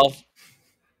intel.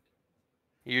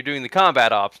 You're doing the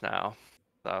combat ops now.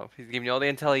 So he's giving you all the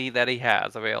intel that he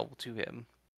has available to him.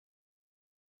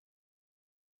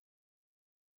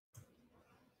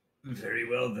 Very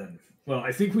well then. Well,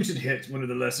 I think we should hit one of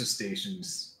the lesser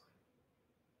stations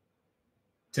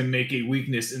to make a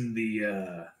weakness in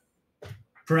the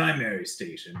primary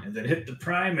station, and then hit the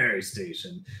primary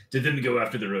station to then go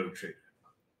after the rogue trader.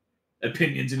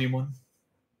 Opinions, anyone?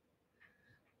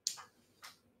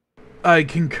 I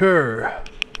concur.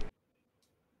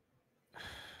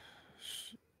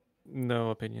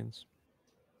 No opinions.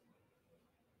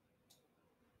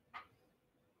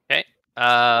 Okay.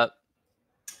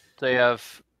 So you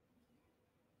have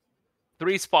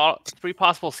three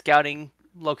possible scouting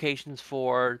locations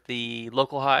for the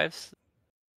local hives,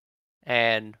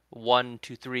 and 1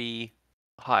 to 3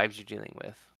 hives you're dealing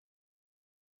with.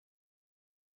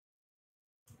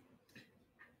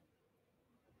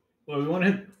 Well, we want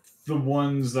to hit the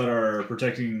ones that are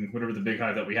protecting whatever the big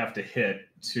hive that we have to hit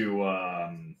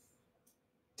to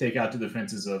take out the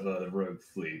defenses of the rogue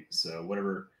fleet. So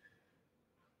whatever.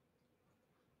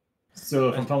 So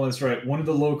if I'm following this right, one of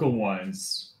the local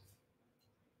ones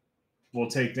will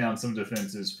take down some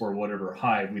defenses for whatever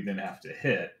hive we then have to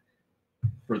hit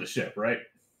for the ship, right?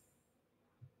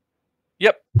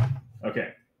 Yep.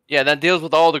 Okay. Yeah, that deals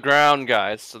with all the ground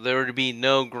guys. So there would be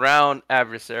no ground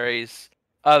adversaries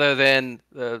other than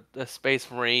the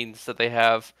Space Marines that they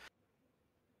have.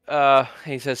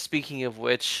 He says, speaking of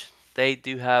which, they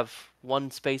do have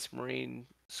one Space Marine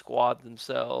squad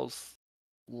themselves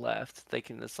left they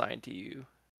can assign to you.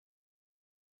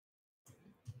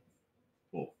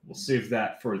 We'll save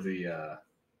that for the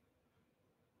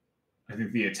I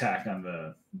think the attack on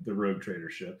the rogue trader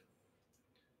ship,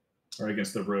 or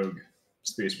against the rogue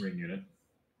Space Marine unit.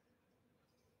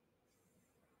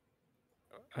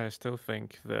 I still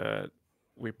think that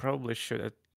we probably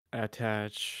should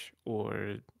attach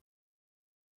or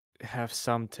have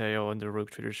some tail on the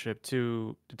rogue trader ship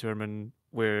to determine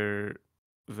where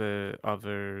the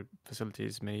other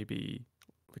facilities may be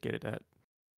located at,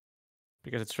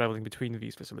 because it's traveling between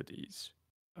these facilities.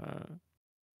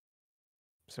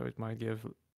 So it might give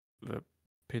the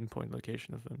pinpoint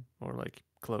location of them, or like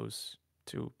close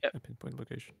to a pinpoint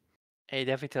location. He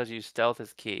definitely tells you stealth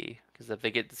is key, because if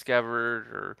they get discovered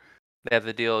or they have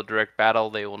to deal with direct battle,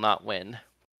 they will not win.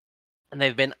 And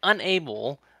they've been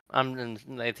unable,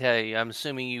 they tell you, I'm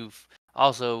assuming you've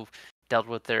also dealt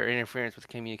with their interference with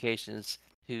communications,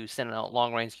 to send out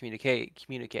long-range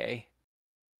communique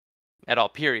at all,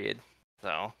 period.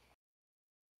 So,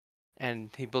 and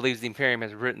he believes the Imperium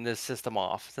has written this system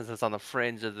off, since it's on the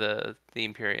fringe of the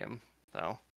Imperium.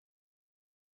 So.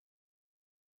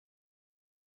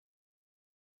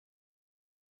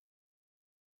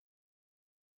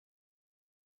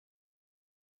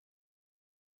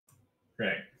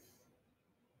 Right.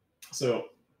 So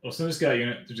we'll send this guy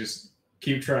unit to just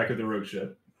keep track of the rogue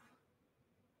ship.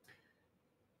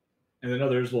 And then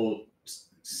others will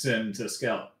send to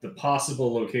scout the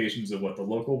possible locations of what, the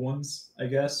local ones, I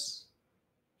guess?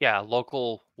 Yeah,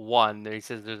 local one. He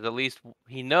says there's at least,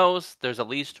 he knows there's at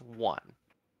least one.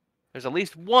 There's at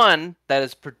least one that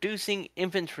is producing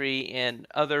infantry and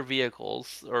other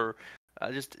vehicles, or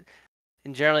just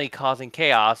in generally causing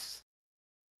chaos,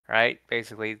 right?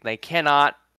 Basically, they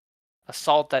cannot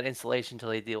assault that installation until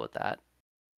they deal with that.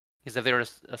 Because if they were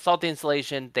to assault the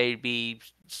installation, they'd be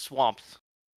swamped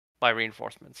by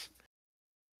reinforcements.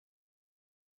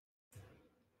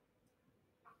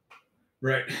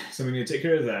 Right. So we need to take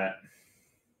care of that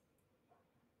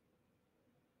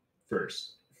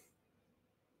first.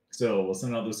 So we'll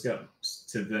send out those scouts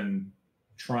to then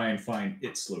try and find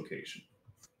its location.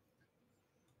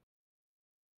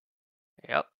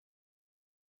 Yep.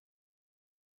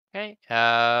 Okay.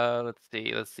 Let's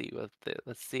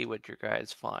see what your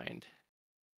guys find.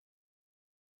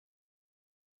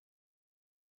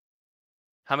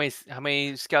 How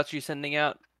many scouts are you sending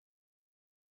out?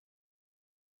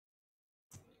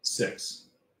 6.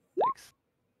 6.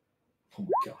 Oh my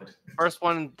god. First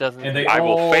one doesn't. And they I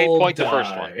will all fate point the die, first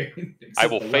one. I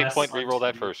will except the fate last point one. reroll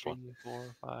that first one. 3,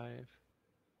 4, 5.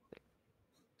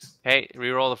 Okay,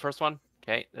 reroll the first one.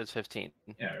 Okay, that's 15.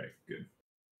 Yeah, right. Good.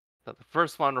 So the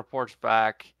first one reports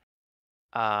back,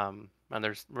 and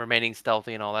there's remaining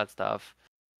stealthy and all that stuff.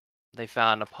 they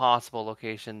found a possible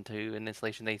location to an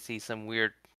installation. They see some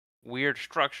weird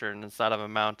structure inside of a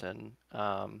mountain.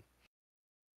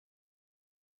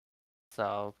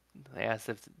 So they asked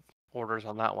if orders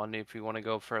on that one if you want to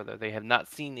go further. They have not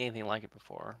seen anything like it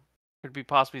before. Could be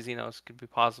possibly Xenos, could be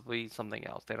possibly something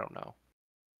else. They don't know.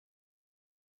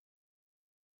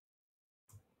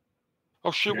 Oh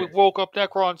shit, we Okay. woke up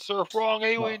Necron, sir. Wrong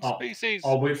alien species.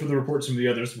 I'll wait for the reports from the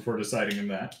others before deciding on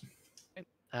that.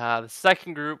 The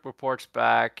second group reports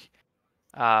back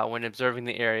when observing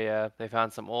the area, they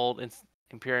found some old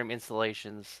Imperium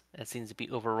installations that seems to be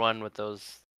overrun with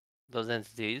those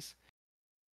entities.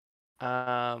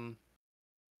 They're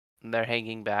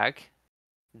hanging back.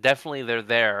 Definitely they're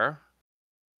there.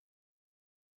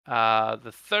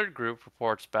 The third group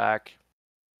reports back.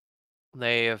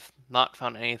 They have not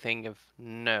found anything of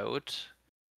note.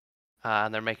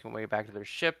 And they're making their way back to their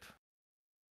ship.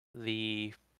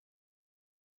 The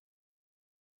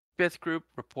fifth group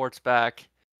reports back.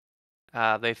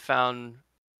 They found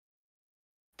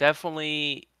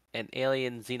definitely an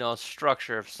alien Xenos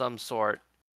structure of some sort,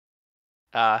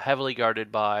 heavily guarded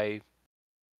by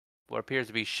what appears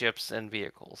to be ships and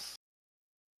vehicles.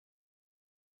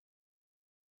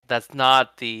 That's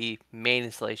not the main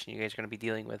installation you guys are going to be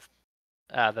dealing with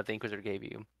that the Inquisitor gave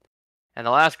you. And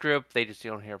the last group, they just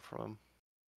don't hear from them.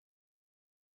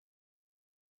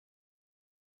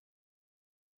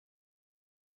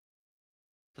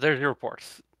 So there's your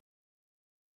reports.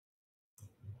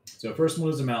 So first one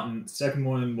was a mountain. Second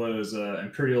one was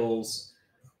Imperial's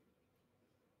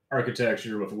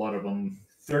architecture with a lot of them.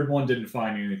 Third one didn't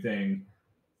find anything.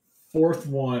 Fourth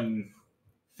one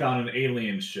found an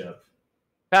alien ship.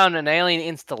 Found an alien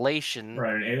installation.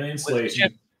 Right, an alien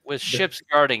installation. With ships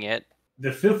guarding it.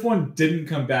 The fifth one didn't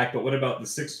come back, but what about the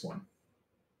sixth one?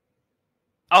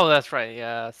 Oh, that's right,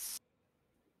 yes.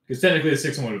 Because technically the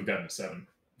sixth one would have gotten a 7.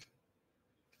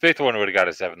 Fifth one would have got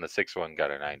a 7. The sixth one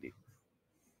got a 90.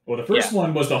 Well, the first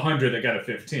one was the 100 that got a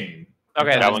 15.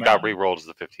 Okay, that one got re-rolled as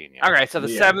the 15. Yeah. Okay, so the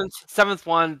seventh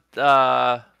one,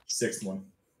 sixth one,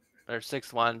 or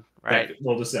sixth one, right?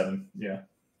 Well, the 7, yeah.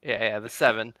 Yeah, the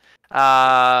 7.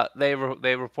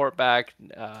 They report back.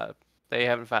 They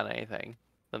haven't found anything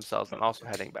themselves, and also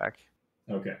heading back.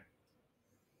 Okay.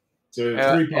 So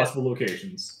 3 possible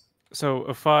locations. So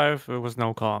a 5 was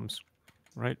no comms,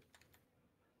 right?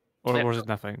 Or was it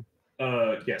nothing?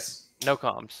 Yes. No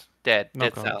comms. Dead. No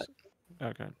Dead comms. silent.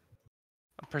 Okay.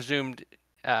 Presumed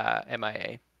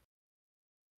MIA.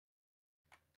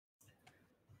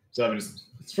 So I mean,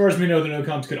 as far as we know, the no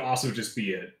comms could also just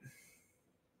be it.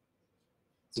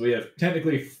 So we have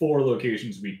technically 4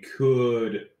 locations we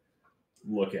could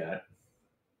look at.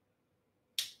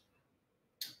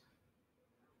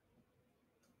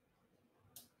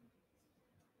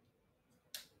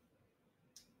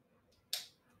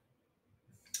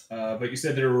 But you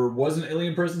said there was an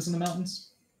alien presence in the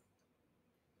mountains?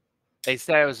 They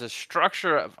said it was a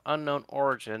structure of unknown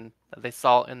origin that they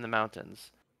saw in the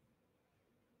mountains.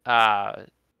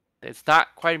 It's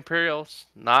not quite Imperials,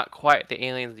 not quite the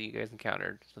aliens that you guys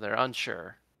encountered, so they're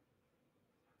unsure.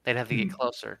 They'd have to get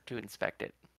closer to inspect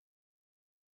it.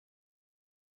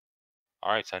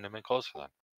 All right, send them in closer then.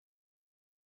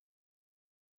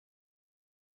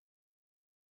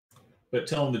 But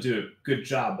tell them to do a good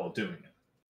job while doing it.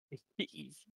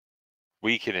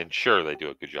 We can ensure they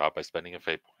do a good job by spending a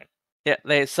fate point. Yeah,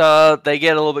 they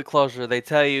get a little bit closer. They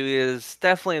tell you is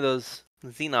definitely those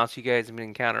Xenos you guys have been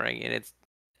encountering, and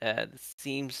it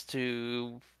seems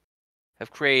to have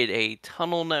created a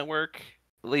tunnel network,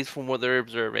 at least from what they're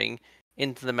observing,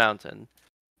 into the mountain.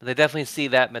 They definitely see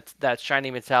that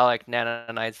shiny metallic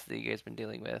nanonites that you guys have been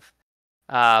dealing with.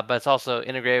 But it's also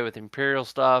integrated with Imperial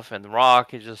stuff, and the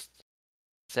rock is just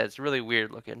said it's really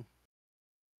weird looking.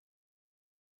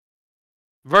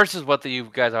 Versus what you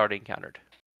guys already encountered.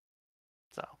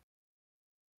 So.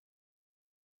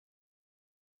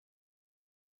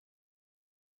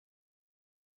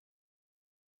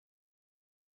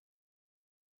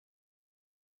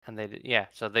 And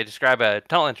so they describe a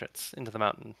tunnel entrance into the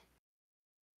mountain.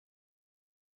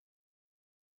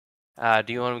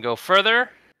 Do you want to go further?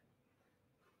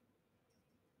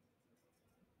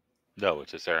 No,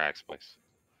 it's a Sarax place.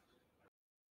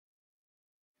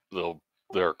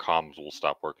 Their comms will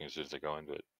stop working as soon as they go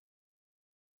into it.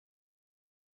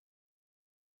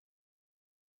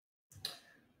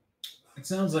 It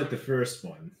sounds like the first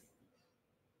one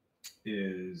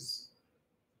is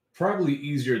probably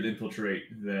easier to infiltrate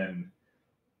than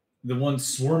the one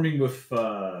swarming with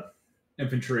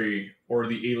infantry or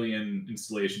the alien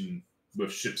installation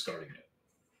with ships guarding it.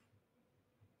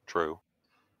 True.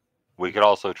 We could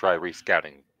also try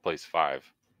rescouting place 5.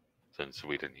 since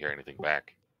we didn't hear anything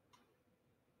back.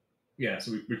 Yeah,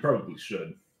 so we probably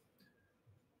should.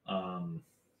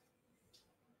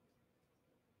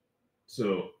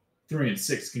 So 3 and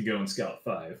 6 can go in Scout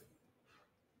 5.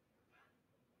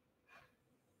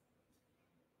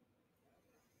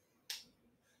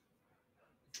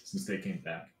 Since they came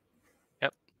back.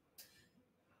 Yep.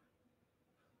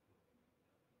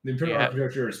 The Imperial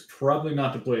Architecture is probably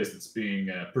not the place that's being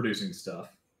producing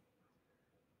stuff.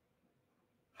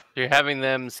 You're having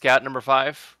them scout number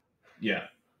 5? Yeah.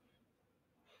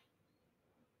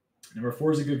 Number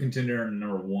 4 is a good contender, and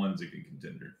number 1 is a good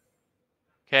contender.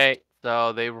 Okay,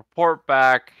 so they report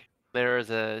back there is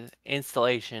a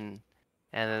installation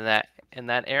and in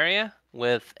that area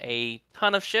with a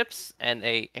ton of ships and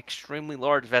a extremely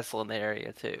large vessel in the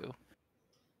area too.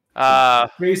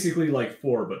 Basically like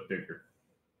 4 but bigger.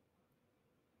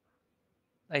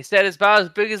 They said it's about as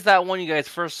big as that one you guys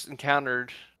first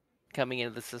encountered coming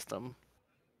into the system.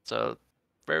 So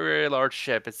very, very large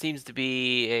ship. It seems to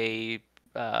be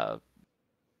a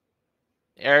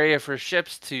area for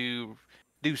ships to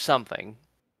do something.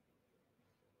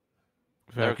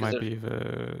 That might be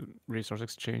the resource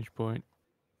exchange point.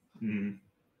 Mm.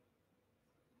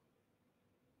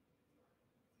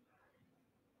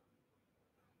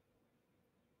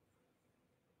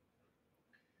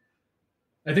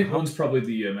 I think one's probably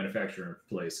the manufacturer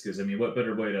place, because, I mean, what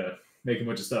better way to make a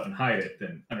bunch of stuff and hide it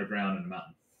than underground in a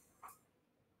mountain?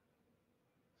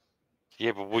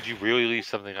 Yeah, but would you really leave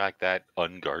something like that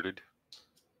unguarded?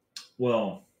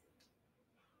 Well,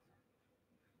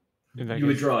 you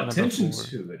would draw attention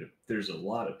to it if there's a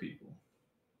lot of people.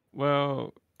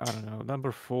 Well, I don't know.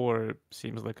 Number 4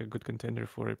 seems like a good contender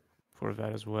for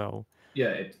that as well. Yeah,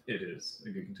 it is a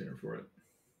good contender for it.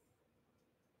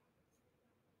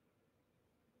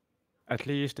 At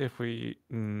least if we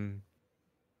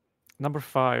number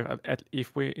 5,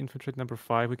 if we infiltrate number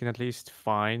 5, we can at least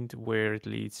find where it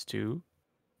leads to,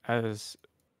 as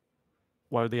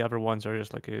while the other ones are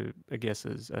just like a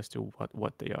guesses as to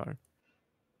what they are.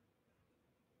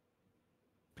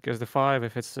 Because the 5,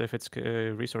 if it's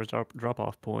a resource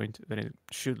drop-off point, then it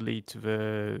should lead to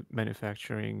the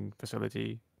manufacturing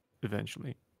facility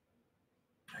eventually.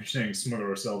 Are you saying smuggle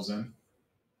ourselves in?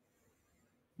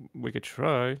 We could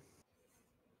try.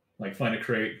 Like find a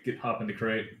crate, hop in the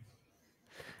crate.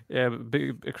 Yeah,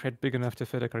 a crate big enough to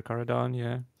fit a Carcharodon,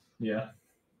 yeah. Yeah.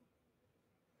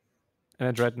 And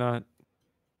a Dreadnought.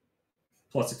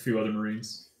 Plus a few other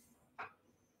Marines.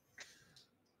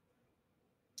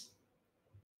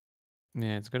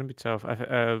 Yeah, it's gonna be tough.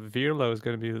 Virlo is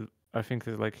gonna be. I think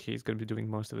that like he's gonna be doing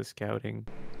most of the scouting.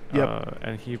 Yep.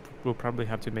 And he will probably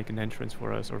have to make an entrance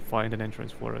for us or find an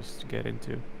entrance for us to get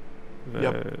into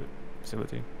the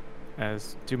facility,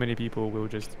 as too many people will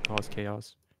just cause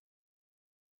chaos.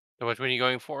 So which one are you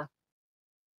going for?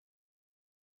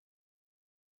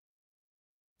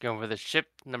 Going for the ship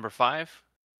number 5?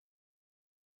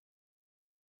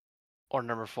 Or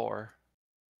number 4?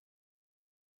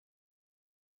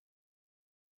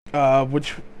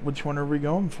 Which one are we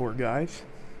going for, guys?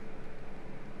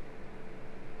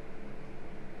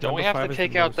 Don't we have to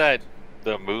take out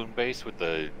the moon base with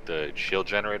the shield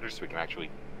generators so we can actually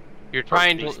You're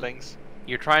trying these things?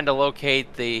 You're trying to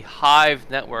locate the hive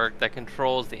network that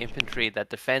controls the infantry that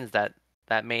defends that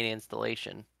main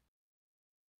installation.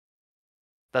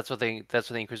 That's what the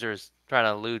Inquisitor is trying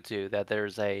to allude to, that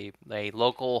there's a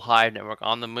local hive network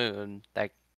on the moon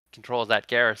that controls that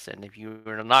garrison. If you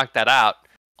were to knock that out,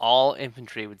 all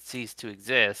infantry would cease to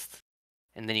exist,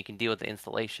 and then you can deal with the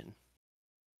installation,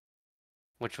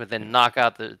 which would then knock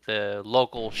out the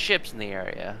local ships in the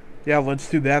area. Yeah, let's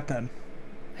do that then.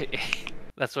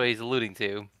 That's what he's alluding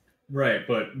to. Right,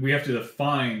 but we have to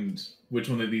find which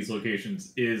one of these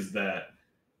locations is that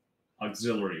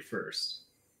auxiliary first.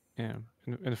 Yeah,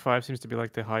 and 5 seems to be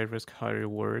like the high risk, high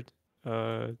reward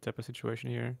type of situation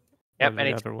here. Yep, and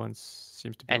the other ones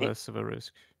seems to be less of a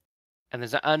risk. And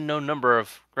there's an unknown number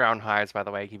of ground hives, by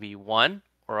the way. It could be 1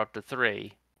 or up to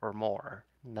 3 or more.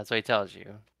 And that's what he tells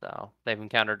you. So they've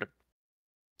encountered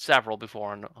several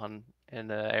before in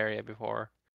the area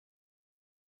before.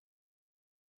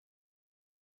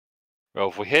 Well,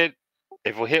 if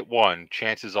we hit 1,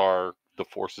 chances are the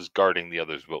forces guarding the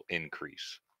others will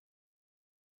increase.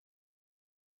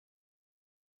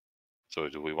 So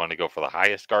do we want to go for the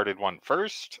highest guarded one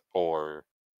first, or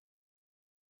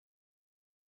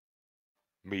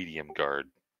medium guard?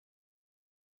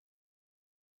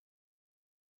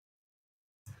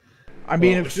 I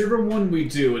mean, well, whichever one we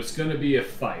do, it's going to be a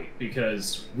fight,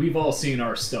 because we've all seen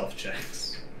our stealth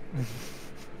checks.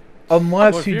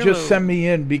 Unless just send me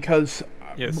in, because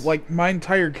like my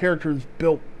entire character is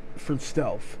built for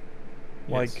stealth.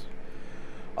 Like, Yes.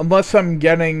 unless I'm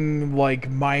getting like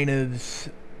minus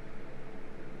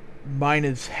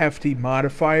hefty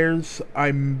modifiers,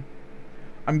 I'm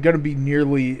gonna be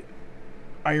nearly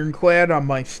ironclad on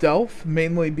my stealth,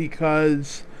 mainly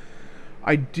because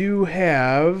I do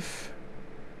have.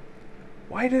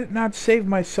 Why did it not save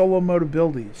my solo mode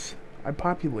abilities? I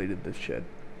populated this shit.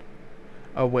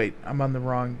 Oh wait, I'm on the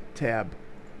wrong tab.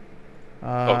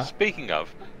 Speaking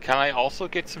of, can I also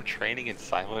get some training in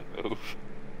silent move?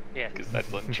 Yeah. Because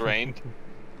that's untrained.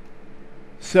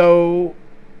 So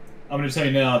I'm going to tell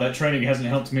you now, that training hasn't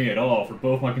helped me at all for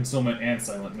both my concealment and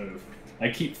silent move. I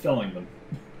keep failing them.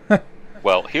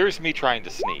 Well, here's me trying to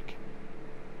sneak.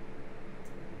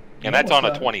 And that's on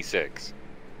a 26.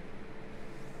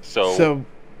 So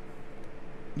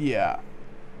yeah.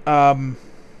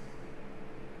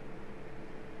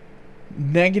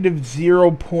 Negative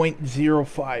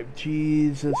 0.05.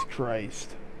 Jesus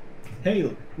Christ.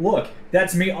 Hey, look,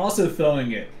 that's me also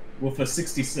failing it with a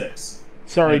 66.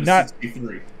 Sorry, And a not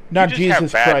 63. not You just have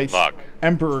Jesus bad Christ. luck.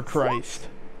 Emperor Christ.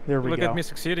 There we Look go. at me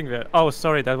succeeding there. Oh,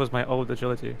 sorry, that was my old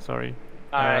agility. Sorry.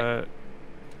 Alright.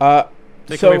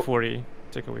 Take So- away 40.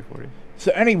 Take away 40.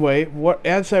 So anyway,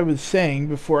 as I was saying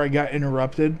before I got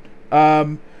interrupted,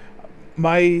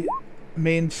 my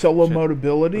main solo Shit. mode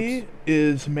ability Oops.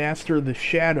 is Master of the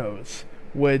Shadows,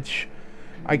 which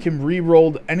I can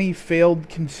re-roll any failed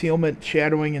concealment,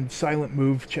 shadowing, and silent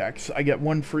move checks. I get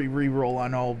one free re-roll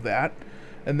on all of that.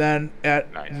 And then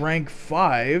at Nice. rank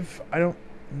 5, I don't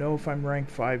know if I'm rank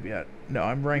 5 yet. No,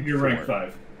 I'm rank You're 4. rank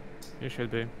 5. You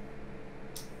should be.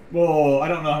 Well, I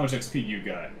don't know how much XP you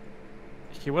got.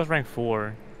 He was rank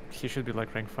 4. He should be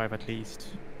like rank 5 at least.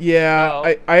 Yeah,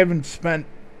 Oh. I haven't spent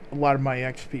a lot of my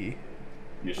XP.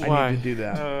 You should. I Why? need to do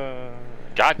that. 'Cause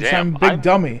goddamn, I'm a big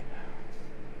dummy.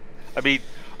 I mean,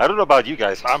 I don't know about you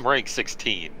guys. I'm rank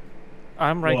 16.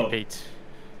 I'm rank Whoa. 8.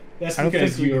 That's I don't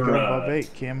because think we can you're, go above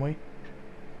 8, can we?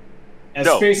 as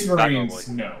No, Space not Marines,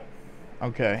 no.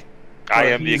 Okay, I Right,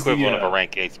 am the he's the, equivalent of a uh,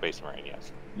 rank 8 Space Marine,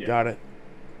 yes. Yeah. got it.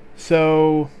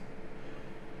 So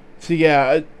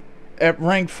yeah, at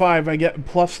rank 5, I get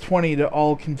plus 20 to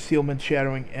all concealment,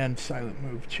 shadowing, and silent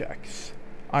move checks.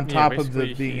 On top of the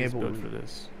basically being he's able built to... for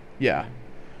this. Yeah.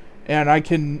 And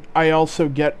I also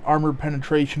get armor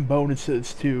penetration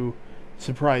bonuses to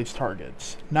surprise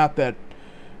targets. Not that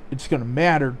it's going to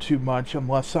matter too much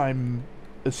unless I'm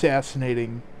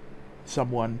assassinating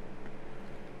someone.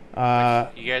 You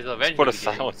guys will Let's eventually put a be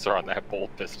getting- silencer on that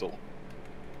bolt pistol.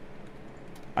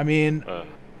 I mean, Uh,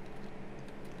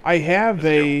 I have Let's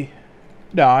a...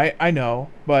 No, I know,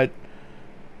 but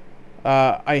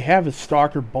I have a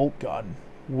stalker bolt gun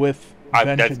with that's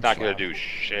vengeance not going round. to do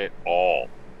shit all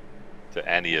to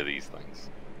any of these things.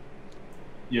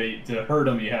 Yeah, to hurt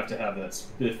them, you have to have that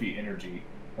spiffy energy,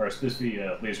 or a spiffy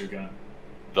laser gun.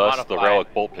 Thus, the Modified.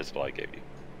 relic bolt pistol I gave you.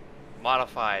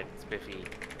 Modified spiffy. Yeah,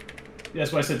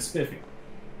 that's why I said spiffy.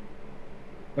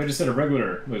 If I just said a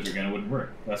regular laser gun, it wouldn't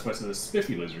work. That's why I said a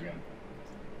spiffy laser gun.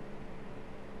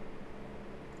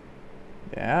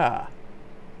 Yeah.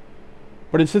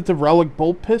 But is it the relic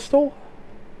bolt pistol?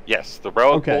 Yes, the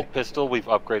relic Okay. bolt pistol we've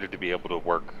upgraded to be able to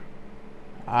work.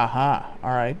 Aha.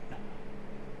 All right.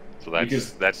 So that's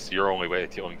Because- that's your only way of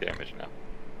dealing damage now.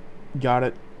 Got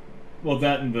it. Well,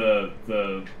 that and the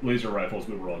laser rifles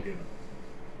we were all given.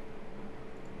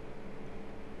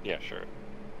 Yeah, sure.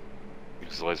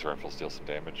 Because the laser rifles deal some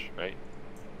damage, right?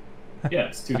 Yeah,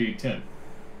 it's 2d10.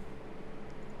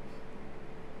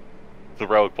 The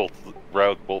relic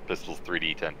bolt pistol's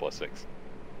 3d10 plus 6.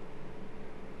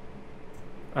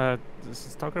 The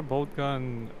Stalker bolt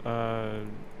gun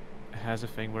has a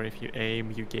thing where if you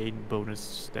aim, you gain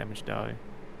bonus damage die.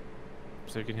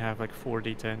 So you can have like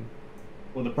 4d10.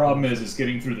 Well, the problem is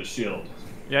getting through the shield.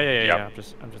 Yeah. I'm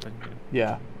just letting you know.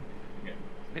 Yeah.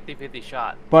 50-50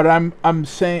 shot. But I'm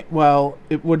saying, well,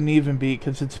 it wouldn't even be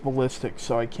because it's ballistic,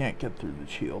 so I can't get through the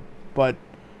shield. But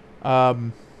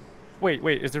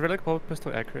Wait, is the relic bolt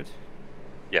pistol accurate?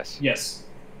 Yes. Yes.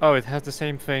 Oh, it has the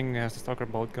same thing as the Stalker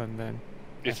bolt gun then.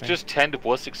 It's think. just 10 to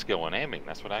ballistic skill and aiming.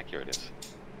 That's what accurate is.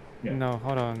 Yeah. No,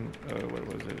 hold on. Where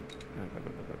was it?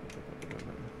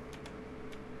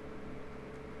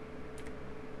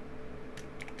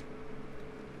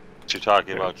 So you're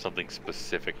talking about something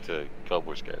specific to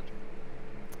Cobbler's Guard.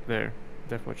 There,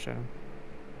 DEATHWATCH Shadow.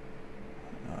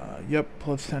 yep,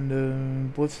 plus 10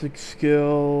 to ballistic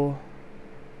skill.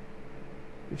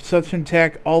 If such an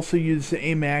attack also uses the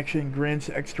aim action, grants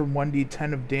extra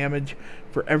 1d10 of damage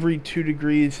for every 2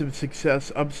 degrees of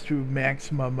success up to a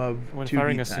maximum of When 2d10.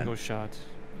 firing a single shot.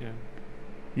 Yeah.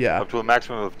 Yeah. Up to a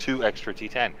maximum of 2 extra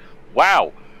T10.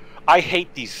 Wow! I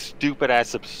hate these stupid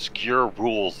ass obscure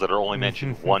rules that are only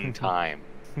mentioned one time.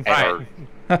 And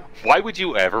why would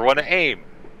you ever want to aim?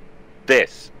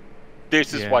 This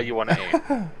is Yeah. why you want to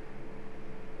aim.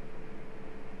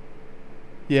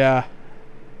 Yeah.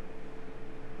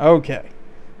 Okay.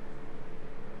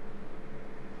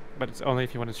 But it's only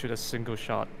if you want to shoot a single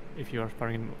shot. If you are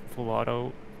firing in full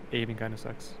auto, aiming kind of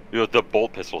sucks. You know, the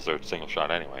bolt pistols are single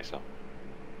shot anyway, so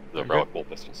the Okay. relic bolt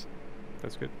pistols.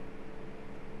 That's good.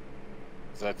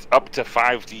 So that's up to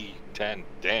 5d10.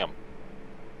 Damn.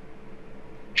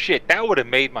 Shit, that would have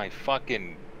made my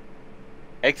fucking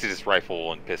Exodus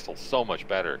rifle and pistol so much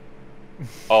better.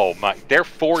 Oh my, they're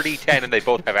 4d10 and they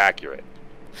both have accurate.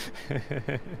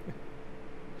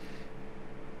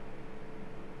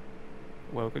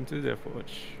 Welcome to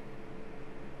DEATHWATCH.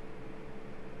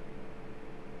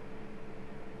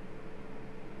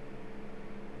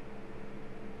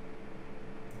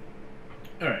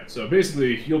 Alright, so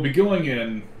basically, you'll be going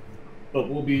in, but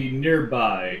we'll be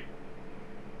nearby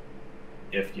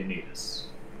if you need us.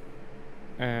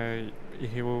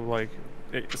 He will like.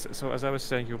 So as I was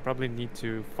saying, you'll probably need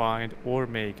to find or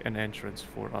make an entrance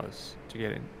for us to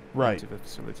get in Right. into the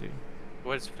facility.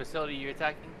 What facility are you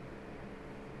attacking?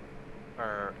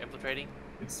 Or infiltrating?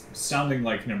 It's sounding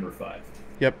like number 5.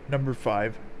 Yep, number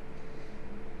 5.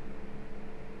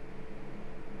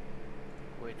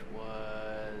 Which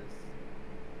was...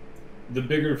 The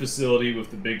bigger facility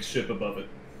with the big ship above it.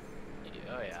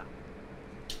 Oh, yeah.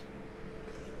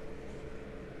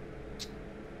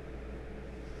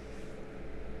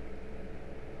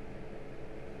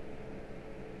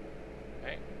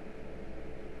 Okay.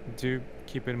 Do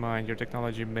keep in mind your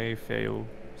technology may fail,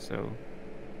 so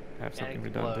have something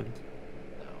explode. redundant.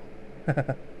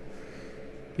 So,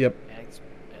 Yep. and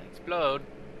explode.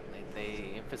 Like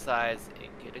they emphasize, it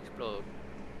could explode.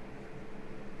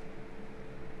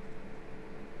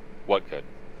 What could?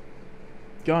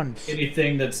 Guns.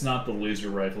 Anything that's not the laser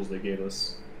rifles they gave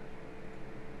us.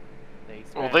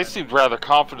 Well, they seemed rather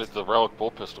confident the relic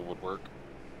bolt pistol would work.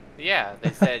 Yeah,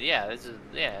 they said,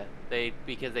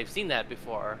 because they've seen that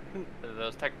before.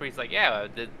 Those tech priests like, yeah,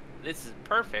 this is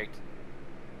perfect.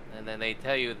 And then they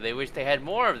tell you they wish they had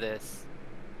more of this.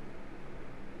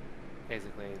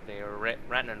 Basically, they were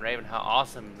ranting and raving how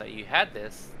awesome that you had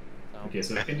this. So. Okay,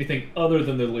 so anything other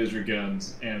than the laser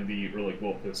guns and the relic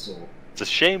bolt pistol. It's a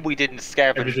shame we didn't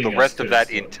scavenge Everything the else rest of could that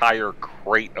explode. entire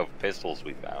crate of pistols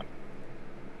we found.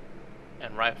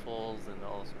 And rifles and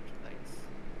all sorts of things.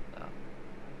 So.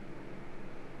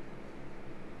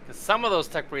 Because some of those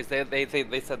tech priests,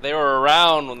 they said they were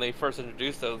around when they first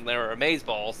introduced those, and they were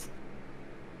amazeballs.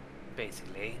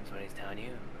 Basically, that's what he's telling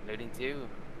you, alluding to.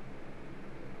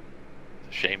 It's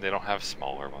a shame they don't have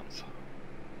smaller ones.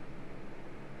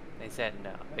 They said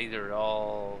no, these are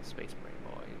all Space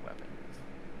Marine Boy weapons.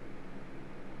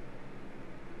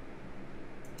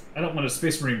 I don't want a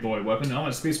Space Marine boy weapon, I want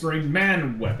a Space Marine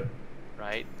man weapon.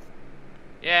 Right?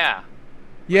 Yeah.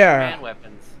 Yeah. Man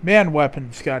weapons. Man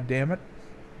weapons, god damn it.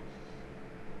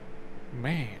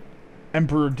 Man.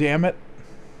 Emperor damn it.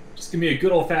 Just give me a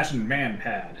good old fashioned man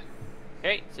pad.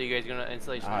 Okay, so you guys gonna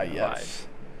installation Ah, number yes. 5.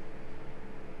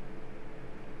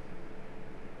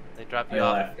 They drop I you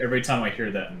off. laugh every time I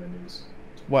hear that in the news.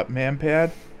 What, man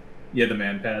pad? Yeah, the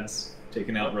man pads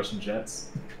taking out Russian jets.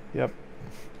 Yep.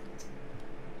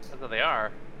 That's what they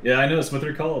are. Yeah, I know that's what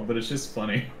they're called, but it's just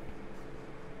funny.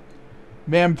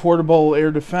 Man Portable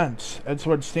Air Defense. That's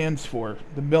what it stands for.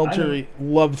 The military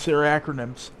loves their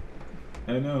acronyms.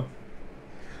 I know.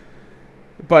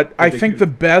 But I they think could- the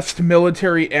best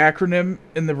military acronym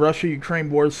in the Russia-Ukraine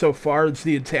war so far is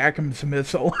the ATACMS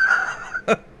missile.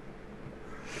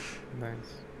 Nice.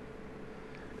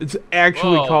 It's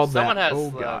actually Whoa, called someone that. has Oh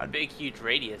a god. big, huge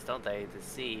radius, don't they, to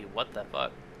see what the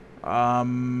fuck?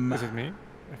 Is it me?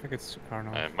 I think it's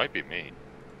Carnal. It might be me.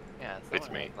 Yeah, It's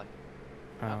someone me. has, like,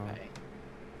 Oh. okay.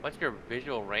 What's your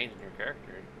visual range in your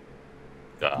character?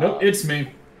 Nope, it's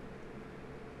me.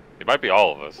 It might be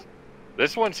all of us.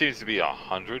 This one seems to be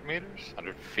 100 meters?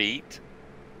 100 feet?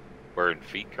 We're in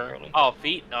feet currently? Oh,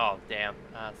 feet? Oh, damn.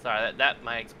 Sorry, that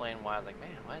might explain why I was like,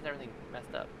 man, why is everything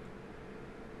messed up?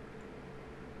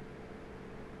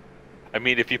 I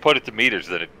mean, if you put it to meters,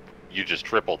 then you just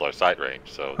tripled our sight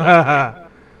range, so... that's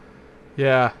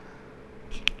Yeah.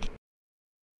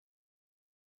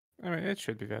 I mean, it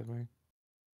should be that way.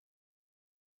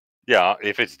 yeah,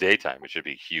 if it's daytime, it should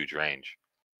be huge range.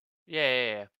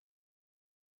 Yeah.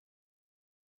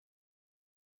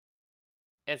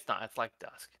 It's not. It's like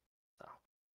dusk. So.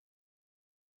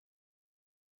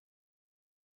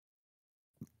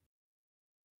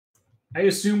 I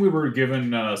assume we were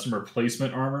given some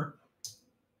replacement armor.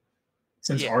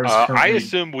 Since Yeah. ours I currently...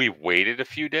 assume we waited a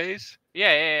few days.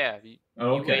 Yeah. You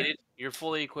okay. waited. You're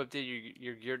fully equipped.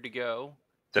 You're geared to go.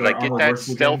 Did So I our get armor that works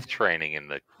stealth again? training in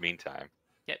the meantime?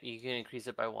 Yep. You can increase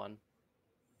it by 1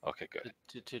 Okay, good.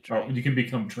 to Oh, train. you can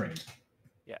become trained.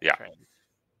 Yeah. Train.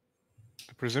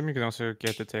 I presume you can also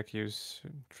get the tech use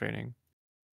training.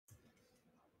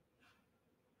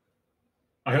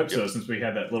 I hope so, since we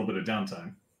had that little bit of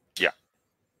downtime. Yeah.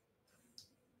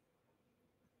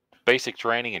 Basic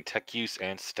training in tech use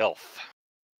and stealth.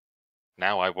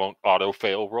 Now I won't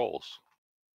auto-fail rolls.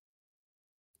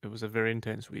 It was a very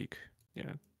intense week.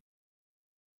 Yeah.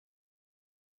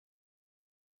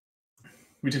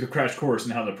 We took a crash course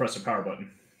in how to press a power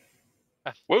button.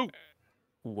 Whoa!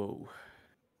 Whoa.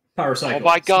 Power cycle. Oh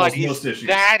my god, solves most is issues.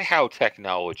 that how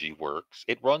technology works?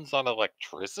 It runs on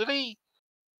electricity?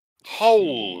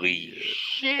 Holy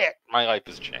shit! My life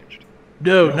has changed.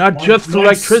 No, not just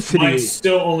electricity. Mine's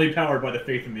still only powered by the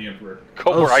faith in the Emperor.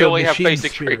 Cobra, I Also only have machine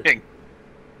basic spirit. training.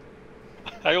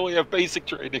 I only have basic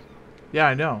training. Yeah,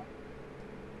 I know.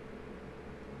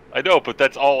 I know, but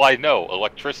that's all I know.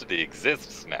 Electricity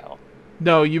exists now.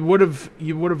 No, you would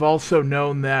have also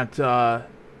known that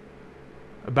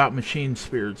about machine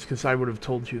spirits, because I would have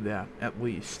told you that at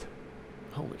least.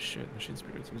 Holy shit, machine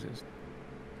spirits exist.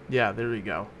 Yeah, there you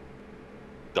go.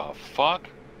 The fuck?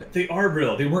 They are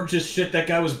real. They weren't just shit that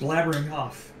guy was blabbering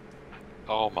off.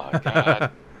 Oh my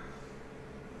god.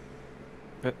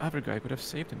 That other guy could have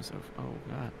saved himself. Oh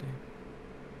god damn.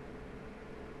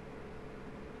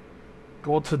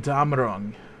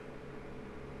 Gotterdammerung.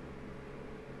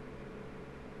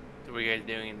 So what are you guys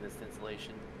doing in this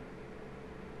installation?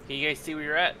 Can you guys see where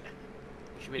you're at?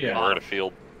 Should be at the Yeah. We're in a bottom.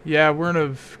 field. Yeah, we're in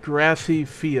a grassy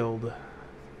field.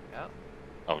 Yeah.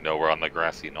 Oh no, we're on the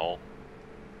grassy knoll.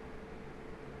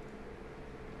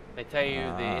 They tell you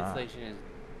the installation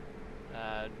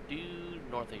is due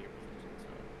north of your position. So.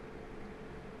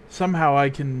 Somehow I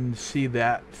can see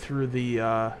that through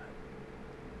the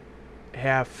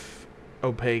half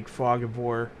opaque fog of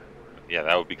war. Yeah,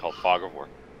 that would be called Fog of War.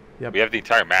 Yep. We have the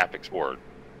entire map explored.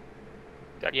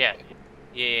 Yeah. Technically.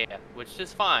 Yeah, which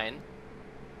is fine.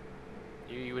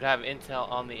 You would have intel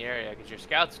on the area because your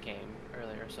scouts came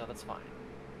earlier, so that's fine.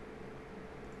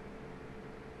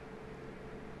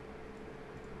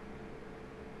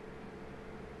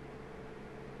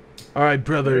 Alright,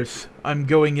 brothers. I'm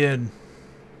going in.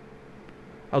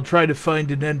 I'll try to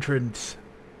find an entrance.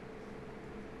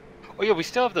 Oh yeah, we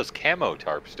still have those camo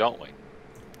tarps, don't we?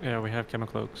 Yeah, we have camo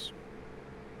cloaks.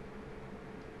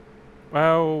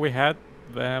 Well, we had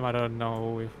them. I don't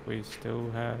know if we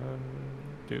still have.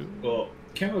 Do. Well,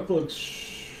 camo cloaks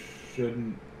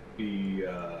shouldn't be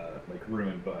like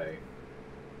ruined by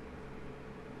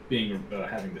being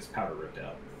having this powder ripped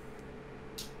out.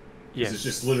 Yes. It's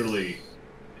just literally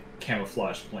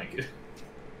camouflage blanket.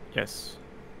 Yes.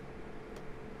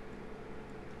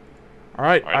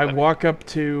 Alright, Alright, I then. walk up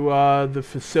to the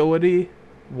facility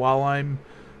while I'm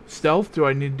stealth. Do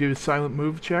I need to do a silent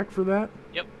move check for that?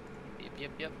 Yep.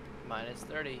 Minus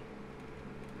 30.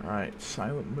 Alright,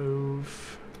 silent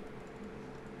move.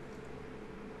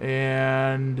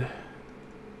 And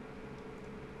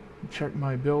check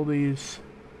my abilities.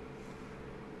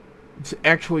 It's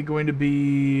actually going to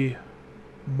be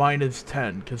minus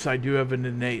 10, because I do have an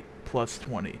innate plus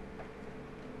 20.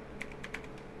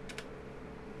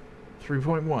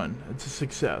 3.1. It's a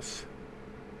success.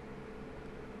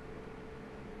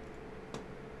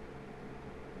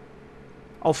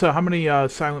 Also, how many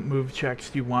silent move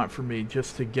checks do you want for me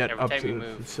just to get Every up time to you the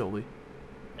move. facility?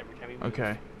 Every time you move.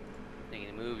 Okay. You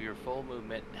can move your full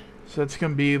movement. So that's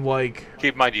going to be like...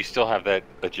 Keep in mind, you still have that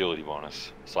agility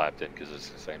bonus slapped in because it's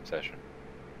the same session.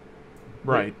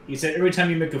 Right. He said every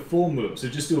time you make a full move, so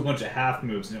just do a bunch of half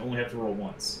moves and you only have to roll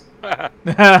once.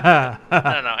 yeah.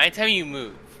 No. Anytime you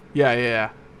move.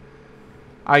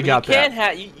 I got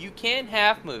that. You can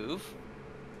half move,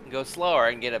 and go slower,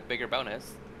 and get a bigger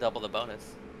bonus, double the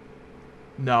bonus.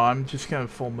 No, I'm just going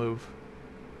to full move.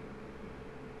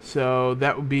 So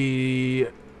that would be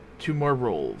 2 more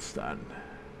rolls then.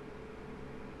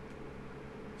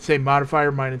 Say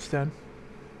modifier minus 10.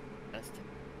 That's t-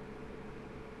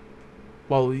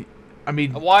 Well, I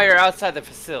mean... While you're outside the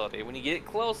facility, when you get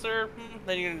closer,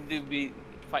 then you're gonna be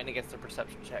fighting against the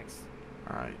perception checks.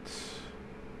 Alright.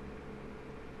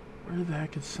 Where the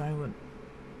heck is silent?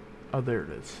 Oh, there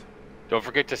it is. Don't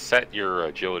forget to set your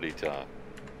agility to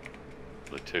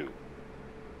the 2.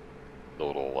 The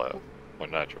little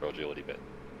unnatural agility bit.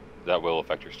 That will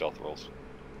affect your stealth rolls.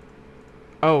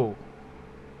 Oh.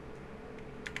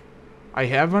 I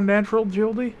have unnatural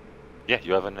agility? Yeah,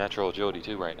 you have a natural agility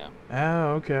too right now.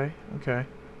 Oh, okay. Okay.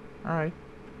 Alright.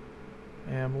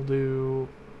 And we'll do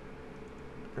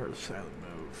a silent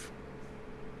move.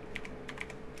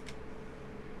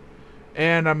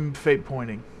 And I'm fate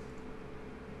pointing.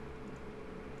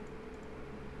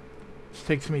 This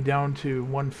takes me down to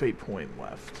 1 fate point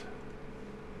left.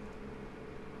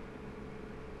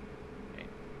 Okay.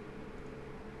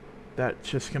 That's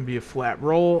just going to be a flat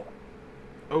roll.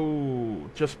 Oh,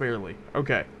 just barely.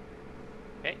 Okay.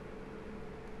 Okay.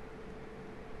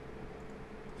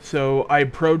 So I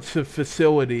approach the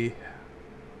facility.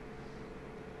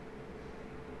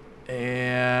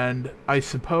 And I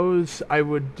suppose I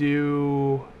would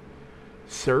do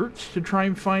search to try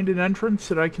and find an entrance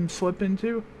that I can slip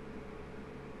into.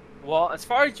 Well, as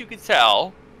far as you can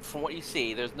tell, from what you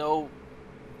see, there's no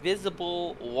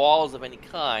visible walls of any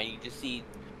kind. You just see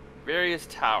various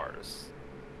towers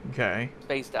Okay.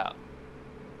 spaced out.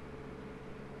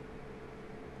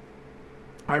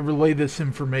 I relay this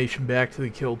information back to the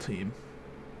kill team.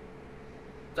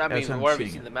 I mean, As I'm wherever you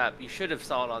seeing see it. the map, you should have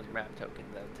saw it on your map token,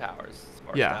 the towers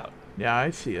sparked Yeah. out. Yeah, I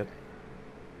see it.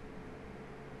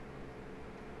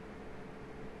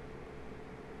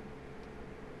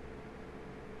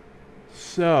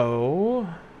 So...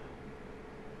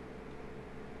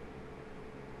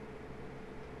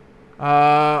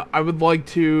 I would like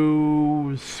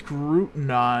to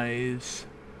scrutinize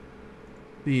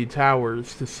the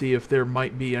towers to see if there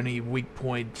might be any weak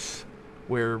points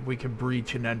where we can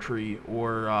breach an entry,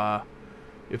 or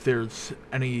if there's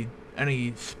any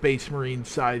Space Marine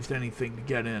sized anything to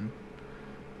get in.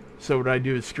 So would I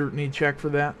do a scrutiny check for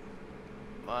that?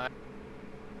 My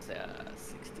 60.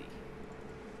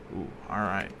 Ooh,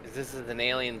 alright. If this is an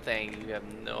alien thing, you have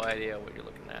no idea what you're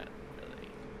looking at, really.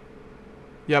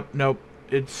 Yep, nope.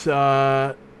 It's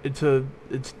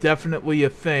definitely a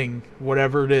thing,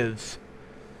 whatever it is.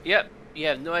 Yep, you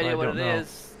have no idea I what don't it know.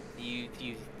 is. You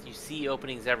see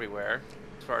openings everywhere,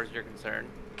 as far as you're concerned.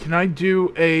 Can I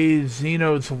do a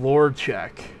Xeno's lore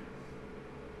check?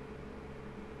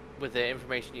 With the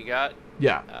information you got,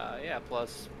 Yeah. yeah,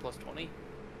 plus 20.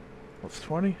 Plus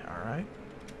 20, alright.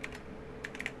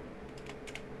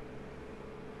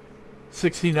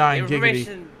 69, The giggity.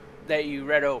 information that you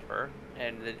read over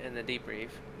and in the debrief,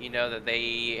 you know that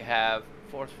they have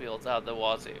force fields out the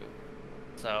wazoo.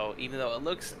 So even though it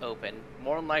looks open,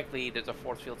 more than likely there's a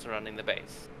force field surrounding the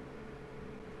base.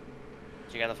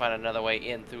 So you gotta find another way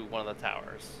in through one of the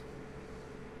towers.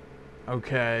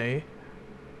 Okay.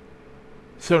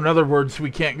 So in other words, we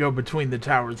can't go between the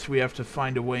towers. We have to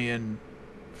find a way in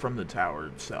from the tower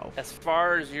itself. As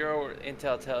far as your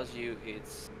intel tells you,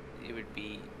 it would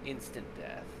be instant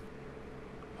death.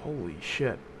 Holy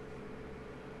shit.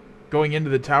 Going into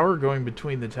the tower or going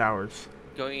between the towers?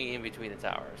 Going in between the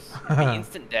towers. It'd be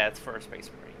instant death for a Space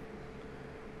Marine.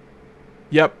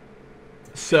 Yep.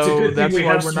 It's a So good that's thing we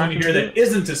why have we're not someone going here to that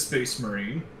isn't a Space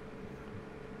Marine.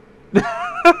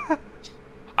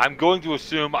 I'm going to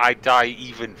assume I die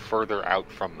even further out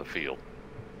from the field.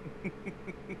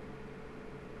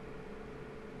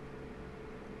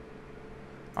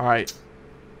 Alright.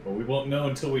 But we won't know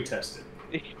until we test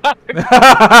it.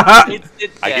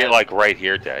 Instant I get death. like right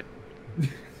here dead.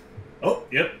 Oh,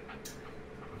 yep.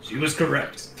 She was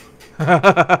correct.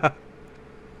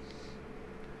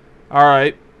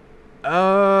 Alright.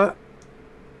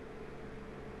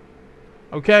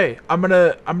 Okay, I'm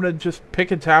gonna just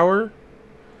pick a tower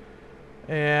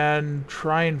and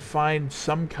try and find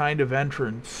some kind of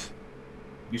entrance.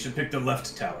 You should pick the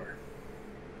left tower.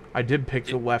 I did pick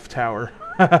the left tower.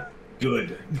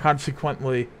 Good.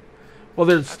 Consequently. Well,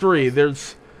 there's three.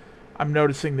 I'm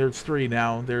noticing there's three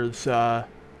now. There's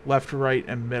left, right,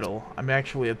 and middle. I'm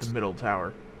actually at the middle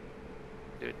tower.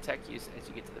 Do a tech use as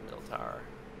you get to the middle tower.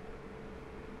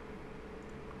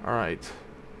 Alright.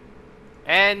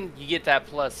 And you get that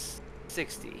plus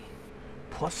 60.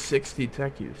 Plus 60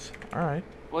 tech use. Alright.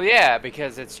 Well, yeah,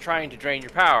 because it's trying to drain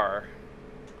your power.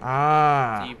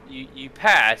 Ah. So you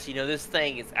pass. You know this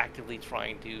thing is actively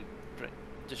trying to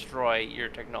destroy your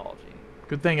technology.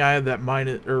 Good thing I had that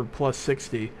plus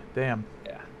 60. Damn.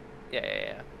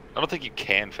 Yeah. I don't think you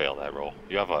can fail that roll.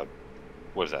 You have a,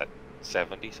 what is that,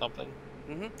 70 something?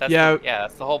 That's Yeah.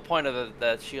 That's the whole point of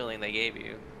the shielding they gave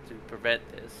you to prevent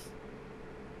this.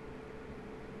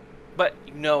 But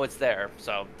you know it's there,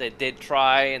 so they did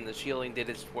try, and the shielding did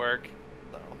its work.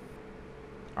 So.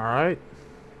 Alright.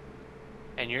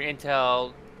 And your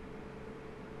intel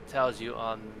tells you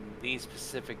on these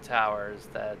specific towers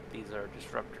that these are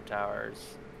disruptor towers,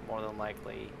 more than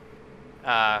likely.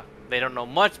 They don't know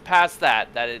much past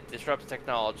that it disrupts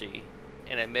technology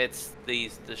and emits the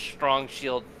strong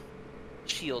shields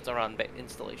around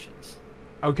installations.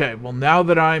 Okay, well now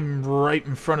that I'm right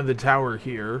in front of the tower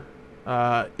here,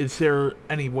 Is there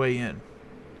any way in?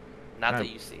 Not that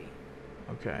you see.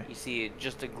 Okay. You see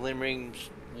just a glimmering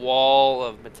wall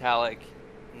of metallic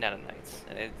nanonites,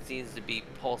 and it seems to be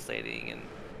pulsating and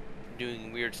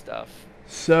doing weird stuff.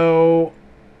 So,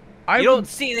 You don't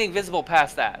see anything visible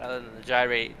past that, other than the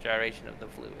gyration of the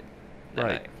fluid.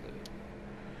 Right. Fluid.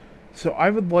 So I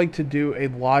would like to do a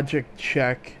logic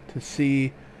check to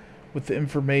see, with the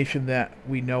information that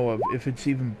we know of, if it's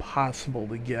even possible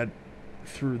to get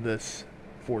through this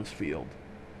force field.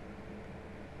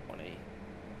 20.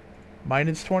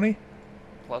 Minus 20?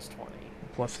 Plus 20.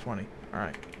 Plus 20.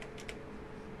 Alright.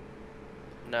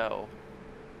 No.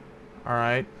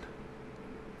 Alright.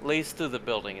 At least through the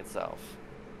building itself.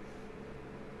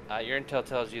 Your intel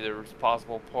tells you there's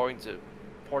possible ports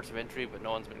of entry, but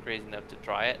no one's been crazy enough to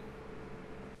try it.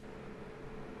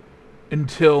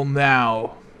 Until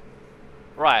now.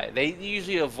 Right. They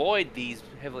usually avoid these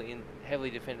heavily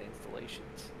defended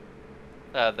installations.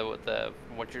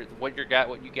 From what you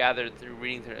gathered through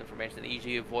reading through information, they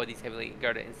usually avoid these heavily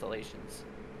guarded installations.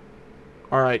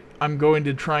 Alright, I'm going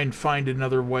to try and find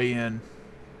another way in.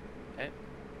 Okay.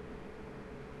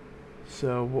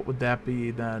 So what would that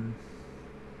be then?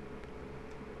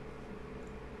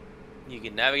 You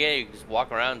can navigate, you can just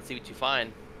walk around and see what you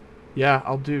find. Yeah,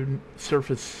 I'll do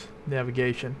surface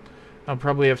navigation. I'll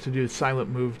probably have to do a silent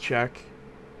move check.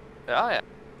 Oh, yeah.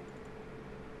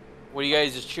 What are you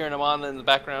guys just cheering them on in the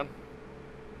background?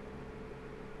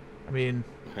 I mean...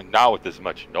 Not with as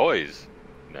much noise.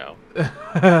 No.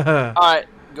 Alright,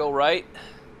 go right.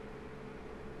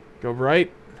 Go right?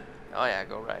 Oh yeah,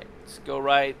 go right. Just go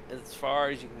right as far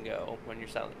as you can go when you're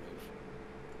silent move.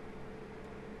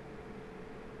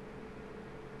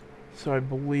 So I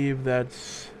believe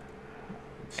that's...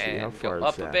 Let's see, how And far go is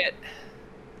up that? a bit.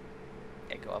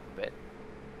 Yeah, go up a bit.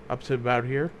 Up to about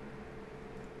here?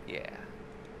 Yeah.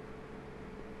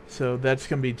 So that's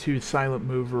going to be 2 silent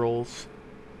move rolls.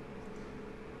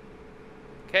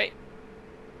 Okay.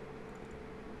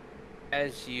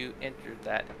 As you enter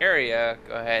that area,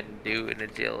 go ahead and do an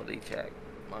agility check.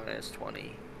 Minus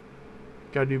 20.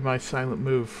 Gotta do my silent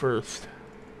move first.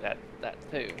 That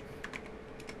too.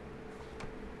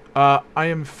 I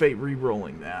am fate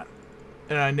re-rolling that.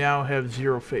 And I now have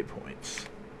 0 fate points.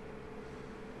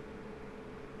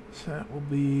 So that will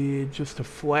be just a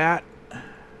flat.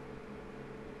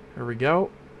 There we go.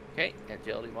 Okay,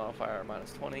 agility modifier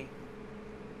minus 20.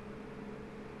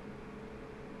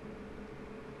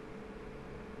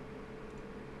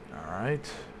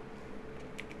 Alright.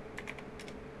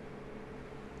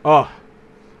 Oh.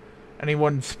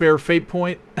 Anyone spare fate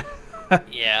point?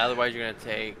 Yeah, otherwise you're going to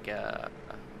take... A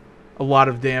lot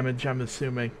of damage, I'm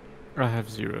assuming. I have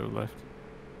 0 left.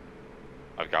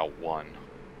 I've got 1.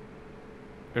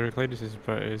 Heraclitus is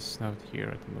not here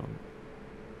at the moment.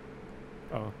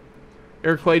 Oh.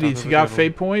 Heraclitus, you got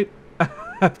fate point?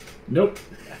 Nope.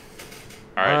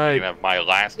 Alright, you can have my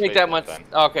last take fate that point much... then.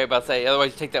 Okay, about to say,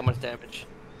 otherwise you take that much damage.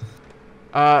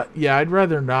 Yeah, I'd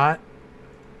rather not.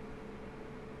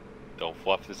 Don't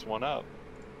fluff this one up.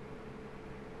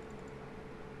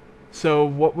 So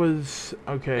what was...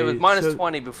 Okay. It was minus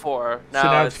 20 before. So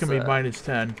now it's going to be minus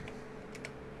 10.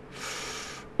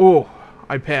 Oh,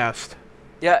 I passed.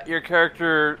 Yeah, your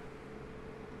character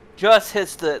just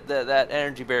hits that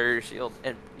energy barrier shield,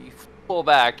 and you pull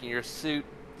back, and your suit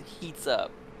heats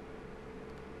up.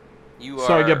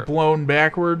 So I get blown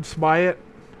backwards by it?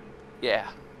 Yeah.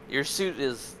 Your suit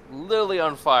is literally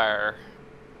on fire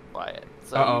by it.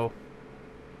 So uh-oh.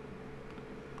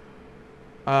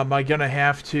 Am I gonna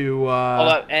have to, hold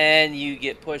up, and you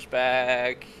get pushed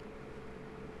back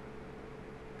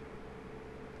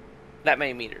that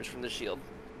many meters from the shield.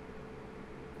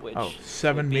 Which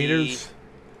 7 would be, meters?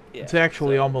 Yeah, it's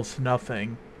actually so, almost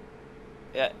nothing.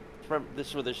 Yeah, this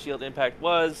is where the shield impact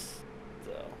was.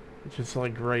 So. It's just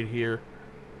like right here.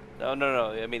 No.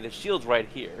 I mean, the shield's right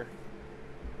here.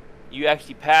 You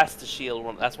actually passed the shield.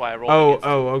 That's why I rolled.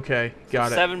 Oh, okay.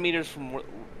 Got it. 7 meters from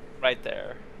right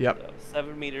there. Yep. So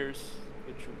 7 meters,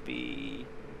 which would be...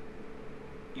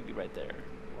 You'd be right there,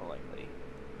 more likely.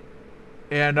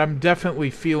 And I'm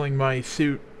definitely feeling my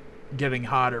suit getting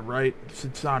hotter, right?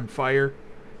 It's on fire.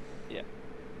 Yeah.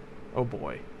 Oh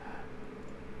boy.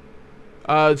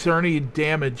 Is there any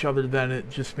damage other than it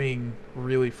just being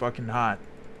really fucking hot?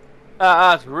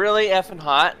 It's really effing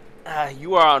hot.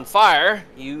 You are on fire.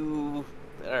 You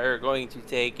are going to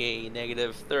take a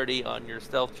negative 30 on your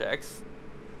stealth checks.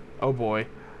 Oh boy.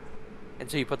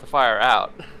 Until you put the fire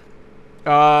out.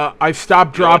 I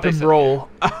stopped, drop, and roll.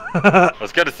 I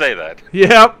was gonna say that.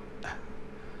 Yep.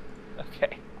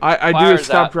 Okay. I do a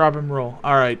stop, drop, and roll.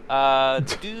 Alright.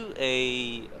 Do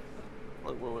a...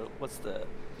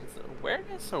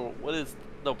 awareness or what is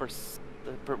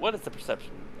what is the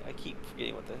perception? I keep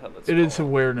forgetting what the hell that's It called. is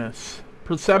awareness.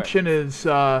 Perception is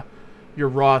your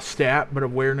raw stat, but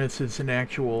awareness is an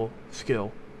actual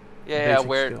skill. Yeah,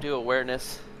 skill. do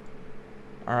awareness.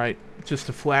 All right, just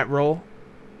a flat roll.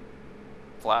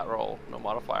 Flat roll, no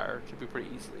modifier. Should be pretty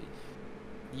easily.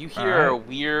 You hear a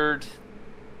weird,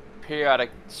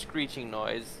 periodic screeching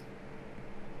noise.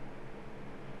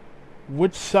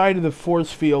 Which side of the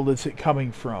force field is it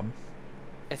coming from?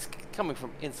 It's coming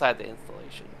from inside the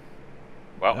installation.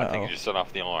 Well, I think you just set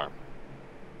off the alarm.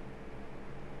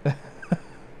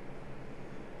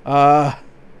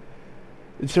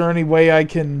 Is there any way I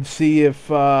can see if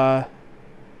they're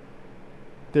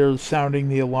sounding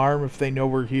the alarm, if they know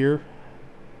we're here?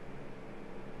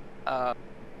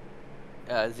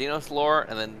 Xenos lore,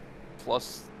 and then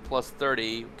plus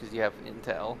 30 because you have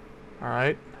intel. All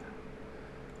right.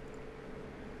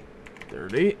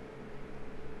 30.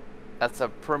 That's a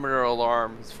perimeter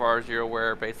alarm, as far as you're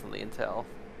aware, based on the intel.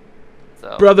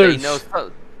 So Brothers,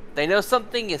 they know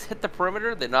something has hit the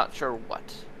perimeter. They're not sure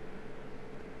what.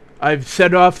 I've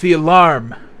set off the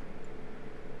alarm.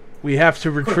 We have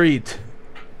to retreat.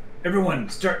 Everyone,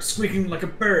 start squeaking like a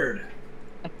bird.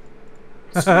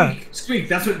 Squeak, squeak.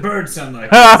 That's what birds sound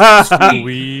like.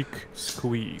 Squeak,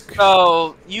 squeak.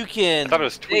 So you can. I thought it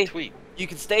was tweet, tweet. You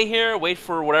can stay here, wait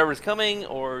for whatever's coming,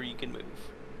 or you can move.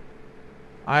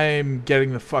 I'm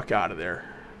getting the fuck out of there.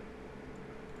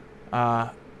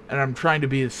 And I'm trying to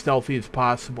be as stealthy as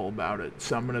possible about it,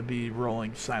 so I'm going to be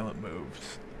rolling silent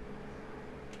moves.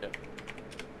 Yep.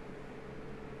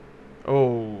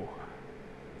 Oh.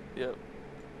 Yep.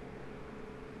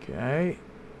 Okay.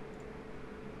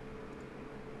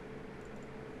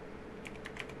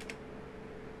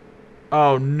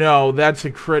 Oh no, that's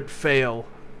a crit fail.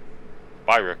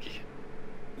 Bye, rookie.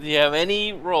 Do you have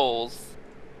any rolls?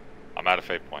 I'm out of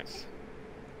fate points.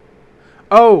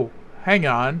 Oh, hang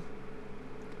on.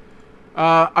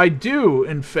 I do,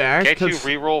 in fact. Can't you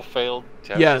re-roll failed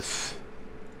tests? Yes.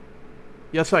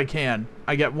 Yes, I can.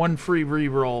 I get one free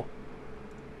re-roll.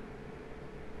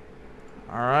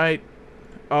 Alright.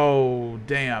 Oh,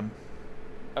 damn.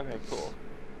 Okay, cool.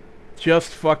 Just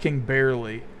fucking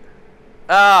barely.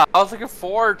 I was looking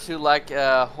forward to like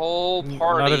a whole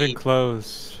party. Not even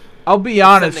close. I'll be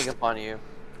honest. Descending upon you.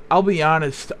 I'll be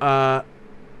honest. I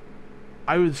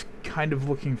was kind of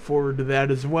looking forward to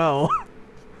that as well.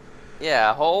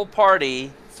 Yeah, a whole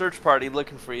party, search party,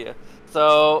 looking for you.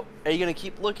 So, are you gonna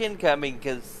keep looking? I mean,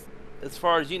 because as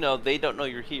far as you know, they don't know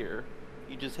you're here.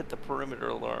 You just hit the perimeter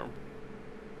alarm.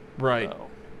 Right. So,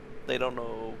 they don't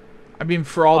know. I mean,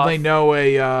 for all they know,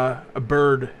 a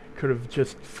bird could have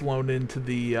just flown into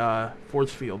the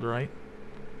force field, right?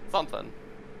 Something.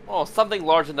 Well, something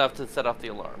large enough to set off the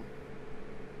alarm.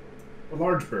 A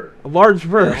large bird. A large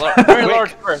bird. Yeah, very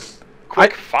large bird.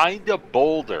 Quick, find a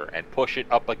boulder and push it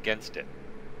up against it.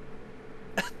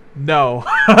 No,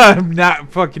 I'm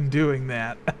not fucking doing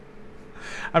that.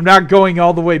 I'm not going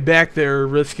all the way back there,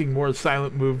 risking more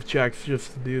silent move checks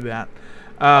just to do that.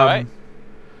 Alright.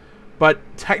 But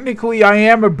technically, I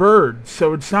am a bird,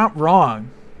 so it's not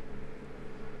wrong.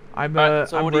 I'm Raven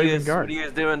Guard. What are you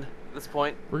guys doing at this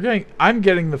point? I'm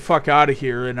getting the fuck out of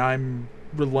here, and I'm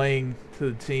relaying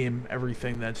to the team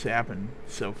everything that's happened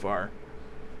so far.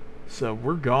 So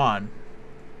we're gone.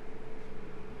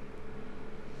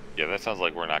 Yeah, that sounds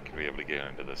like we're not going to be able to get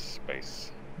into this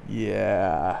space.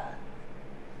 Yeah.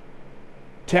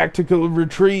 Tactical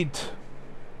retreat.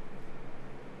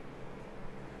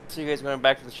 So you guys going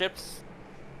back to the ships?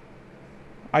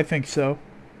 I think so.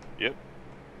 Yep.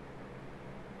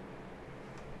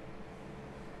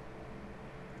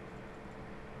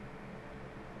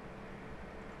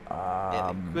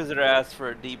 And the Inquisitor asked for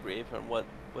a debrief on what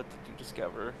did you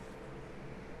discover?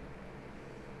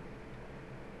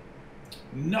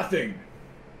 Nothing.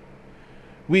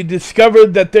 We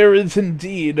discovered that there is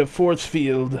indeed a force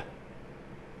field,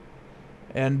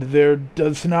 and there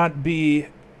does not be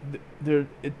there.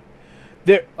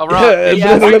 Oh, right.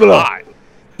 Yeah, It's quite hot.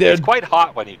 There, It's quite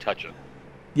hot when you touch it.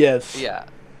 yes. Yeah.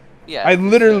 Yeah. I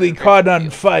literally caught on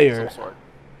fire. Of some sort.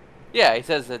 Yeah, he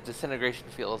says a disintegration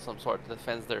field of some sort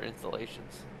defends their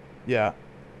installations. Yeah.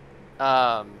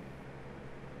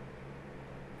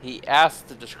 He asked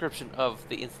the description of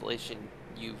the installation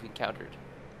you've encountered.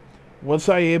 Was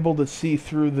I able to see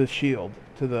through the shield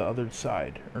to the other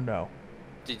side, or no?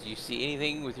 Did you see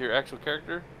anything with your actual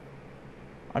character?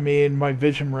 I mean, my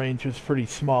vision range was pretty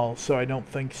small, so I don't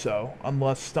think so.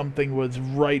 Unless something was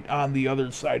right on the other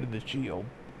side of the shield.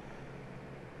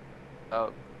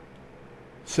 Oh.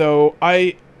 So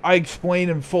I explained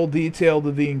in full detail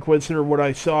to the Inquisitor what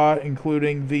I saw,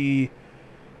 including the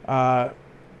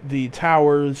the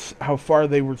towers, how far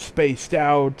they were spaced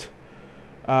out,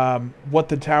 what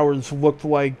the towers looked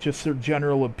like, just their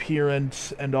general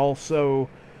appearance, and also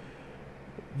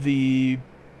the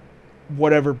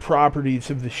whatever properties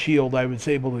of the shield I was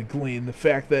able to glean. The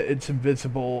fact that it's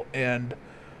invisible and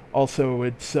also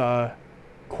it's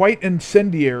quite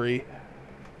incendiary.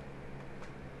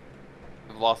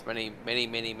 We've lost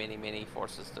many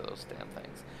forces to those damn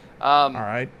things. All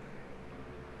right.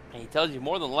 And he tells you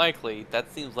more than likely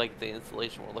that seems like the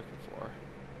installation we're looking for.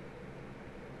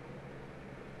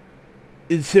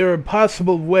 Is there a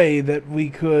possible way that we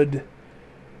could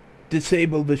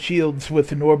disable the shields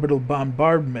with an orbital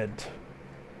bombardment?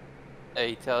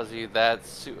 He tells you that's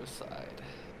suicide.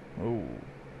 Oh.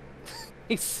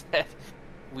 He said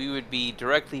we would be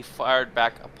directly fired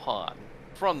back upon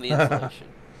from the installation.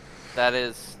 That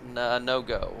is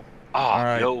no-go. Ah,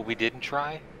 right. you know what we didn't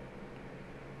try?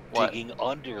 What? Digging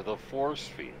under the force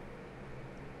field.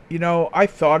 You know, I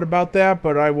thought about that,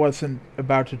 but I wasn't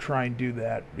about to try and do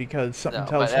that because something No,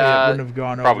 tells but, me it wouldn't have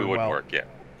gone Probably over wouldn't well. work, yeah.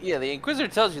 Yeah, the Inquisitor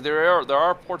tells you there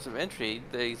are ports of entry.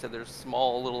 He said there's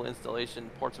small little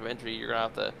installation ports of entry you're gonna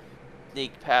have to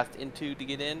sneak past into to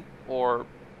get in, or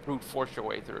brute force your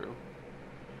way through.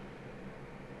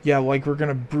 Yeah, like we're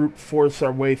gonna brute force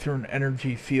our way through an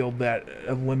energy field that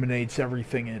eliminates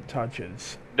everything it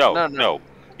touches. No.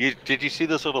 Did you see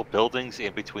those little buildings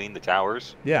in between the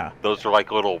towers? Yeah. Those are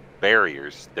like little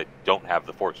barriers that don't have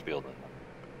the force field in them.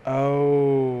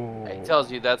 Oh. He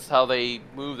tells you that's how they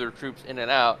move their troops in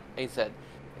and out. And he said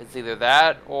it's either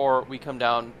that or we come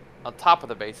down on top of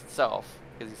the base itself,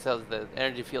 because he says the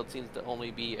energy field seems to only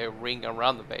be a ring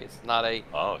around the base, not a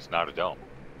Oh, it's not a dome.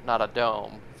 not a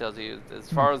dome. He tells you as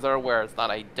far as they're aware, it's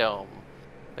not a dome.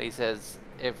 But he says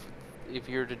if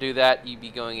you were to do that, you'd be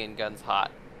going in guns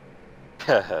hot.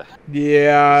 That'd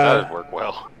Yeah. work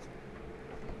well.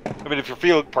 I mean, if you're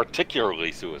feeling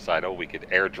particularly suicidal, we could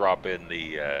airdrop in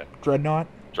the Dreadnought?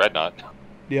 Dreadnought.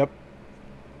 Yep.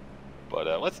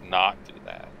 But let's not do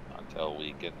that until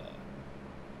we can...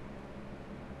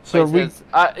 So He says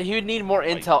he would need more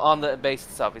intel on the base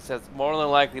itself. He says more than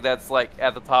likely that's like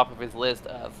at the top of his list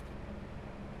of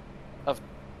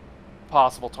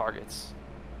possible targets.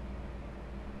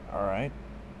 Alright.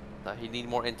 He'd need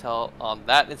more intel on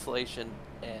that installation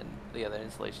and the other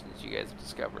installations you guys have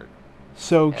discovered.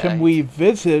 So Yeah, can we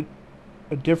visit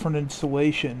a different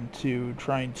installation to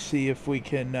try and see if we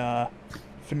can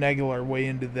finagle our way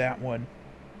into that one?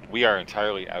 We are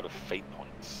entirely out of fate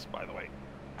points, by the way.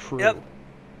 True. Yep.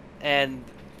 And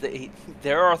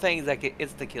there are things that can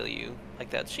insta-kill you,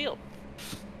 like that shield.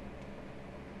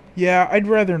 Yeah, I'd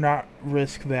rather not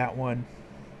risk that one.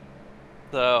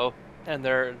 So,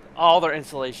 and all their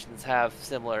installations have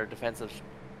similar defensive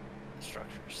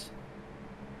structures.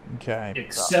 Okay.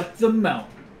 Except the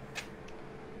mountain.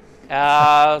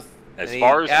 As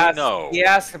far as we know. He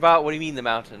asked about, what do you mean the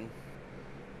mountain?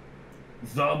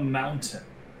 The mountain.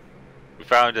 We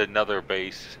found another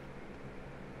base,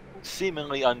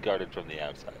 seemingly unguarded from the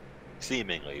outside.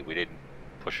 Seemingly, we didn't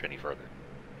push any further.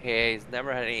 He's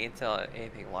never had any intel on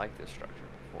anything like this structure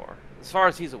before, as far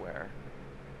as he's aware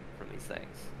from these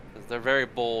things. Because they're very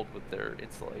bold with their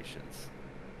installations.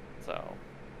 So,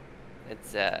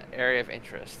 it's an area of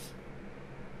interest.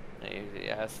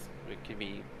 Yes, it could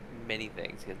be many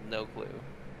things. He has no clue.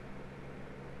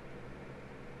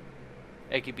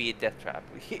 It could be a death trap.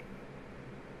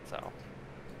 So.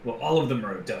 Well, all of them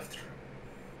are a death trap.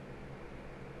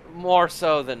 More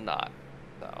so than not,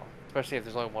 though. Especially if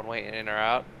there's only one way in or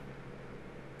out.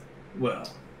 Well,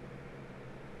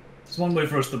 there's one way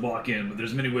for us to walk in, but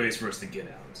there's many ways for us to get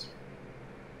out.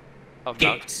 Of Gate.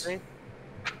 Mountain Street?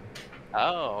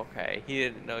 Oh, okay. He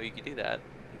didn't know you could do that.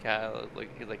 He kind of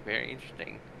he's like very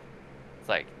interesting. It's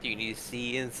like, do you need to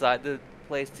see inside the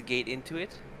place to gate into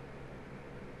it?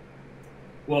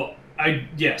 Well,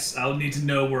 yes, I'll need to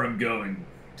know where I'm going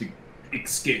to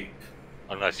escape.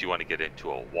 Unless you want to get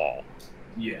into a wall.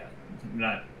 Yeah,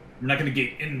 we're not going to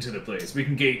gate into the place. We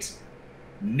can gate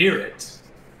near it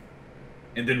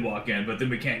and then walk in, but then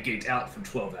we can't gate out for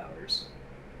 12 hours.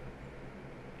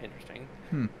 Interesting.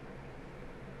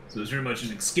 So it's very much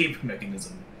an escape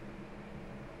mechanism.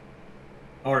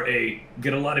 Or a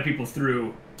get a lot of people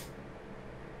through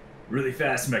really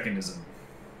fast mechanism.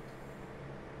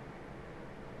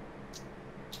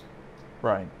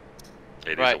 Right.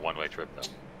 It is Right. a one-way trip,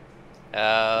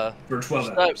 though. For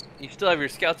 12 hours. You still have your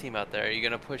scout team out there. Are you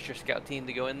gonna push your scout team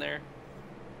to go in there?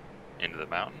 Into the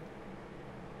mountain.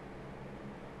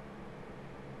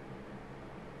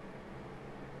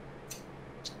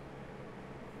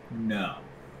 No.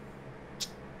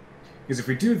 Because if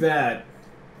we do that,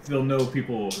 they'll know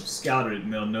people have scouted it,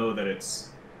 and they'll know that it's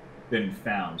been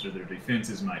found, so their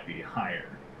defenses might be higher.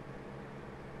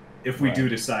 If we do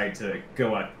decide to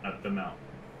go at the mountain.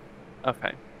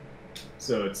 Okay.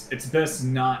 So it's best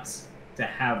not to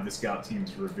have the scout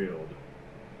teams revealed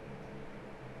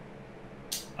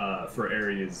for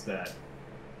areas that,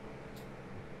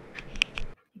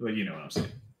 well, you know what I'm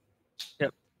saying.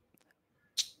 Yep.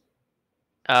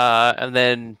 And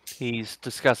then he's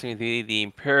discussing the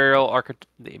Imperial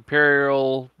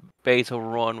base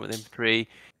overrun with infantry.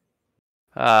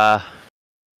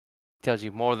 Tells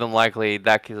you more than likely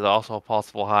that is also a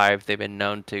possible hive. They've been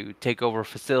known to take over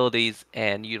facilities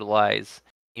and utilize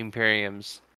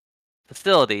Imperium's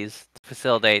facilities to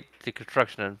facilitate the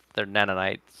construction of their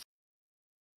nanonites.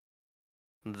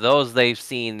 Those they've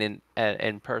seen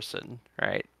in person,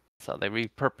 right? So they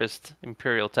repurposed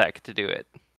Imperial tech to do it.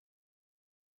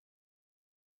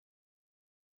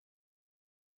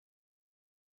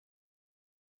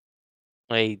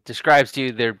 He describes to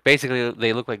you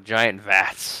they look like giant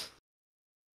vats.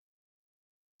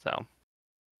 So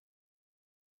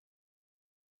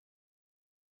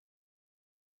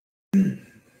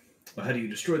Well, how do you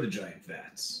destroy the giant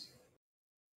vats?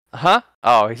 huh?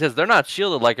 Oh, he says they're not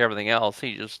shielded like everything else.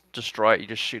 You just destroy it. You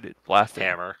just shoot it, blast it,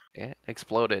 Hammer. yeah,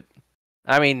 explode it.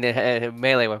 I mean,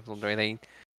 melee weapons or anything.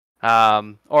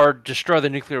 Or destroy the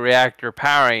nuclear reactor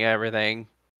powering everything.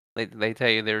 They tell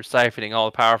you they're siphoning all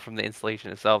the power from the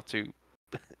installation itself to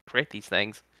create these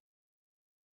things.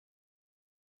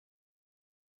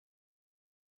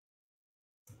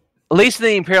 At least in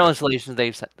the Imperial installations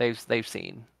they've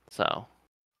seen. So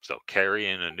Carry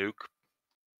in a nuke.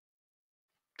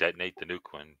 Detonate the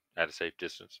nuke when at a safe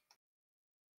distance.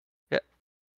 yeah,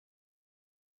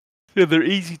 they're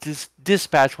easy to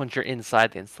dispatch once you're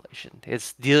inside the installation.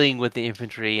 It's dealing with the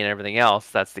infantry and everything else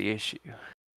that's the issue.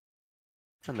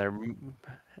 And they're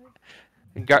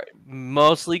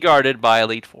mostly guarded by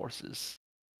elite forces.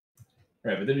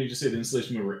 Right, but didn't you just say the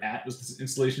installation we were at was the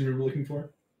installation we were looking for?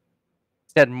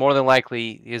 Said more than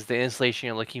likely is the installation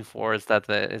you're looking for is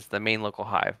the main local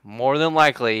hive. More than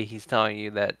likely, he's telling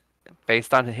you that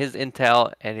based on his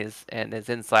intel and his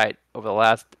insight over the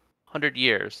last 100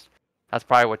 years, that's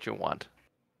probably what you want.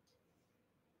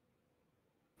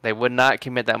 They would not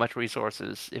commit that much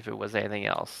resources if it was anything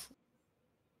else.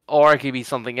 Or it could be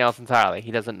something else entirely.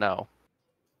 He doesn't know.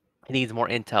 He needs more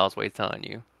intel is what he's telling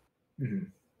you. Mm-hmm.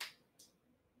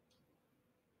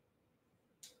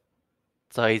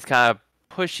 So he's kind of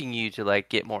pushing you to like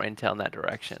get more intel in that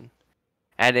direction.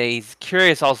 And he's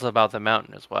curious also about the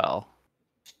mountain as well.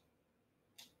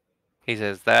 He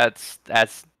says that's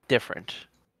different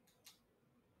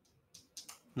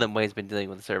than what he's been dealing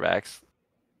with the Cervax.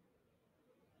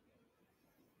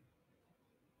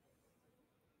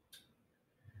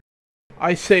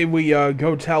 I say we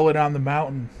go tell it on the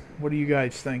mountain. What do you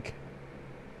guys think?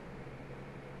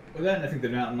 Well, then I think the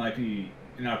mountain might be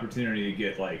an opportunity to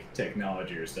get like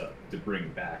technology or stuff to bring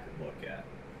back and look at.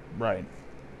 Right.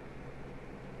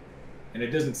 And it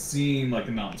doesn't seem like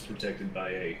the mountain's protected by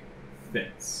a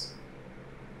fence.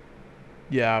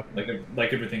 Yeah.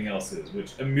 Like everything else is,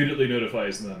 which immediately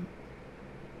notifies them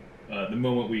the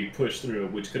moment we push through,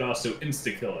 which could also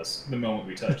insta-kill us the moment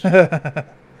we touch it.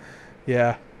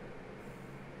 Yeah.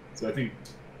 So I think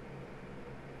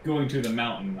going to the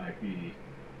mountain might be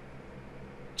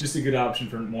just a good option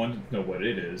for one, to know what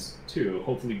it is. Two,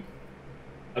 hopefully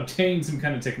obtain some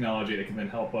kind of technology that can then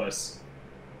help us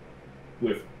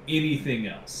with anything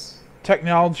else.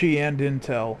 Technology and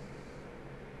intel.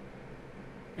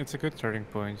 It's a good starting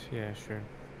point. Yeah, sure.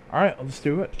 All right, let's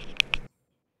do it.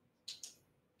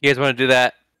 You guys want to do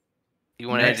that? You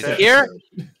want to end Next it here?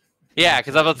 episode. Yeah,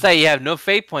 because I was about to say you have no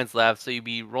fate points left, so you'd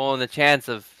be rolling the chance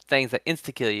of things that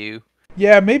insta-kill you.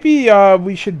 Yeah, maybe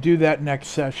we should do that next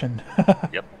session.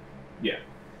 Yep. Yeah.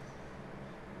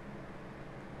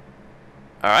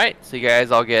 Alright, so you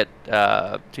guys all get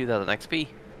 2,000 XP.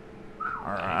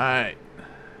 All right.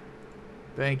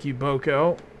 Thank you,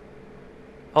 Boko.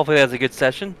 Hopefully that's a good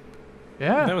session.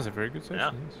 Yeah, That was a very good session.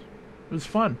 Yeah. Yes. it was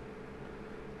fun.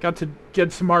 Got to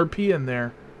get some RP in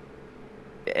there.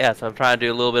 Yeah, so I'm trying to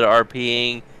do a little bit of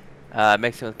RPing,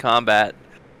 mixing with combat.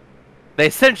 They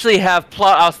essentially have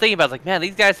plot. I was thinking about it, like, man,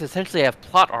 these guys essentially have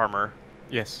plot armor.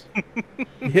 Yes.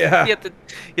 Yeah. You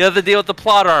have to deal with the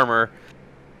plot armor.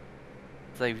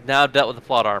 So you've now dealt with the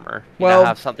plot armor. You Well- now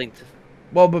have something to...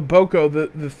 Well, but Boko,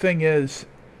 the thing is,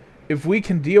 if we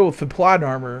can deal with the plot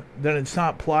armor, then it's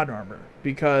not plot armor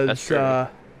because That's true.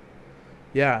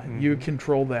 yeah, you Mhm.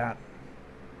 control that.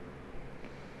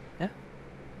 Yeah.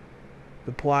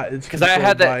 The plot is 'Cause I controlled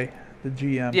had that- by the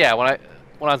GM. Yeah, when I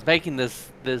was making this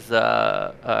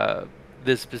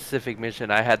this specific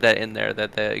mission, I had that in there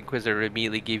that the Inquisitor would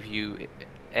immediately give you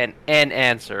an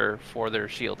answer for their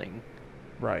shielding.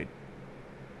 Right.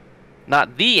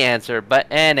 Not the answer, but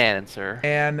an answer.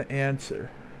 An answer.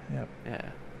 Yep. Yeah.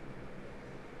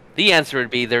 The answer would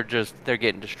be they're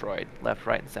getting destroyed left,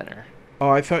 right, and center. Oh,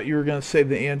 I thought you were gonna say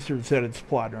the answer is that it's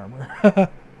plot armor.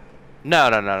 No.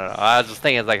 I was just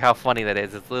thinking, it's like how funny that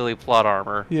is. It's literally plot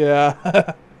armor.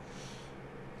 Yeah.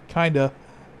 Kinda.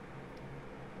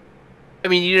 I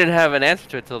mean, you didn't have an answer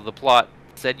to it until the plot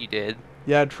said you did.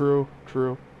 Yeah, true.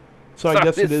 So I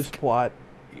guess it is plot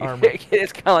armor.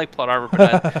 It's kind of like plot armor,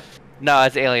 but no,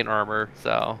 it's alien armor,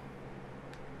 so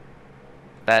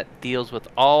that deals with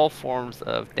all forms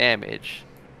of damage.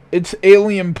 It's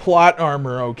alien plot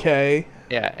armor, okay?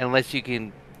 Yeah, unless you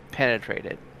can penetrate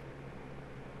it.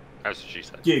 That's what she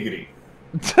said. Giggity.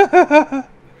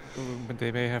 But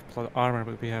they may have plot armor,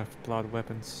 but we have plot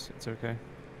weapons. It's okay.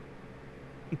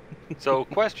 So,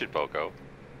 question, Boko.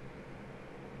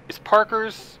 Is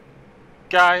Parker's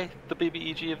guy the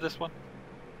BBEG of this one?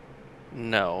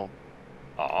 No.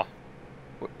 Aw.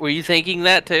 Were you thinking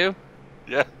that too?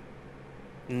 Yeah.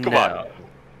 No. Come on.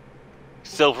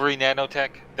 Silvery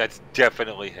nanotech? That's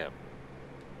definitely him.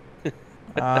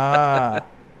 Ah.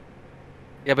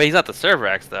 Yeah, but he's not the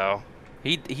Cerverax though.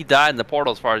 He died in the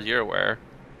portal as far as you're aware.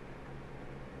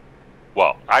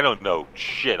 Well, I don't know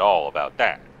shit all about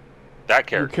that. That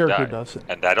Your character character died, doesn't.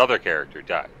 and that other character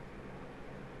died.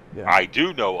 Yeah. I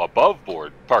do know above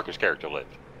board Parker's character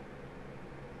lived.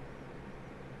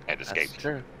 And escaped. That's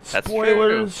true. That's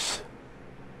Spoilers. true.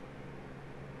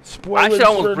 Spoilers. I should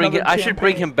almost for bring it. another I should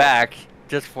bring campaign. him back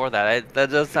just for that. That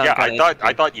does sound. Yeah, kinda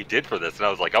I thought you did for this, and I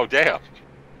was like, oh damn.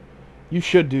 You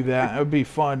should do that. It would be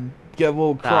fun. Get a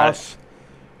little cross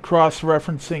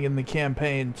referencing in the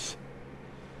campaigns.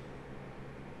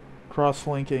 Cross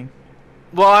linking.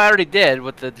 Well, I already did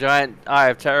with the giant Eye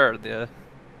of Terror, the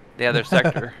other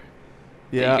sector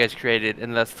that Yeah. you guys created,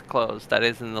 and that's closed. That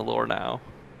is in the lore now.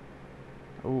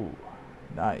 Ooh,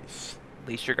 nice. At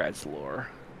least your guys' lore.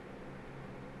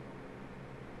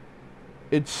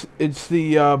 It's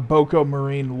the Boko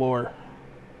Marine lore.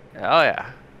 Oh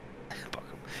yeah,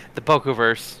 the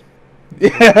Bokoverse.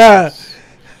 Yeah.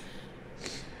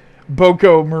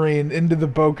 Boko Marine into the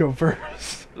Boko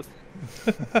verse.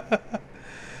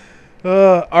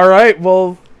 All right.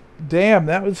 Well, damn,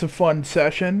 that was a fun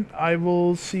session. I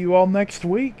will see you all next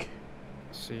week.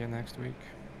 See you next week.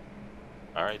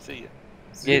 Alright, see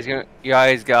ya. You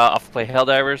guys got off to play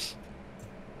Helldivers?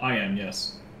 I am,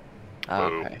 yes.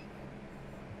 Okay.